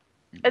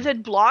 And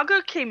then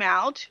Blogger came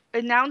out,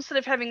 and now instead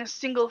of having a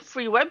single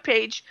free web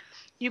page,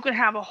 you can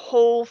have a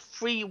whole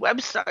free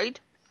website.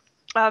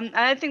 And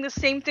I think the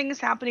same thing is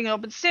happening in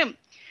OpenSim.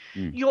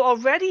 You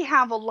already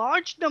have a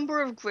large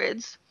number of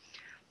grids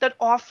that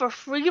offer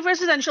free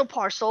residential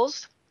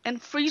parcels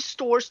and free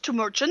stores to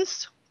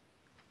merchants.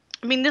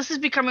 I mean, this is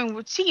becoming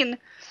routine.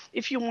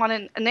 If you want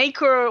an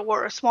acre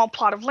or a small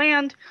plot of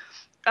land,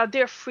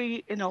 they're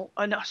free, in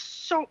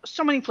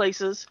so many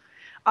places,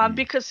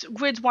 because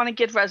grids want to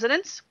get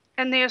residents,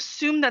 and they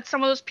assume that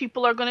some of those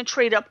people are going to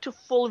trade up to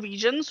full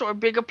regions or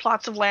bigger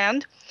plots of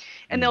land,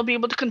 and they'll be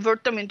able to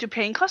convert them into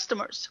paying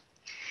customers.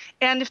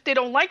 And if they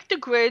don't like the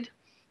grid,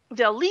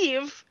 they'll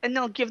leave and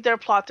they'll give their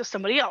plot to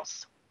somebody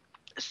else.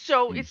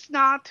 So it's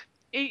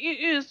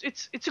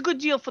a good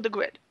deal for the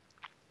grid.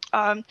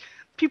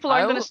 People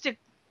are going to stick.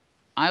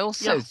 I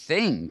also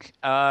think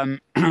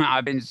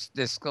I've been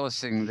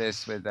discussing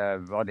this with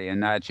Roddy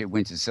and actually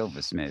Winter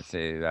Silversmith,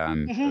 who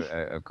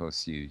of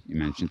course you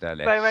mentioned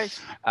earlier. Right.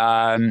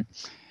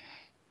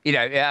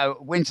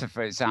 Winter,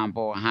 for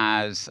example,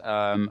 has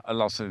a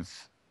lot of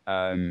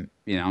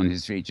on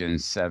his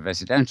region's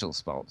residential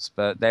spots,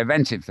 but they're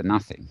rented for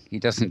nothing. He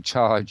doesn't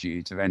charge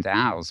you to rent a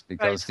house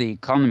because the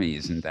economy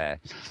isn't there.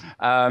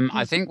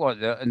 I think what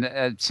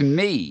to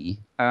me,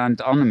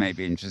 and Honor may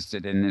be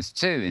interested in this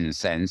too, in a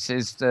sense,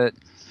 is that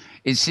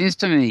it seems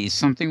to me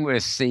something we're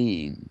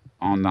seeing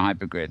on the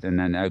hypergrid and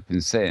then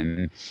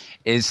OpenSim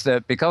is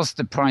that because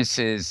the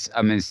prices,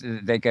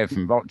 they go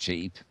from rock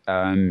cheap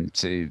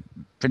to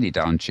pretty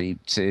darn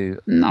cheap to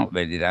not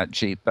really that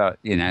cheap, but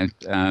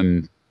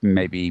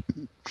maybe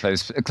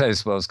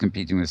close worlds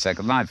competing with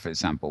Second Life, for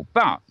example.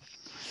 But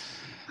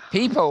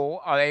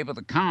people are able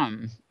to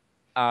come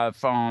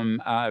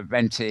from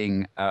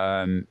renting,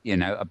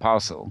 a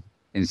parcel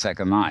in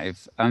Second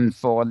Life, and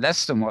for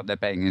less than what they're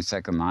paying in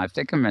Second Life,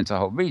 they can rent a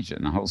whole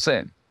region, a whole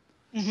sim.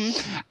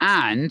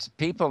 And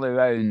people who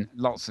own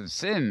lots of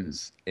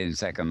sims in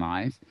Second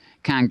Life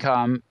can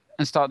come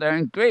and start their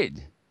own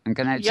grid and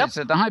connect it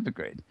to the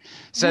hypergrid.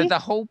 So the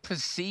whole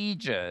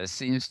procedure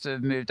seems to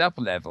have moved up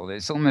a level.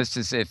 It's almost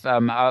as if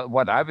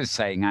what I was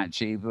saying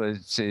actually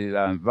was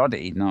to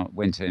Roddy, not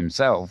Winter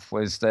himself,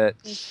 was that,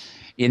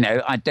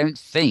 I don't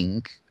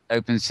think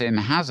OpenSim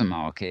has a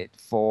market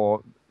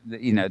for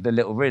the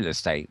little real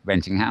estate,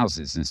 renting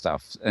houses and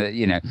stuff,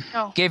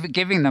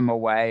 giving them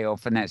away or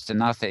for next to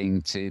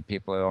nothing to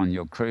people on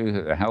your crew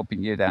who are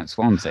helping you. That's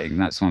one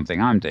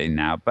thing I'm doing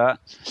now,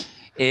 but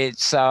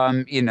it's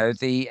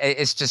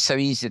it's just so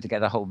easy to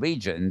get a whole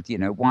region.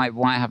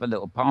 Why have a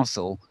little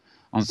parcel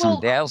on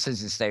somebody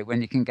else's estate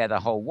when you can get a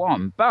whole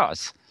one?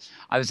 But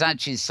I was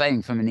actually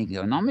saying, from an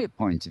economic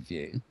point of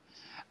view,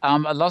 a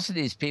lot of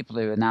these people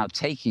who are now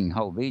taking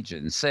whole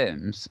region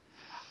sims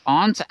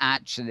aren't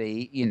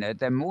actually,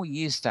 they're more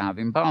used to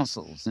having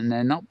parcels, and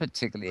they're not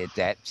particularly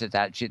adept at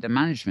actually the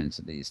management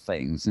of these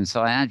things. And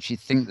so I actually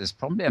think there's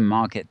probably a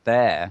market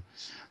there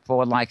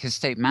for like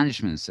estate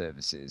management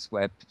services,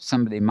 where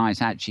somebody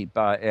might actually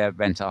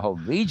rent a whole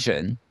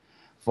region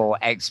for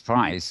X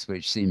price,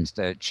 which seems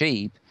dirt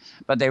cheap,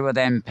 but they will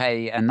then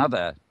pay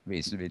another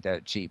reasonably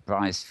dirt cheap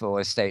price for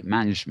estate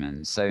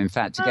management. So in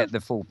fact, to get the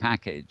full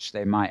package,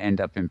 they might end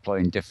up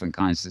employing different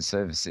kinds of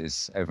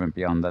services over and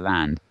beyond the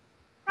land.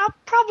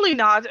 Probably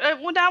not.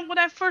 When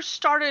I first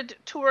started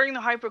touring the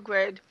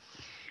hypergrid,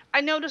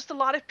 I noticed a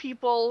lot of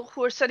people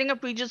who are setting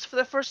up regions for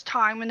the first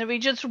time, and the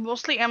regions were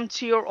mostly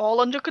empty or all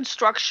under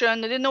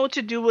construction. They didn't know what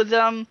to do with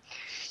them.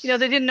 They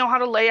didn't know how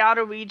to lay out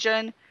a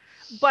region.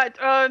 But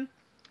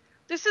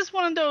this is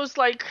one of those,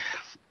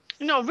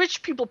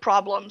 rich people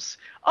problems.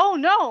 Oh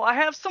no, I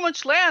have so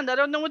much land, I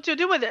don't know what to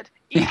do with it.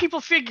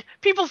 People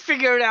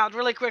figure it out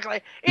really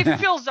quickly. It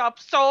fills up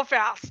so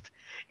fast.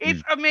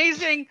 It's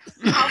amazing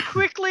how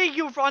quickly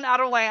you run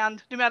out of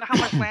land, no matter how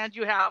much land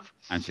you have.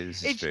 Actually,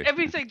 this is true.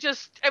 Everything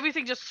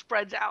just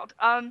spreads out.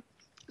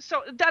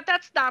 So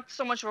that's not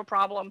so much of a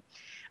problem.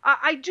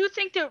 I do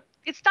think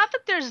it's not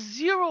that there's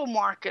zero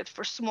market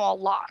for small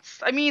lots.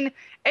 I mean,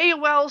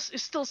 AOL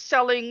is still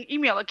selling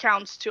email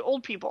accounts to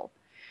old people.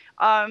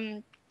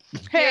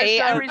 Hey,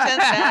 I resent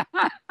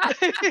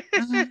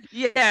that.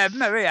 Yeah,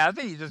 Maria, I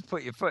think you just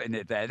put your foot in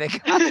it there. No,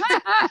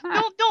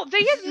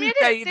 they admit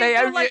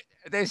it.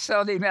 They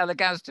sell email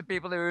accounts to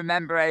people who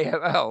remember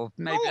AOL.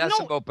 Maybe that's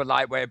a more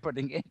polite way of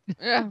putting it.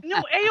 Yeah. No,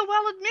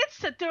 AOL admits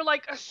that they're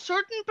like a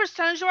certain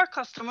percentage of our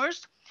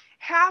customers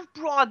have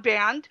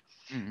broadband.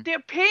 They're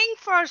paying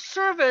for our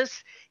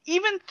service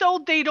even though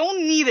they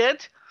don't need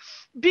it,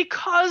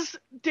 because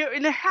they're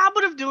in the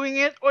habit of doing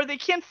it, or they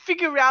can't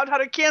figure out how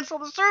to cancel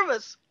the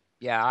service.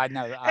 Yeah, I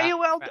know.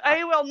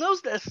 AOL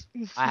knows this.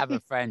 I have a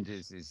friend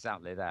who's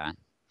exactly that.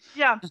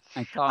 Yeah.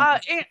 I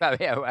can't about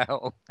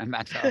AOL, no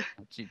matter how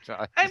much you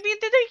try. I mean,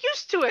 they're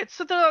used to it,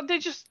 so they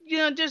just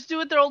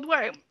do it their old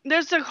way.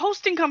 There's a web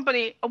hosting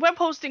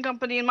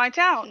company in my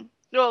town,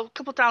 a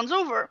couple towns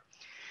over,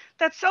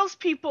 that sells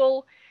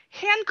people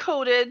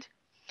hand-coded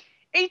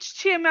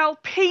HTML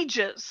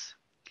pages,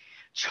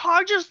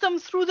 charges them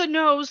through the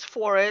nose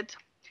for it,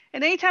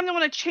 And anytime they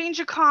want to change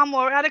a comma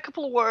or add a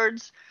couple of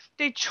words,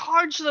 they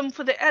charge them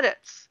for the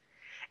edits.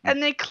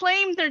 And they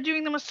claim they're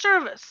doing them a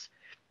service.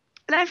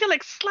 And I feel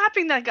like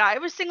slapping that guy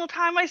every single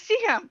time I see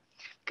him.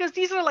 Because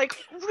these are like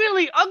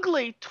really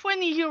ugly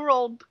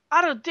 20-year-old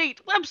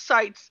out-of-date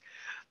websites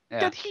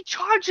that he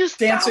charges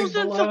Dancing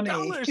thousands of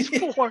dollars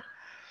for.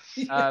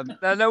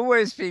 There'll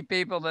always be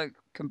people that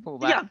can pull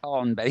that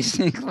on,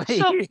 basically.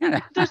 So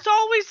there's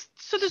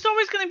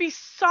always going to be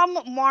some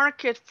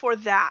market for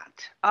that.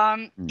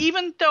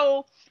 Even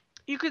though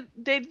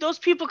those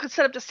people could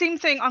set up the same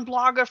thing on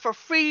Blogger for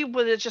free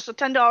with just a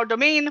 $10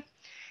 domain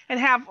and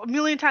have a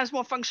million times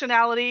more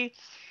functionality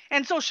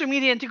and social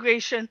media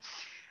integration.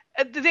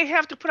 They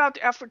have to put out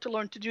the effort to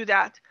learn to do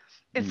that.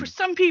 And for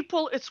some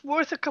people, it's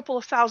worth a couple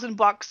of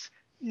 $1,000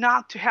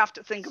 not to have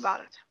to think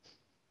about it.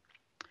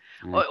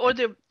 Or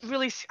they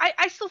really,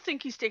 I still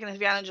think he's taking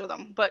advantage of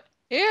them, but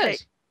he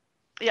is.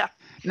 Hey, yeah.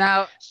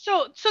 Now,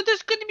 so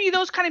there's going to be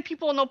those kind of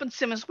people in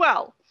OpenSim as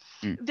well.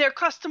 Their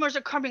customers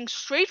are coming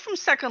straight from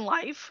Second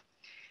Life.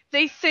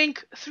 They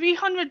think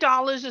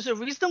 $300 is a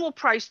reasonable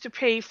price to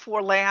pay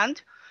for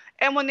land,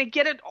 and when they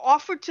get it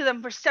offered to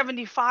them for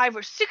 $75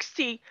 or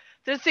 $60,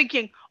 they're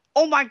thinking,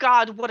 "Oh my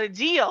God, what a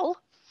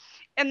deal!"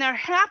 And they're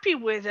happy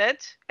with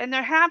it, and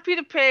they're happy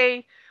to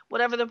pay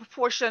whatever the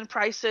proportion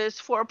price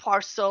is for a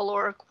parcel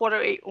or a quarter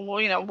acre,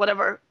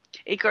 whatever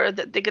acre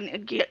that they're going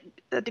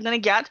to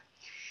get.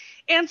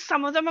 And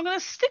some of them are going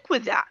to stick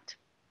with that.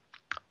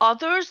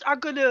 Others are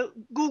going to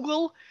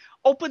Google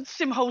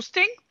OpenSim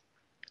hosting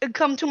and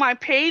come to my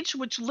page,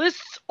 which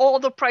lists all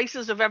the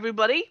prices of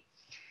everybody,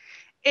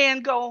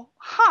 and go,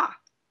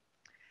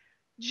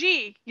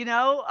 gee,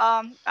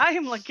 I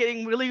am like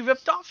getting really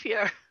ripped off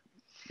here.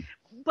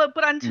 But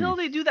until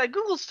they do that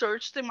Google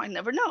search, they might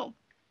never know.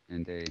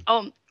 Indeed.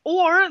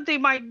 Or they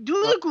might do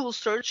the Google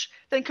search,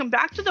 then come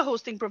back to the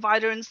hosting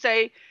provider and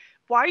say,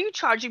 "Why are you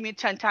charging me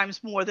 10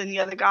 times more than the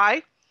other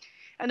guy?"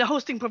 And the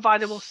hosting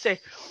provider will say,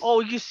 "Oh,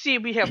 you see,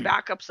 we have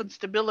backups and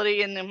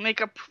stability," and then make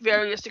up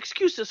various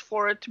excuses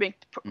for it to make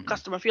the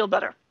customer feel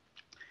better.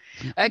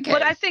 Okay.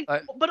 But I think,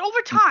 but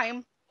over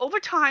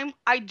time,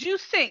 I do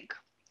think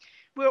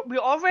we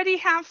already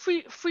have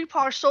free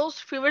parcels,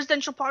 free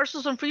residential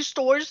parcels, and free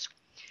stores.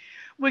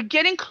 We're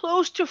getting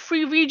close to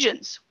free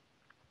regions.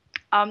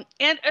 And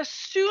as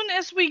soon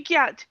as we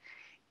get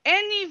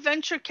any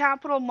venture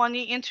capital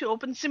money into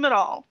OpenSim at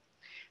all,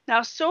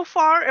 now so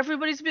far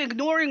everybody's been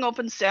ignoring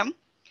OpenSim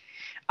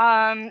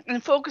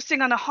and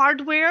focusing on the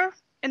hardware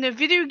and the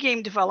video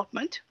game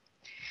development.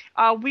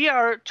 We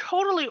are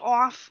totally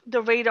off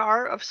the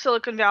radar of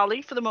Silicon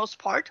Valley for the most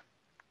part.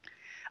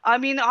 I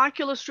mean, the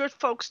Oculus Rift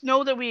folks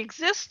know that we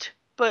exist,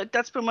 but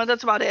that's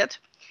about it.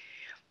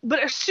 But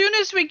as soon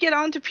as we get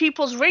onto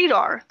people's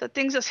radar that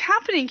things is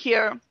happening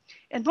here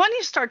and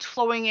money starts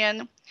flowing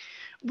in,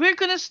 we're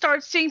going to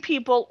start seeing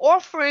people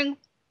offering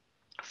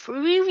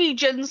free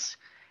regions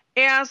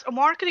as a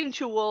marketing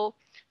tool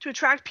to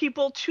attract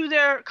people to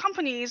their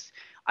companies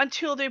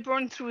until they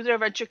burn through their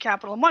venture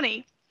capital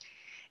money.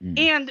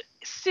 And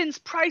since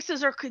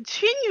prices are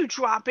continue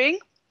dropping,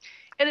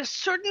 at a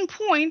certain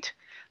point,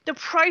 the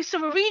price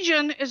of a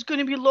region is going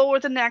to be lower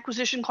than the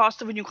acquisition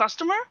cost of a new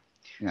customer.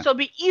 So it'll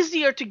be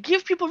easier to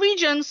give people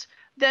regions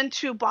than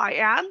to buy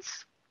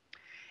ads.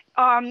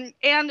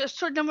 And a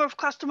certain number of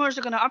customers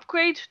are going to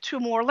upgrade to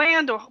more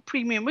land or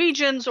premium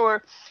regions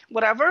or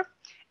whatever,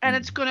 and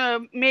it's going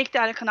to make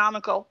that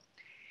economical.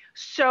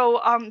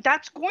 So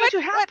that's going to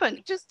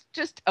happen.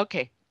 Just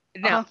okay.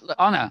 Now, look,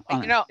 Honor,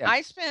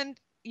 I spend,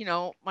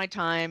 my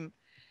time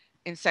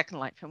in Second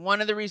Life, and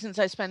one of the reasons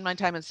I spend my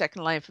time in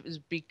Second Life is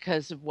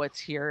because of what's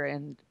here,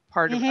 and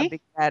part of a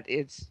big that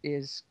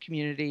is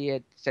community,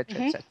 et cetera,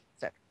 et cetera, et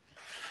cetera.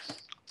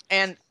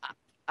 And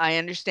I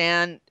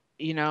understand,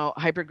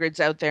 hypergrid's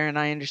out there, and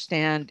I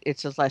understand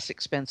it's a less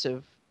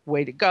expensive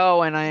way to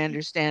go, and I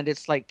understand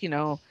it's like,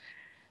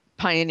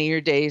 pioneer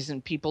days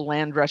and people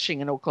land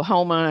rushing in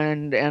Oklahoma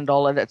and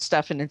all of that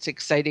stuff, and it's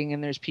exciting,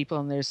 and there's people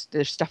and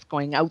there's stuff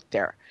going out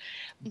there.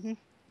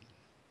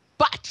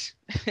 But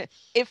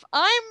if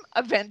I'm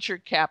a venture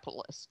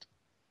capitalist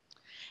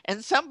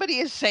and somebody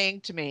is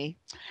saying to me,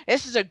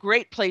 "This is a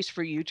great place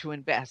for you to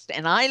invest,"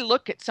 and I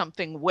look at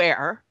something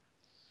where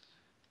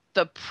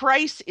the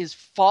price is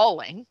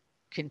falling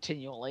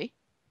continually,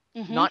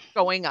 not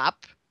going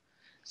up,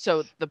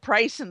 so the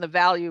price and the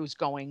value is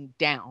going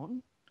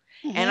down,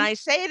 and I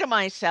say to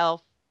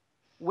myself,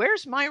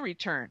 where's my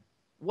return?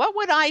 What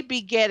would I be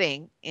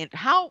getting? And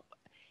how,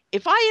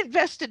 if I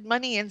invested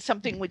money in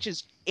something which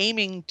is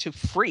aiming to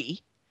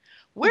free,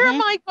 where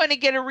am I going to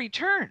get a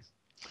return?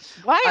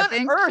 Why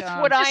on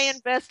earth would I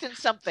invest in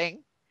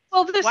something?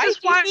 Well, this why is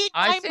why need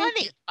my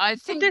money. I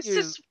think this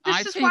is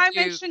why I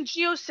mentioned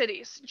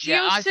GeoCities.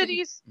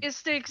 GeoCities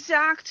is the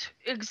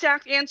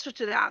exact answer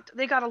to that.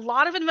 They got a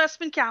lot of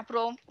investment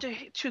capital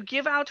to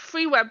give out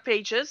free web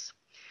pages.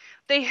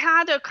 They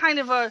had a kind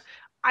of a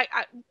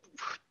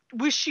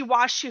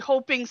wishy-washy,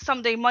 hoping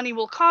someday money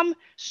will come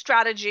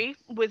strategy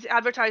with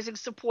advertising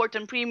support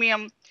and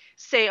premium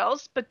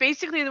sales. But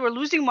basically, they were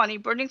losing money,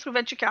 burning through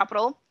venture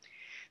capital.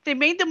 They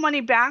made the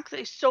money back.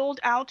 They sold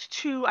out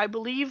to, I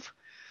believe,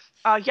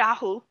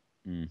 Yahoo.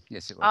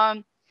 Yes, it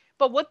was.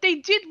 But what they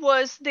did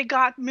was they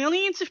got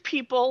millions of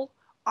people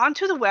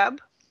onto the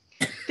web.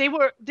 They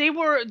were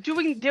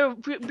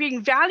being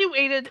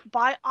evaluated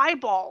by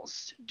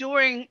eyeballs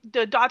during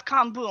the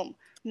 .com boom,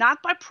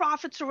 not by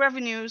profits or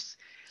revenues,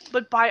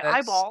 but by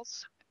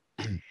eyeballs.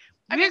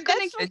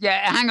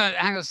 Hang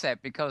on a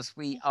sec, because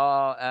we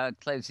are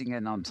closing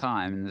in on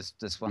time, and there's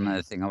just one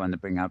other thing I want to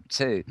bring up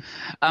too.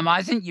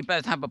 I think you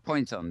both have a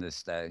point on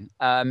this, though.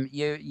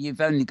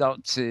 You've only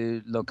got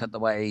to look at the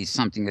way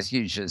something as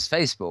huge as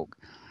Facebook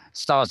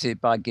started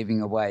by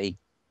giving away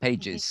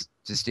pages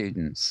to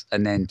students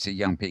and then to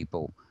young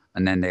people,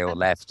 and then they all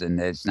left, and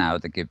there's now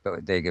they give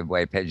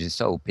away pages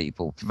to old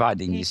people,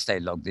 providing you stay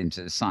logged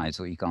into the site,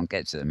 or you can't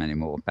get to them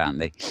anymore,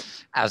 apparently,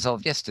 as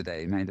of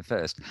yesterday, May the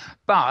 1st.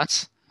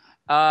 But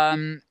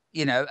I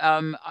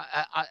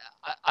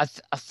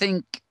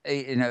think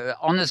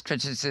honest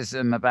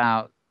criticism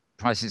about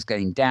prices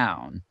going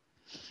down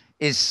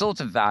is sort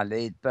of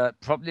valid, but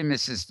probably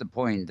misses the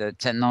point that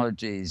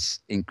technology is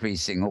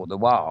increasing all the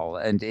while,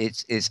 and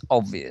it's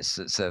obvious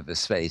that server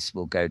space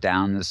will go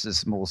down as the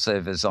small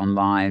servers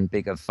online,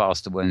 bigger,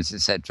 faster ones,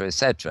 etc.,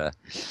 etc.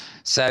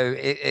 So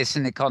it's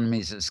an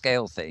economies of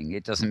scale thing.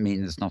 It doesn't mean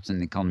there's not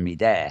an economy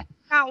there.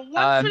 Now,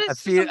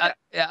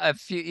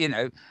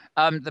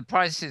 the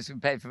prices we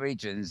pay for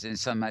regions in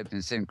some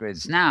OpenSim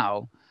grids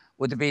now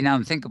would have been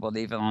unthinkable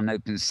even on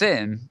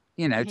OpenSim,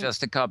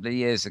 just a couple of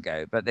years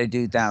ago. But they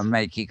do now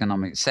make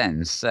economic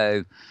sense.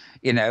 So,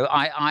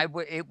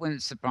 it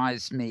wouldn't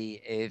surprise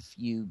me if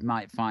you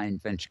might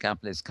find venture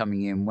capitalists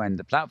coming in when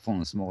the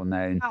platform's more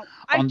known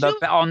on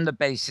the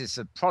basis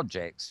of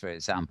projects, for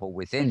example,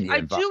 within the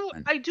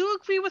environment. I do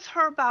agree with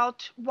her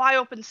about why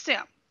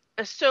OpenSim.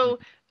 So,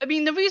 I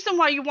mean, the reason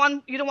why you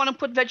don't want to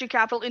put venture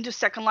capital into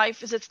Second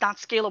Life is it's not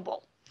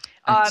scalable.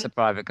 It's a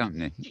private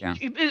company. Yeah,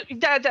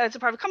 that's a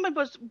private company,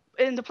 but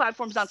the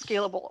platform's not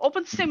scalable.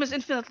 OpenSim is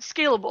infinitely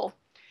scalable.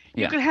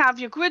 You can have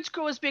your grids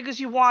grow as big as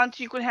you want.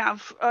 You can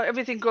have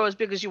everything grow as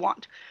big as you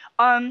want.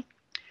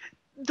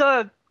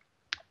 The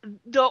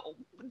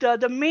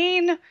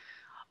main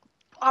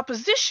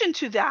opposition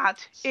to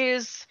that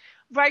is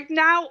right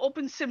now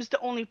OpenSim is the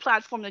only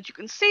platform that you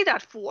can say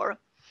that for.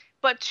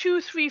 But 2,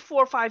 3,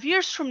 4, 5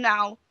 years from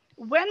now,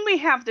 when we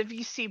have the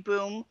VC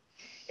boom,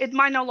 it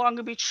might no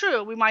longer be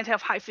true. We might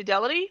have High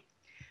Fidelity.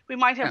 We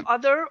might have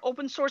other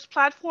open source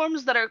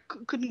platforms that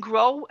couldn't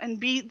grow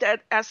and be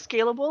that as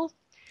scalable.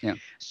 Yeah.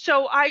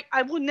 So I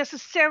wouldn't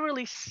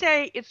necessarily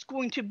say it's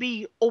going to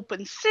be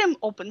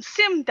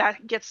OpenSim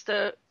that gets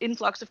the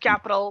influx of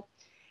capital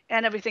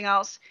and everything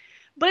else.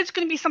 But it's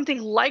going to be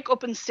something like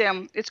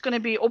OpenSim. It's going to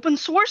be open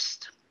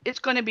sourced. It's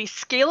going to be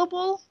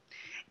scalable.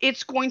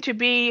 It's going to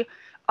be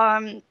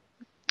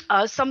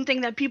something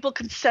that people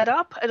can set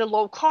up at a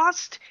low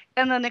cost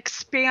and then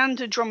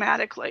expand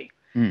dramatically.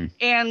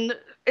 And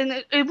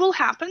it will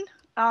happen.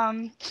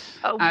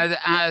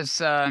 As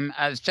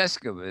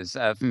Jessica was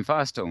from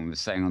Firestorm was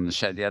saying on the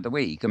show the other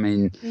week, I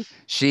mean,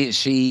 she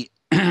sees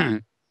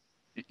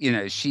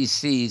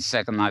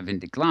Second Life in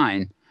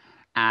decline,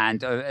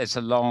 and it's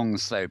a long,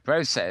 slow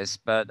process.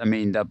 But I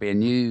mean, there'll be a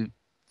new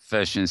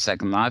version of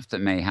Second Life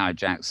that may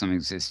hijack some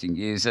existing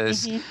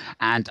users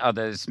and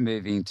others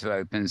moving to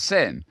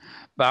OpenSim.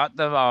 But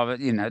there are,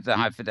 the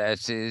High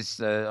Fidelities,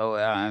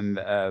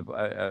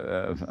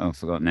 I've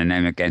forgotten their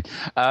name again,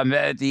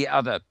 the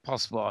other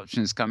possible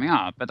options coming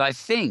up. But I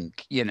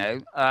think,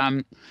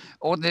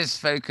 all this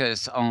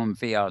focus on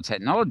VR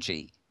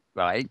technology,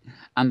 right,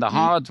 and the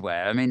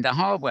hardware, I mean, the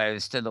hardware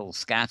is still all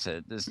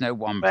scattered. There's no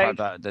one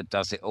product that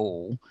does it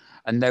all,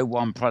 and no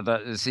one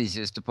product that's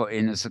easiest to put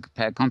in as a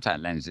pair of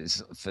contact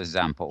lenses, for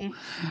example,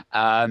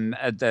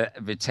 that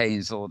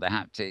retains all the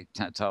haptic,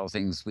 tactile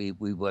things we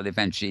will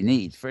eventually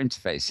need for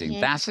interfacing.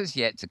 That is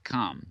yet to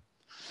come.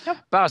 Yep.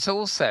 But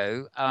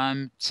also,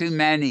 too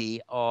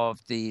many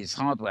of these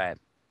hardware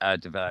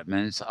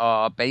developments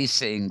are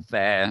basing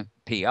their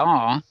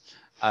PR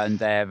and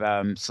their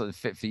sort of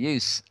fit for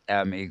use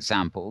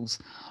examples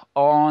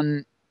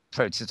on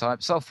prototype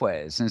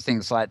softwares and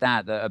things like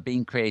that are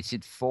being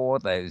created for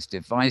those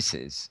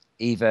devices.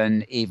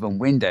 Even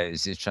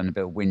Windows is trying to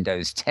build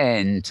Windows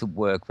 10 to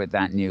work with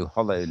that new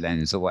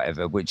HoloLens or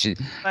whatever, which is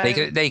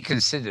they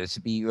consider to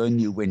be your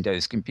new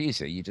Windows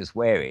computer. You just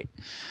wear it.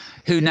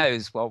 Who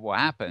knows what will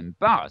happen?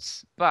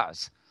 But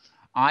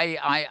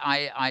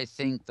I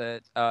think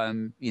that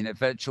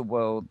virtual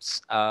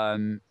worlds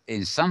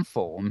in some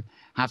form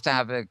have to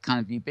have a kind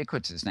of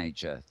ubiquitous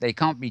nature. They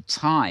can't be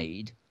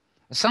tied.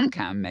 Some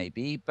can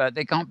maybe, but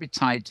they can't be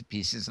tied to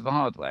pieces of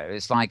hardware.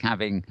 It's like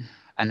having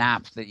an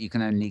app that you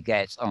can only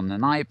get on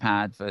an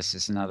iPad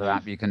versus another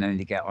app you can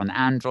only get on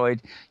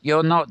Android.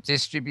 You're not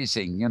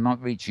distributing. You're not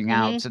reaching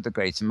out to the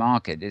greater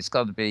market. It's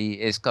got to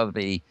be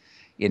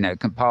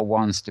compile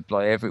once,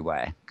 deploy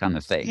everywhere kind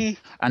of thing.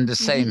 And the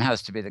same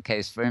has to be the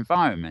case for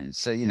environments.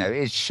 So,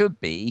 it should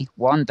be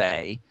one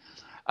day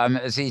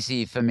it's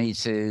easy for me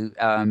to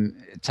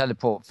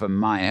teleport from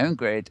my home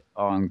grid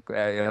on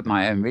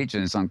my home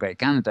regions on Great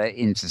Canada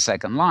into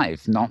Second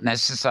Life, not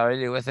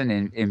necessarily with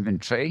an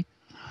inventory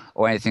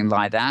or anything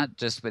like that,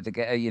 just with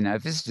a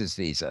visitor's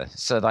visa,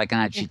 so that I can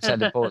actually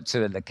teleport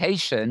to a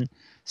location,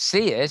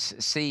 follow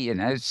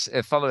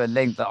a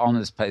link that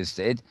Honour's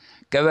posted,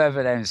 go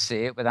over there and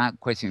see it without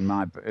quitting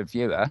my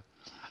viewer,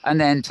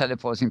 and then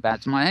teleporting back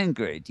to my home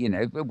grid,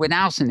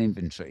 without an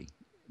inventory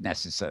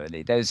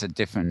necessarily. Those are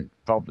different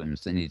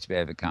problems that need to be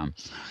overcome.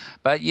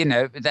 But,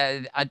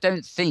 I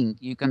don't think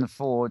you can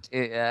afford,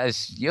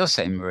 as you're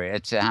saying, Maria,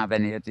 to have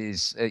any of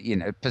these,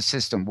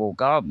 persistent walled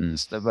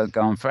gardens that won't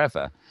go on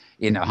forever.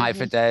 High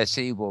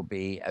fidelity will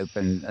be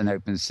an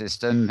open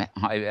system.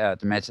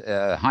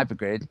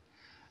 Hypergrid,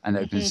 an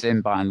open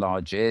sim by and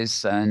large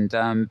is, and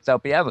there'll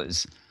be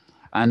others.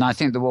 And I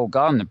think the walled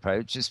garden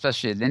approach,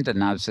 especially Linda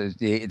now, so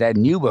their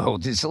new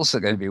world is also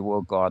going to be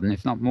walled garden,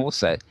 if not more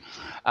so.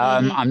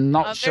 I'm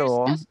not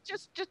sure.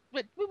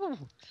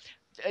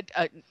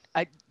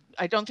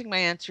 I don't think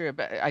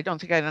I don't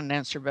think I had an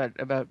answer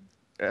about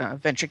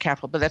venture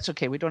capital, but that's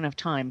okay. We don't have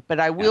time. But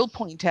I will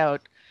point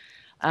out,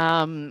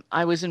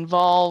 I was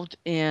involved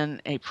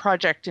in a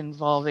project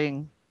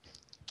involving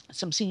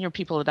some senior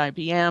people at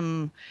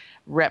IBM,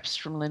 reps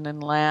from Linden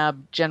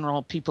Lab,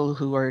 general people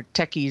who are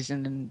techies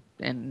and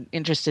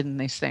interested in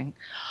this thing,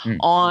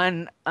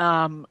 on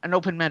an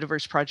open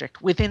metaverse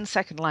project within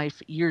Second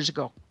Life years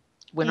ago.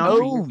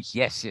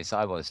 Yes,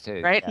 I was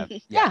too. Right?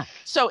 Yeah.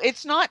 So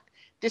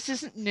this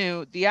isn't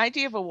new. The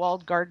idea of a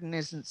walled garden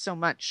isn't so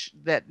much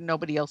that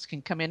nobody else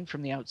can come in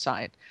from the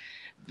outside.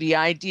 The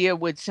idea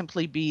would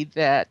simply be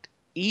that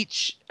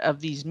each of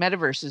these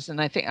metaverses,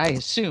 and I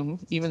assume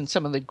even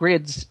some of the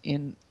grids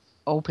in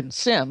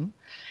OpenSim,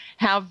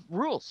 have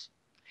rules.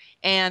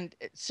 And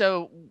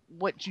so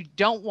what you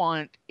don't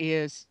want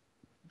is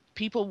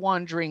people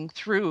wandering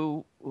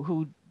through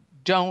who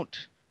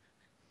don't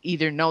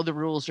either know the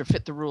rules or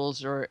fit the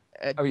rules or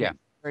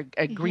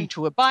agree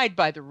to abide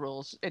by the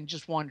rules and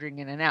just wandering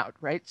in and out,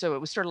 right? So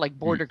it was sort of like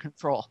border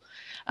control.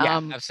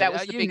 That was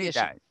the big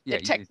issue. The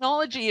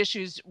technology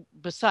issues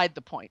beside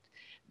the point.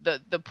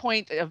 The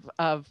point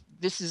of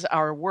this is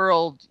our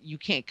world, you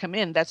can't come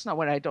in, that's not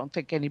what I don't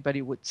think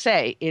anybody would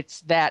say.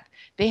 It's that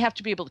they have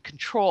to be able to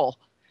control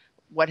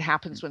what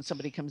happens when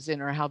somebody comes in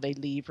or how they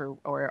leave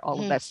or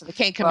all of that. So they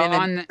can't come in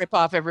and rip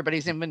off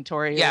everybody's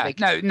inventory.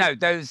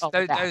 Those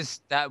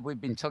that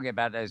we've been talking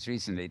about those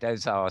recently.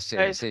 Those are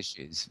serious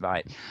issues,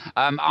 right?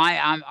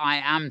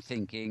 I am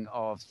thinking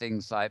of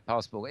things like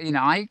passport.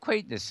 I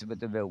equate this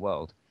with the real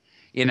world.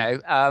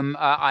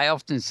 I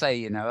often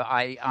say,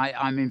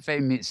 I'm in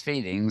very mixed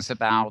feelings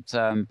about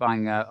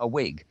buying a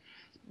wig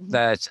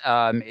that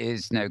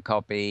is no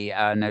copy,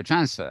 no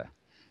transfer.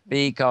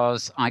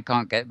 Because I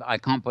can't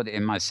put it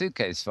in my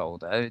suitcase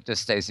folder. It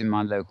just stays in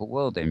my local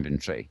world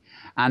inventory,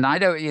 and I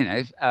don't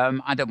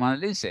want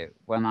to lose it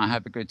when I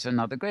have a grid to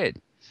another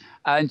grid.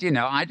 And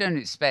I don't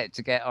expect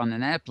to get on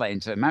an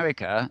airplane to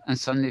America and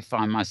suddenly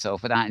find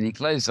myself without any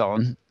clothes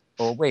on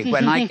or wig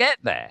when I get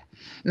there.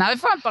 Now,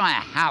 if I buy a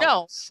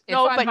house, you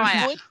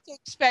would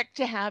expect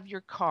to have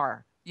your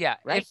car. Yeah,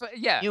 right.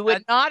 You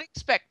would not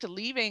expect to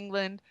leave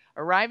England,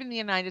 arrive in the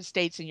United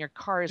States, and your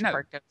car is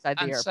parked outside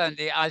the airport.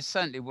 I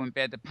certainly wouldn't be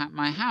able to pack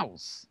my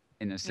house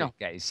in a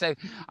suitcase. No. So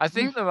I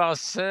think there are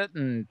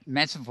certain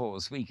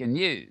metaphors we can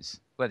use.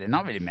 Well, they're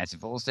not really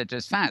metaphors; they're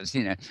just facts.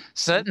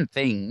 Certain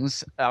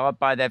things are,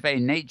 by their very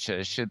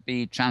nature, should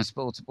be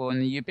transportable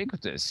and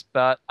ubiquitous,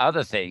 but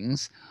other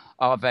things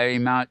are very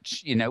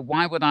much,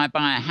 why would I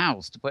buy a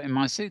house to put in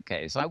my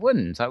suitcase? I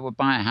wouldn't. I would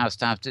buy a house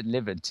to have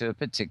delivered to a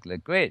particular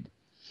grid.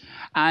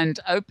 And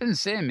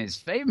OpenSim is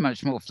very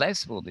much more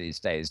flexible these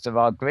days. There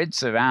are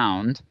grids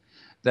around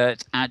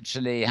that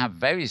actually have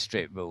very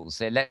strict rules.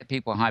 They let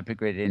people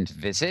hypergrid in to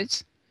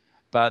visit,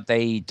 but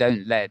they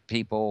don't let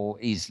people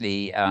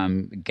easily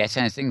get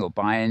anything or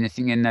buy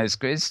anything in those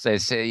grids. They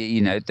say,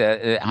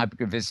 the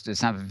hypergrid visitors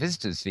have a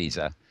visitor's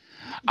visa.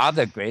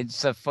 Other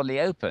grids are fully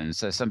open,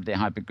 so somebody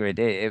gridding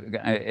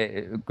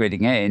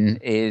in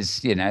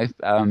is,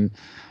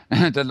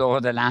 the law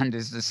of the land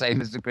is the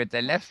same as the grid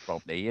they left,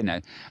 probably,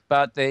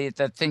 But the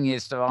thing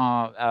is, there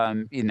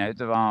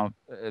are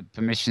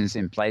permissions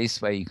in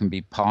place where you can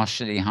be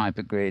partially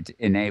hypergrid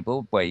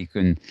enabled, where you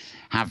can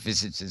have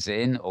visitors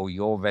in, or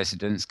your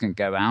residents can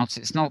go out.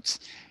 It's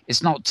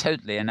not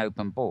totally an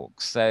open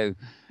book. So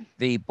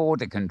the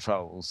border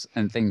controls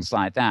and things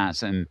like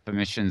that, and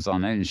permissions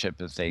on ownership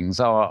of things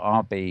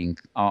are being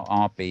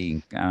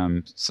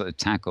sort of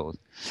tackled.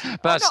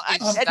 But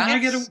can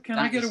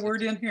I get a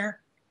word in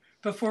here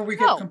before we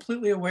get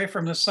completely away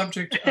from the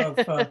subject of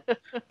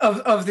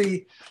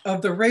the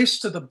race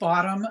to the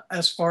bottom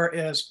as far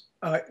as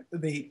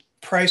the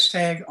price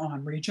tag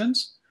on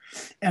regions?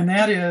 And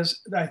that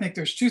is, I think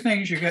there's two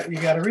things you got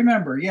to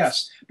remember.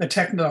 Yes,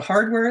 the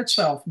hardware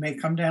itself may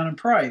come down in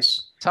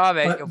price.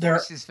 Tave, your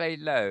voice is very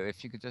low.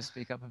 If you could just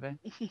speak up a bit.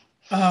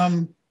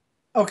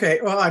 Okay,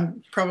 well,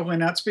 I'm probably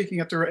not speaking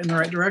in the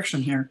right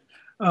direction here.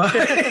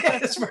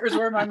 as far as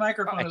where my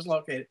microphone is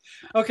located.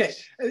 Okay,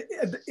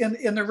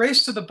 in the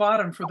race to the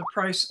bottom for the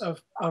price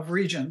of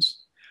regions,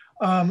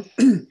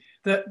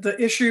 the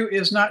issue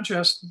is not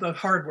just the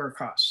hardware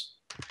costs.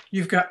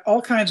 You've got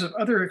all kinds of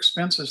other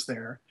expenses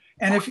there,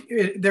 and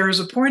if there is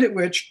a point at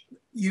which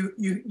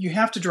you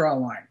have to draw a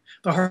line.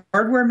 The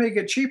hardware may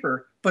get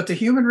cheaper, but the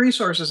human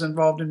resources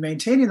involved in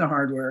maintaining the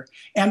hardware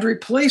and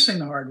replacing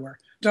the hardware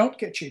don't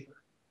get cheaper.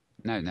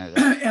 No.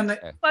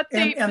 But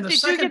they do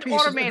get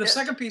automated. The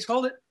second piece,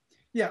 hold it.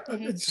 Yeah.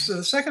 So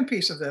the second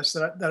piece of this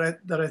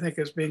that I think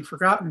is being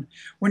forgotten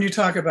when you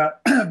talk about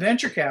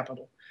venture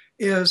capital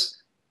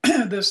is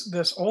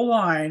this old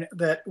line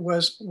that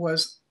was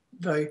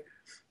the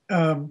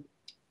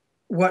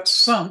what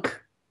sunk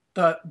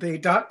the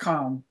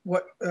dot-com,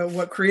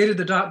 what created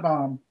the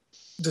dot-bomb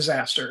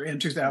disaster in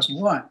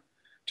 2001,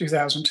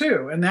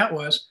 2002, and that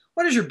was,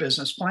 what is your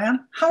business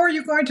plan? How are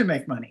you going to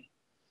make money?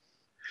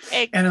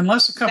 And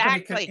unless a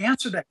company can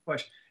answer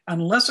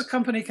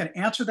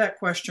that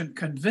question,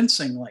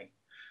 convincingly,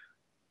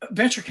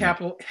 venture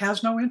capital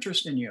has no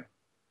interest in you.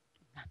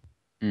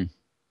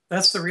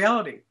 That's the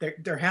reality.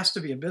 There has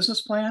to be a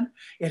business plan.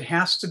 It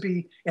has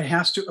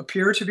to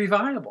appear to be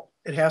viable.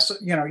 It has to,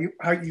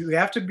 you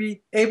have to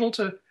be able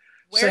to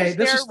say,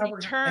 this is how we're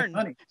going to make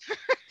money.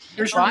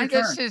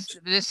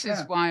 This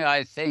is why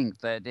I think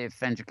that if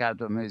venture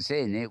capital moves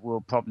in, it will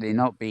probably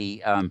not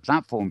be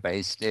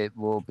platform-based. It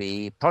will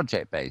be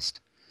project-based.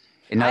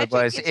 In other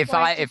words, if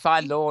I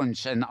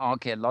launch an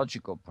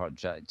archaeological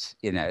project,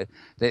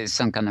 there's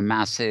some kind of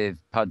massive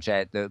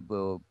project that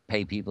will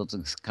pay people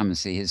to come and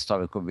see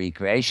historical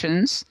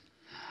recreations,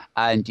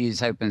 and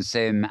use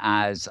OpenSim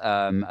as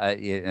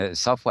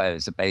software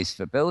as a base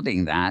for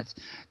building that,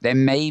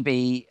 then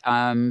maybe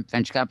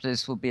venture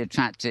capitalists will be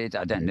attracted.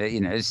 I don't know,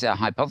 it's a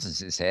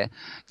hypothesis here,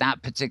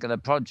 that particular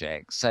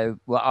project. So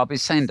I'll be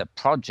saying the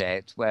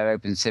project where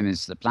OpenSim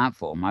is the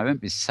platform. I won't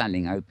be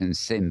selling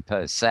OpenSim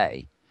per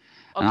se.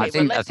 Okay,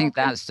 and I think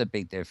that's the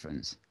big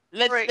difference.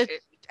 Let's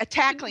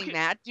tackling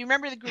that. Do you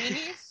remember the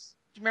Greenies?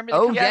 Do you remember the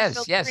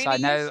company? Yes, I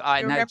know.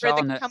 I know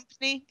John. The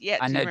company? Yes,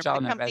 I know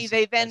John. The company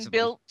they then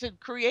built to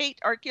create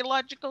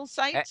archaeological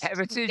sites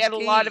to get a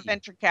lot of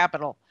venture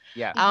capital.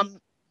 Yeah.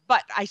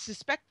 But I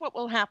suspect what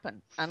will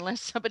happen,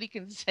 unless somebody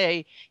can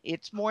say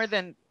it's more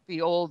than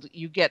the old,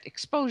 you get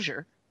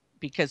exposure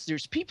because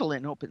there's people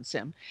in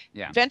OpenSim.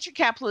 Yeah. Venture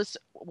capitalists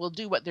will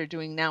do what they're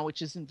doing now,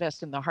 which is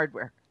invest in the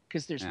hardware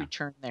because there's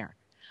return there.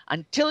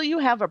 Until you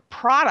have a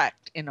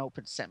product in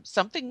OpenSim,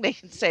 something they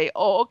can say,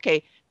 oh,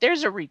 okay,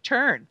 there's a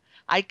return.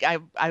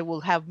 I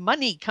will have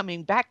money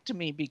coming back to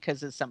me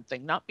because of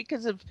something, not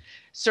because of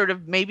sort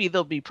of maybe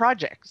there'll be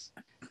projects.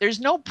 There's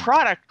no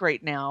product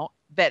right now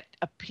that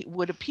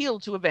would appeal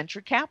to a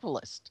venture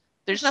capitalist.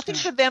 There's nothing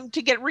for them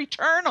to get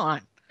return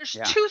on. There's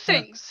two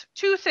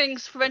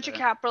things for venture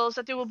capitalists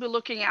that they will be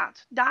looking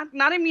at.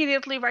 Not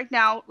immediately right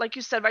now. Like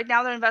you said, right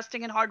now they're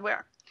investing in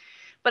hardware.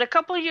 But a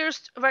couple of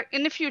years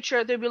in the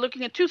future, they'll be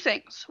looking at two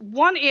things.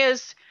 One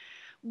is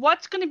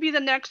what's going to be the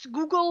next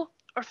Google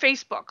or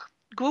Facebook.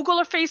 Google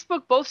or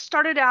Facebook both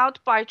started out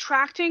by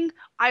attracting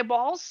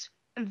eyeballs,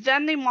 and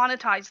then they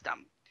monetized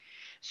them.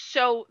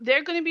 So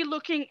they're going to be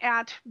looking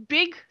at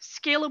big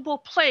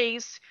scalable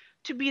plays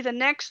to be the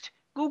next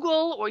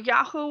Google or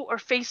Yahoo or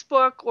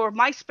Facebook or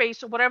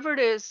MySpace or whatever it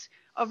is,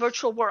 a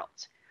virtual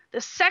world.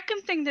 The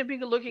second thing they'll be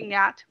looking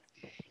at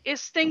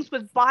is things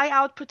with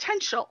buyout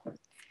potential.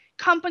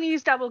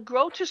 Companies that will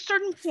grow to a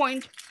certain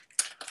point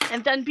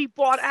and then be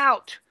bought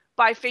out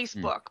by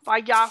Facebook, by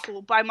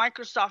Yahoo, by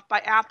Microsoft, by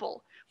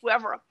Apple,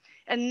 whoever.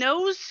 And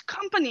those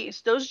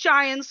companies, those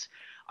giants,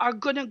 are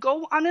going to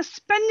go on a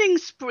spending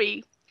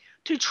spree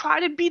to try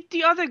to beat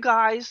the other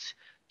guys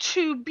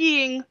to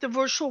being the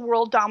virtual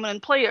world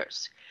dominant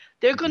players.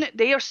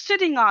 They are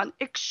sitting on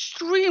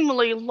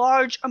extremely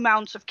large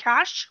amounts of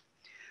cash.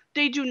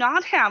 They do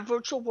not have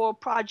virtual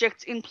world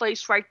projects in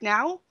place right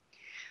now.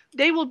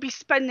 They will be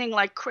spending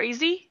like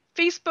crazy.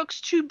 Facebook's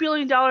 $2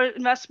 billion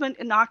investment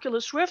in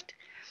Oculus Rift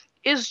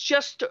is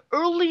just the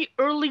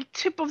early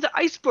tip of the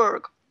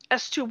iceberg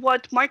as to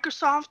what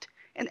Microsoft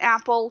and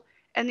Apple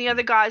and the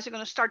other guys are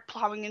going to start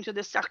plowing into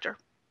this sector.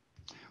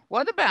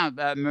 What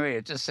about,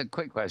 Maria, just a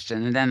quick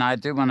question, and then I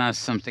do want to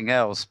ask something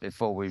else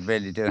before we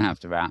really do have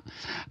to wrap.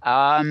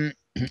 But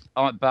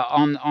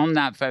on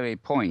that very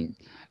point,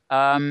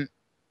 I'm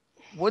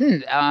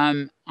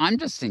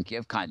just thinking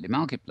of Kitely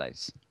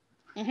Marketplace.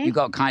 Mm-hmm. You've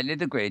got Kitely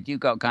the Grid, you've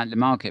got Kitely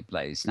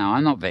Marketplace. Now,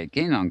 I'm not very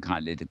keen on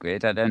Kitely the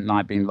Grid. I don't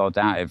like being logged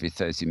out every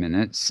 30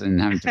 minutes and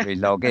having to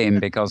re-log in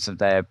because of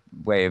their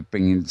way of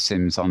bringing the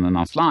Sims on and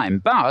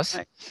offline.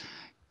 But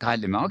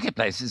Kitely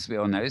Marketplace, as we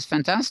all know, is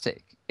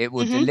fantastic. It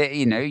will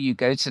you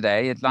go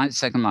today at like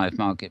Second Life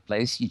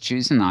Marketplace, you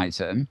choose an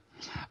item,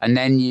 and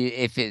then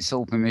if it's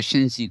all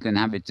permissions, you can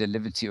have it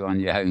delivered to you on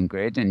your home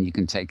grid and you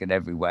can take it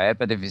everywhere.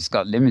 But if it's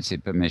got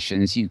limited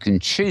permissions, you can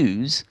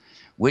choose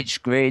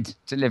which grid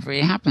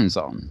delivery happens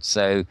on.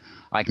 So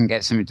I can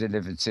get something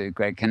delivered to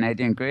Great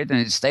Canadian Grid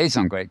and it stays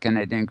on Great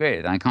Canadian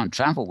Grid. I can't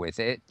travel with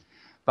it,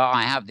 but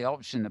I have the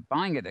option of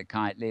buying it at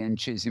Kitely and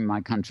choosing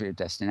my country of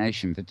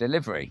destination for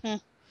delivery.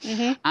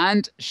 Mm-hmm.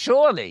 And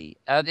surely,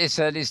 at this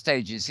early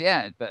stages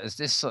yet, but as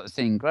this sort of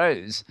thing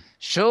grows,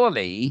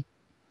 surely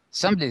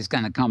somebody's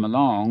going to come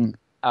along,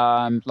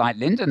 like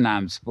Linden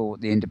Labs bought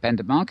the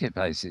independent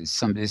marketplaces.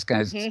 Somebody's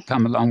going to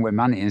come along with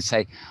money and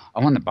say, I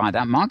want to buy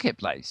that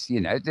marketplace.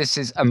 You know, this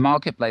is a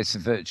marketplace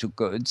of virtual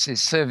goods. It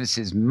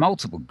services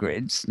multiple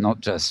grids, not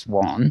just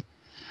one.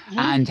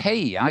 And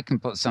hey, I can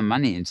put some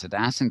money into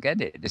that and get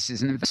it. This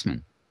is an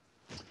investment.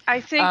 I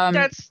think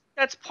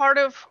that's part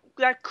of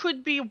that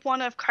could be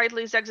one of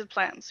Kitely's exit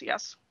plans.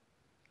 Yes.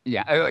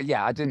 Yeah. Oh,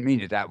 yeah. I didn't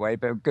mean it that way,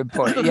 but good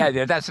point.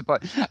 Yeah, that's the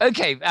point.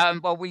 Okay.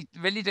 Well, we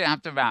really do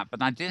have to wrap,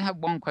 but I did have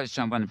one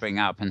question I want to bring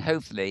up, and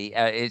hopefully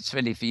it's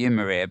really for you,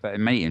 Maria, but it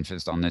may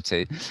interest on the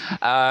two.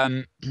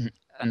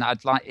 And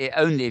I'd like it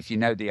only if you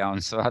know the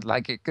answer. I'd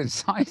like it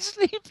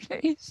concisely,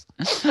 please.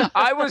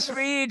 I was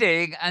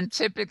reading, and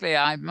typically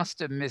I must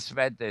have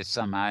misread this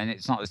somehow, and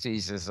it's not as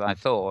easy as I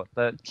thought.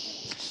 But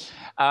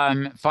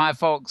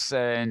Firefox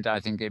and I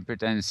think it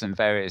presents and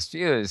various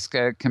viewers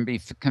can be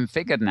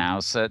configured now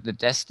so that the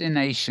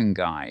destination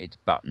guide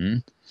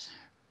button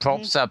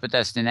props up a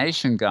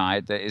destination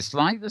guide that is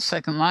like the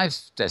Second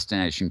Life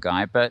destination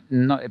guide, but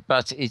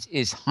it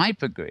is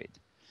hypergrid.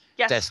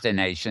 Yes.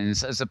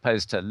 Destinations as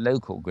opposed to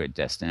local grid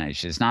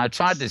destinations. Now I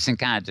tried this in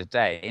Canada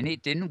today and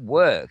it didn't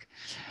work.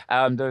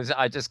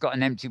 I just got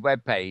an empty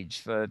web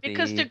page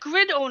because the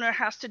grid owner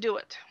has to do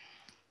it.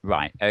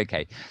 Right.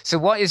 Okay. So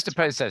what is the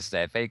process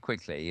there? Very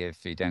quickly,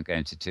 if you don't go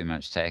into too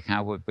much tech,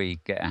 how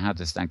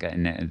does that get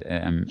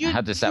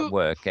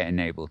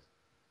enabled?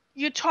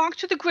 You talk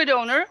to the grid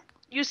owner.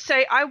 You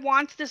say, I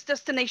want this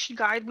destination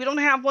guide. We don't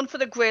have one for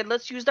the grid.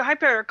 Let's use the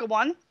Hyperica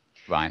one.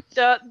 Right.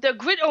 The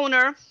grid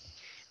owner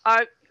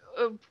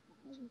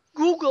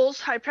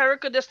Google's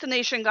Hyperica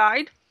destination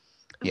guide.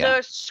 Yeah.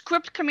 The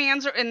script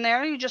commands are in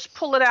there. You just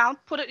pull it out,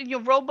 put it in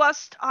your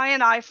robust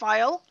INI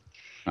file,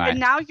 and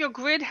now your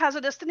grid has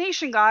a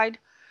destination guide.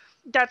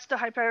 That's the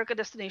Hyperica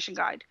destination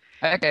guide.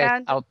 Okay,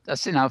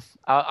 that's enough.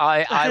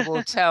 I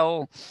will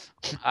tell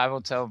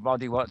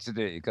Roddy what to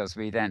do because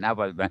we don't have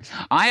one.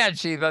 I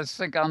actually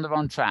was on the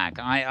wrong track.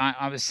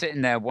 I was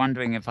sitting there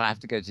wondering if I have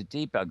to go to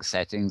debug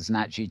settings and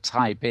actually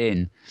type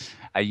in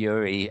a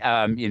URI,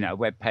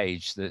 web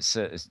page that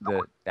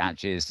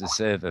actually is the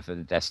server for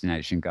the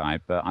destination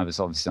guide. But I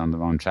was obviously on the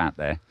wrong track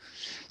there.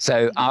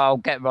 So I'll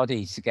get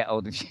Roddy to get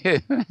hold of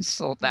you and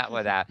sort that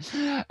one out.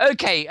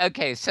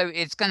 Okay. So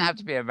it's going to have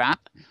to be a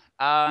wrap.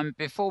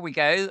 Before we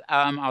go,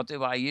 I'll do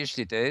what I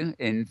usually do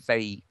in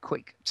very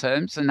quick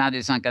terms, and that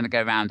is I'm going to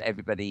go around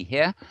everybody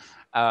here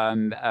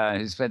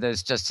who's with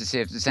us just to see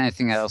if there's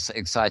anything else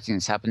exciting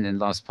that's happened in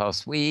the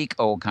past week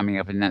or coming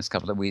up in the next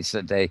couple of weeks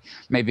that they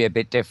may be a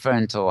bit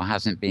different or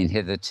hasn't been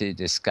hitherto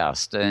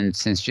discussed. And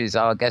since she's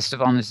our guest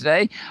of honor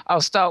today,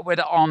 I'll start with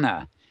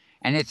Honour.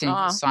 Anything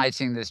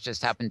exciting that's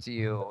just happened to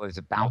you or is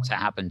about to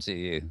happen to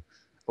you?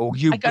 Or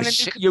you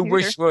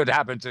wish would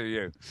happen to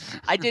you.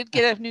 I did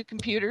get a new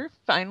computer,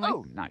 finally.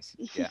 Oh, nice.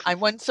 Yeah. I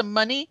won some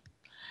money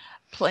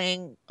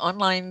playing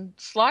online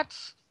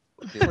slots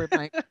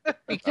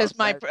because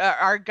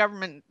our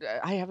government,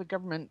 I have a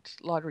government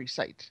lottery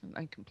site and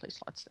I can play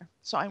slots there.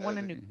 So I won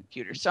a new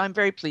computer. So I'm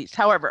very pleased.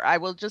 However, I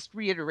will just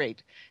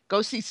reiterate,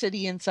 go see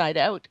City Inside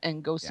Out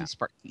and go see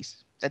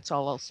Sparky's. That's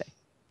all I'll say.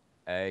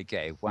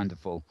 Okay,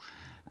 wonderful.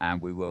 And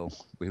we will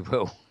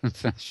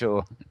for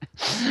sure.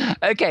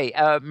 Okay,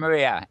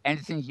 Maria,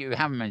 anything you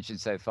haven't mentioned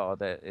so far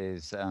that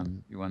is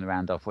you want to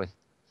round off with?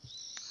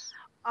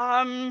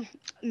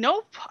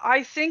 Nope.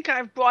 I think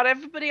I've brought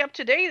everybody up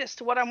to date as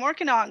to what I'm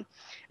working on.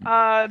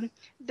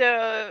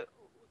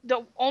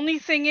 The only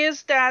thing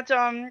is that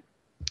I'm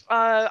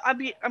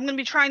going to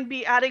be trying to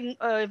be adding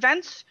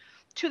events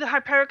to the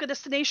Hyperica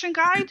destination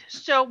guide.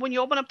 So when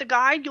you open up the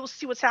guide, you'll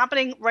see what's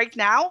happening right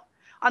now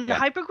on the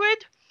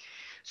hypergrid.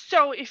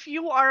 So if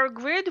you are a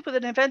grid with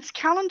an events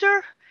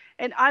calendar,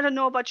 and I don't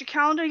know about your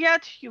calendar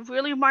yet, you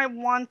really might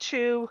want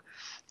to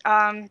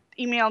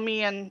email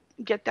me and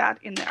get that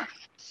in there.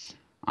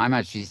 I'm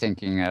actually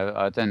thinking,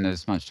 I don't know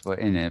as much to put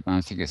in it, but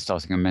I'm thinking of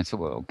starting a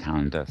MetaWorld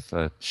calendar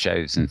for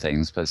shows and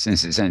things. But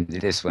since it's only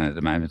this one at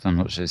the moment, I'm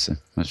not sure so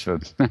much for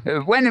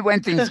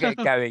when things get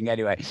going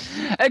anyway.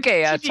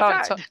 Okay,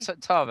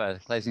 Tara,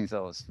 closing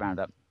thoughts, round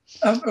up.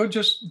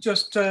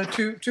 Just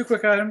two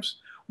quick items.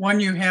 One,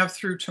 you have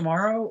through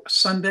tomorrow,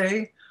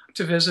 Sunday,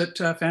 to visit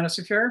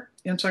Fantasy Fair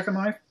in Second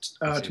Life.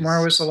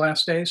 Tomorrow is the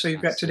last day, so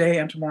you've got today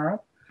and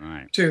tomorrow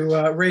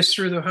to race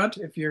through the hunt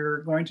if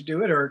you're going to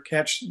do it or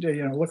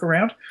look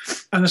around.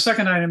 And the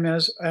second item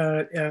is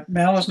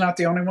Mal is not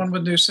the only one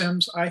with new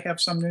Sims. I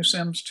have some new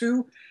Sims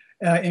too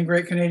in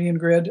Great Canadian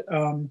Grid.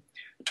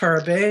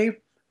 Tara Bay.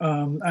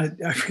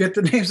 I forget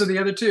the names of the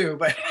other two,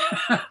 but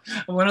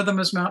one of them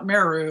is Mount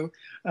Meru,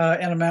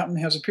 and a mountain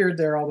has appeared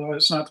there, although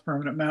it's not the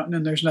permanent mountain,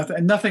 and there's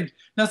nothing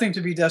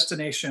to be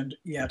destinationed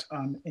yet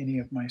on any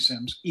of my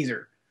Sims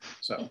either.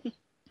 So,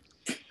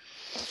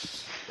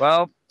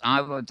 well,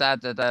 I would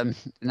add that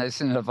no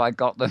sooner have I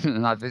got them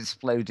and I've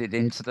exploded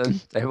into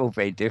them. They're all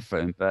very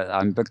different, but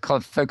I'm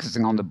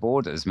focusing on the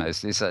borders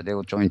mostly, so they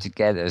all join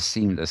together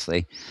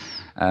seamlessly,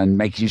 and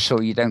making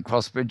sure you don't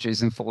cross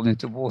bridges and fall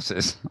into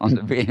waters.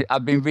 I've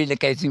been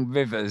relocating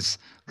rivers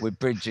with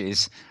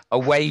bridges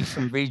away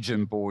from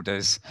region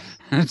borders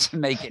to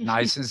make it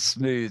nice and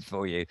smooth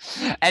for you.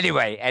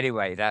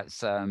 Anyway,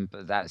 that's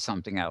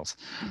something else.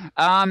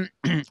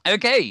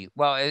 Okay,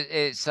 well,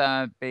 it's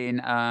been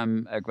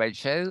a great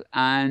show,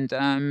 and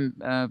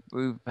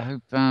we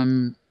hope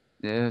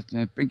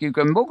bring you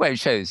more great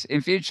shows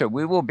in future.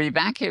 We will be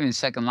back here in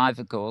Second Life,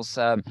 of course,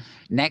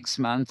 next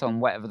month on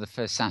whatever the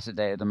first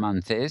Saturday of the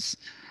month is.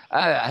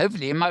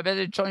 Hopefully, you might be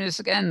able to join us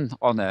again,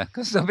 Honour,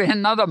 because there'll be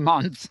another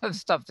month of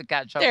stuff to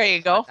catch up. There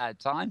you go. At that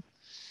time.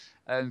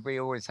 And we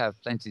always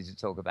have plenty to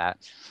talk about.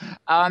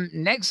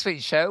 Next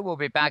week's show, we'll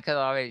be back at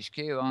our HQ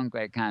on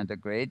Great Canada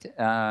Grid,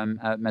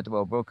 at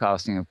MetaWorld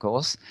Broadcasting, of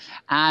course.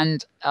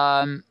 And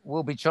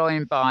we'll be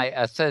joined by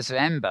Thursday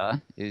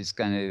Ember, who's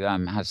going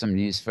to have some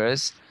news for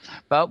us.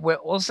 But we're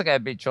also going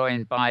to be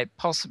joined by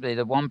possibly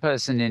the one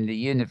person in the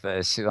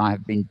universe who I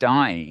have been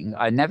dying.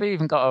 I never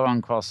even got her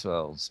on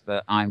Crossworlds,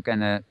 but I'm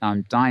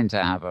dying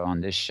to have her on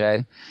this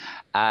show.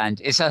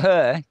 And it's a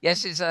her.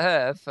 Yes, it's a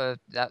her for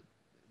that.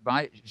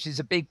 Right, she's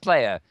a big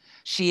player.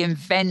 She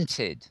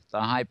invented the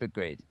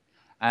hypergrid,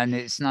 and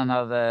it's none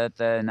other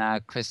than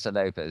Krista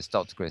Lopez,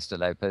 Dr. Krista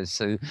Lopez,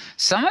 who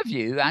some of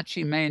you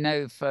actually may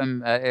know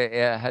from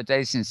her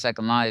days in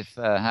Second Life.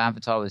 Her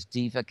avatar was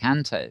Diva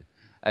Canto,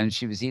 and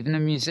she was even a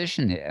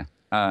musician here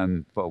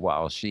for a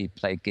while. She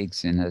played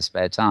gigs in her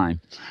spare time.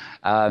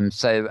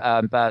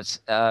 But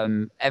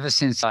ever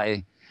since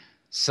I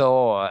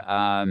saw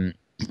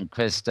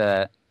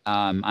Krista.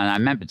 And I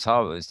remember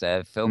Tara was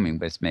there filming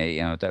with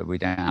me, though we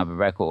don't have a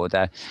record.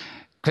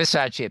 Krista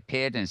actually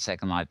appeared in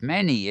Second Life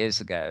many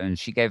years ago, and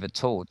she gave a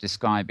talk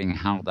describing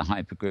how the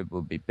hypergrid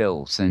would be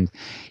built. And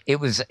it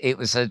was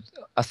a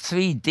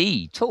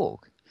 3D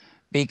talk,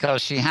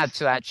 because she had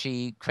to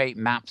actually create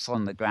maps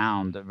on the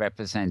ground that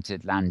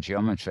represented land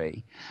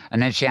geometry. And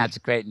then she had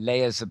to create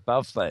layers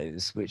above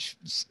those, which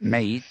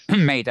made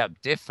up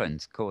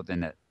different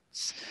coordinates.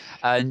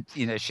 And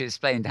she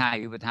explained how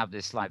you would have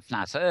this like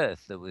flat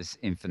Earth that was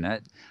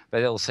infinite,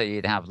 but also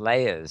you'd have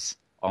layers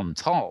on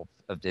top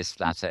of this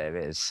flat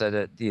areas, so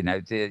that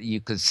you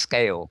could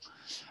scale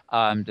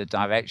the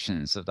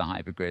directions of the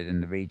hypergrid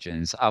in the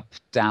regions up,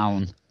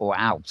 down, or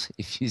out,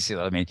 if you see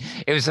what I mean.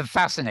 It was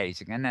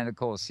fascinating, and then of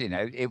course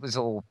it was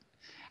all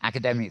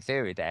academic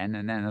theory then,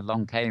 and then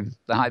along came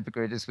the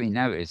hypergrid as we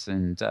know it,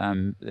 and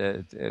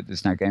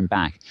there's no going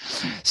back.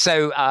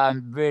 So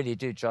really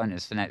do join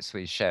us for next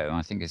week's show.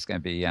 I think it's going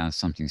to be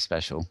something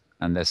special,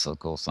 unless of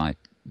course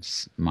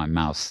my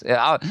mouth,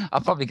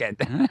 I'll probably get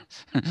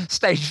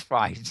stage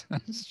fright.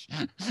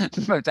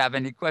 Won't have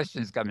any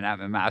questions coming out of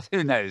my mouth,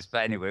 who knows,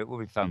 but anyway, it will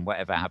be fun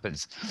whatever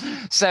happens.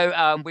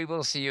 So we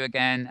will see you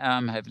again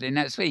hopefully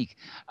next week.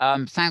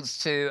 Thanks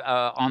to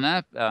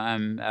Honour,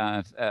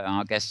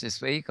 our guest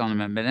this week,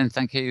 Honour McMillan.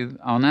 Thank you,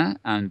 Honour,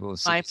 and we'll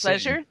see you soon. My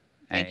pleasure.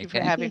 Thank you for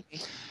having me.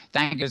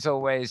 Thank you as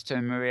always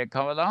to Maria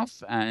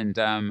Kowaloff, and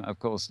of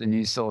course the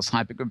News Source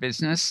Hypergrid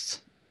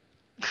Business.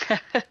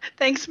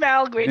 Thanks,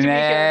 Mal. Great to be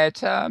here.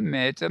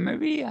 Meta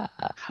Maria.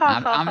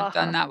 I haven't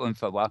done that one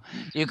for a while.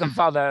 You can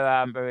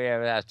follow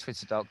Maria at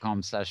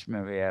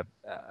twitter.com/Maria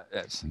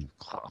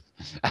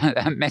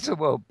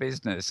MetaWorld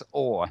Business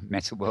or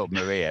MetaWorld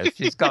Maria.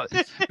 She's got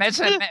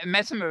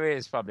Meta Maria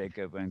is probably a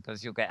good one,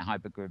 because you'll get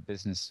hypergrid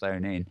business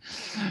thrown in.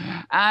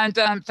 And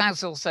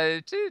thanks also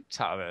to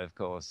Tara, of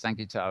course. Thank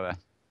you, Tara.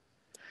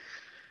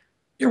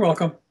 You're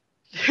welcome.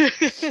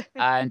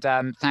 And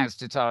thanks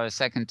to Tara a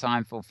second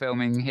time for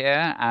filming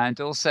here,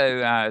 and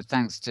also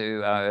thanks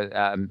to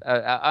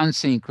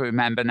unseen crew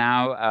member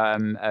now,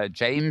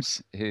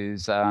 James,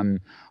 who's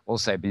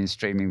also been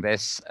streaming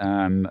this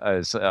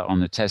as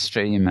on a test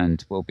stream,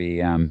 and will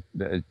be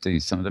doing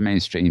some of the main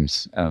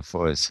streams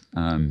for us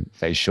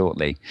very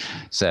shortly.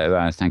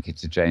 So thank you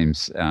to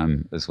James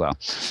as well.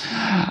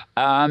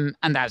 And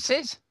that's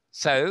it.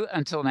 So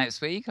until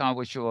next week, I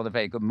wish you all a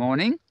very good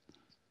morning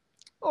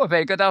or a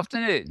very good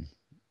afternoon.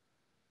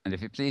 And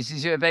if it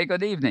pleases you, a very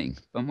good evening.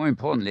 But more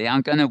importantly,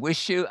 I'm going to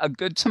wish you a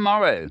good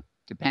tomorrow,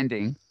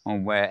 depending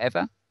on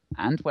wherever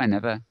and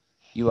whenever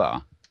you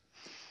are.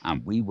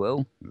 And we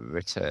will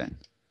return.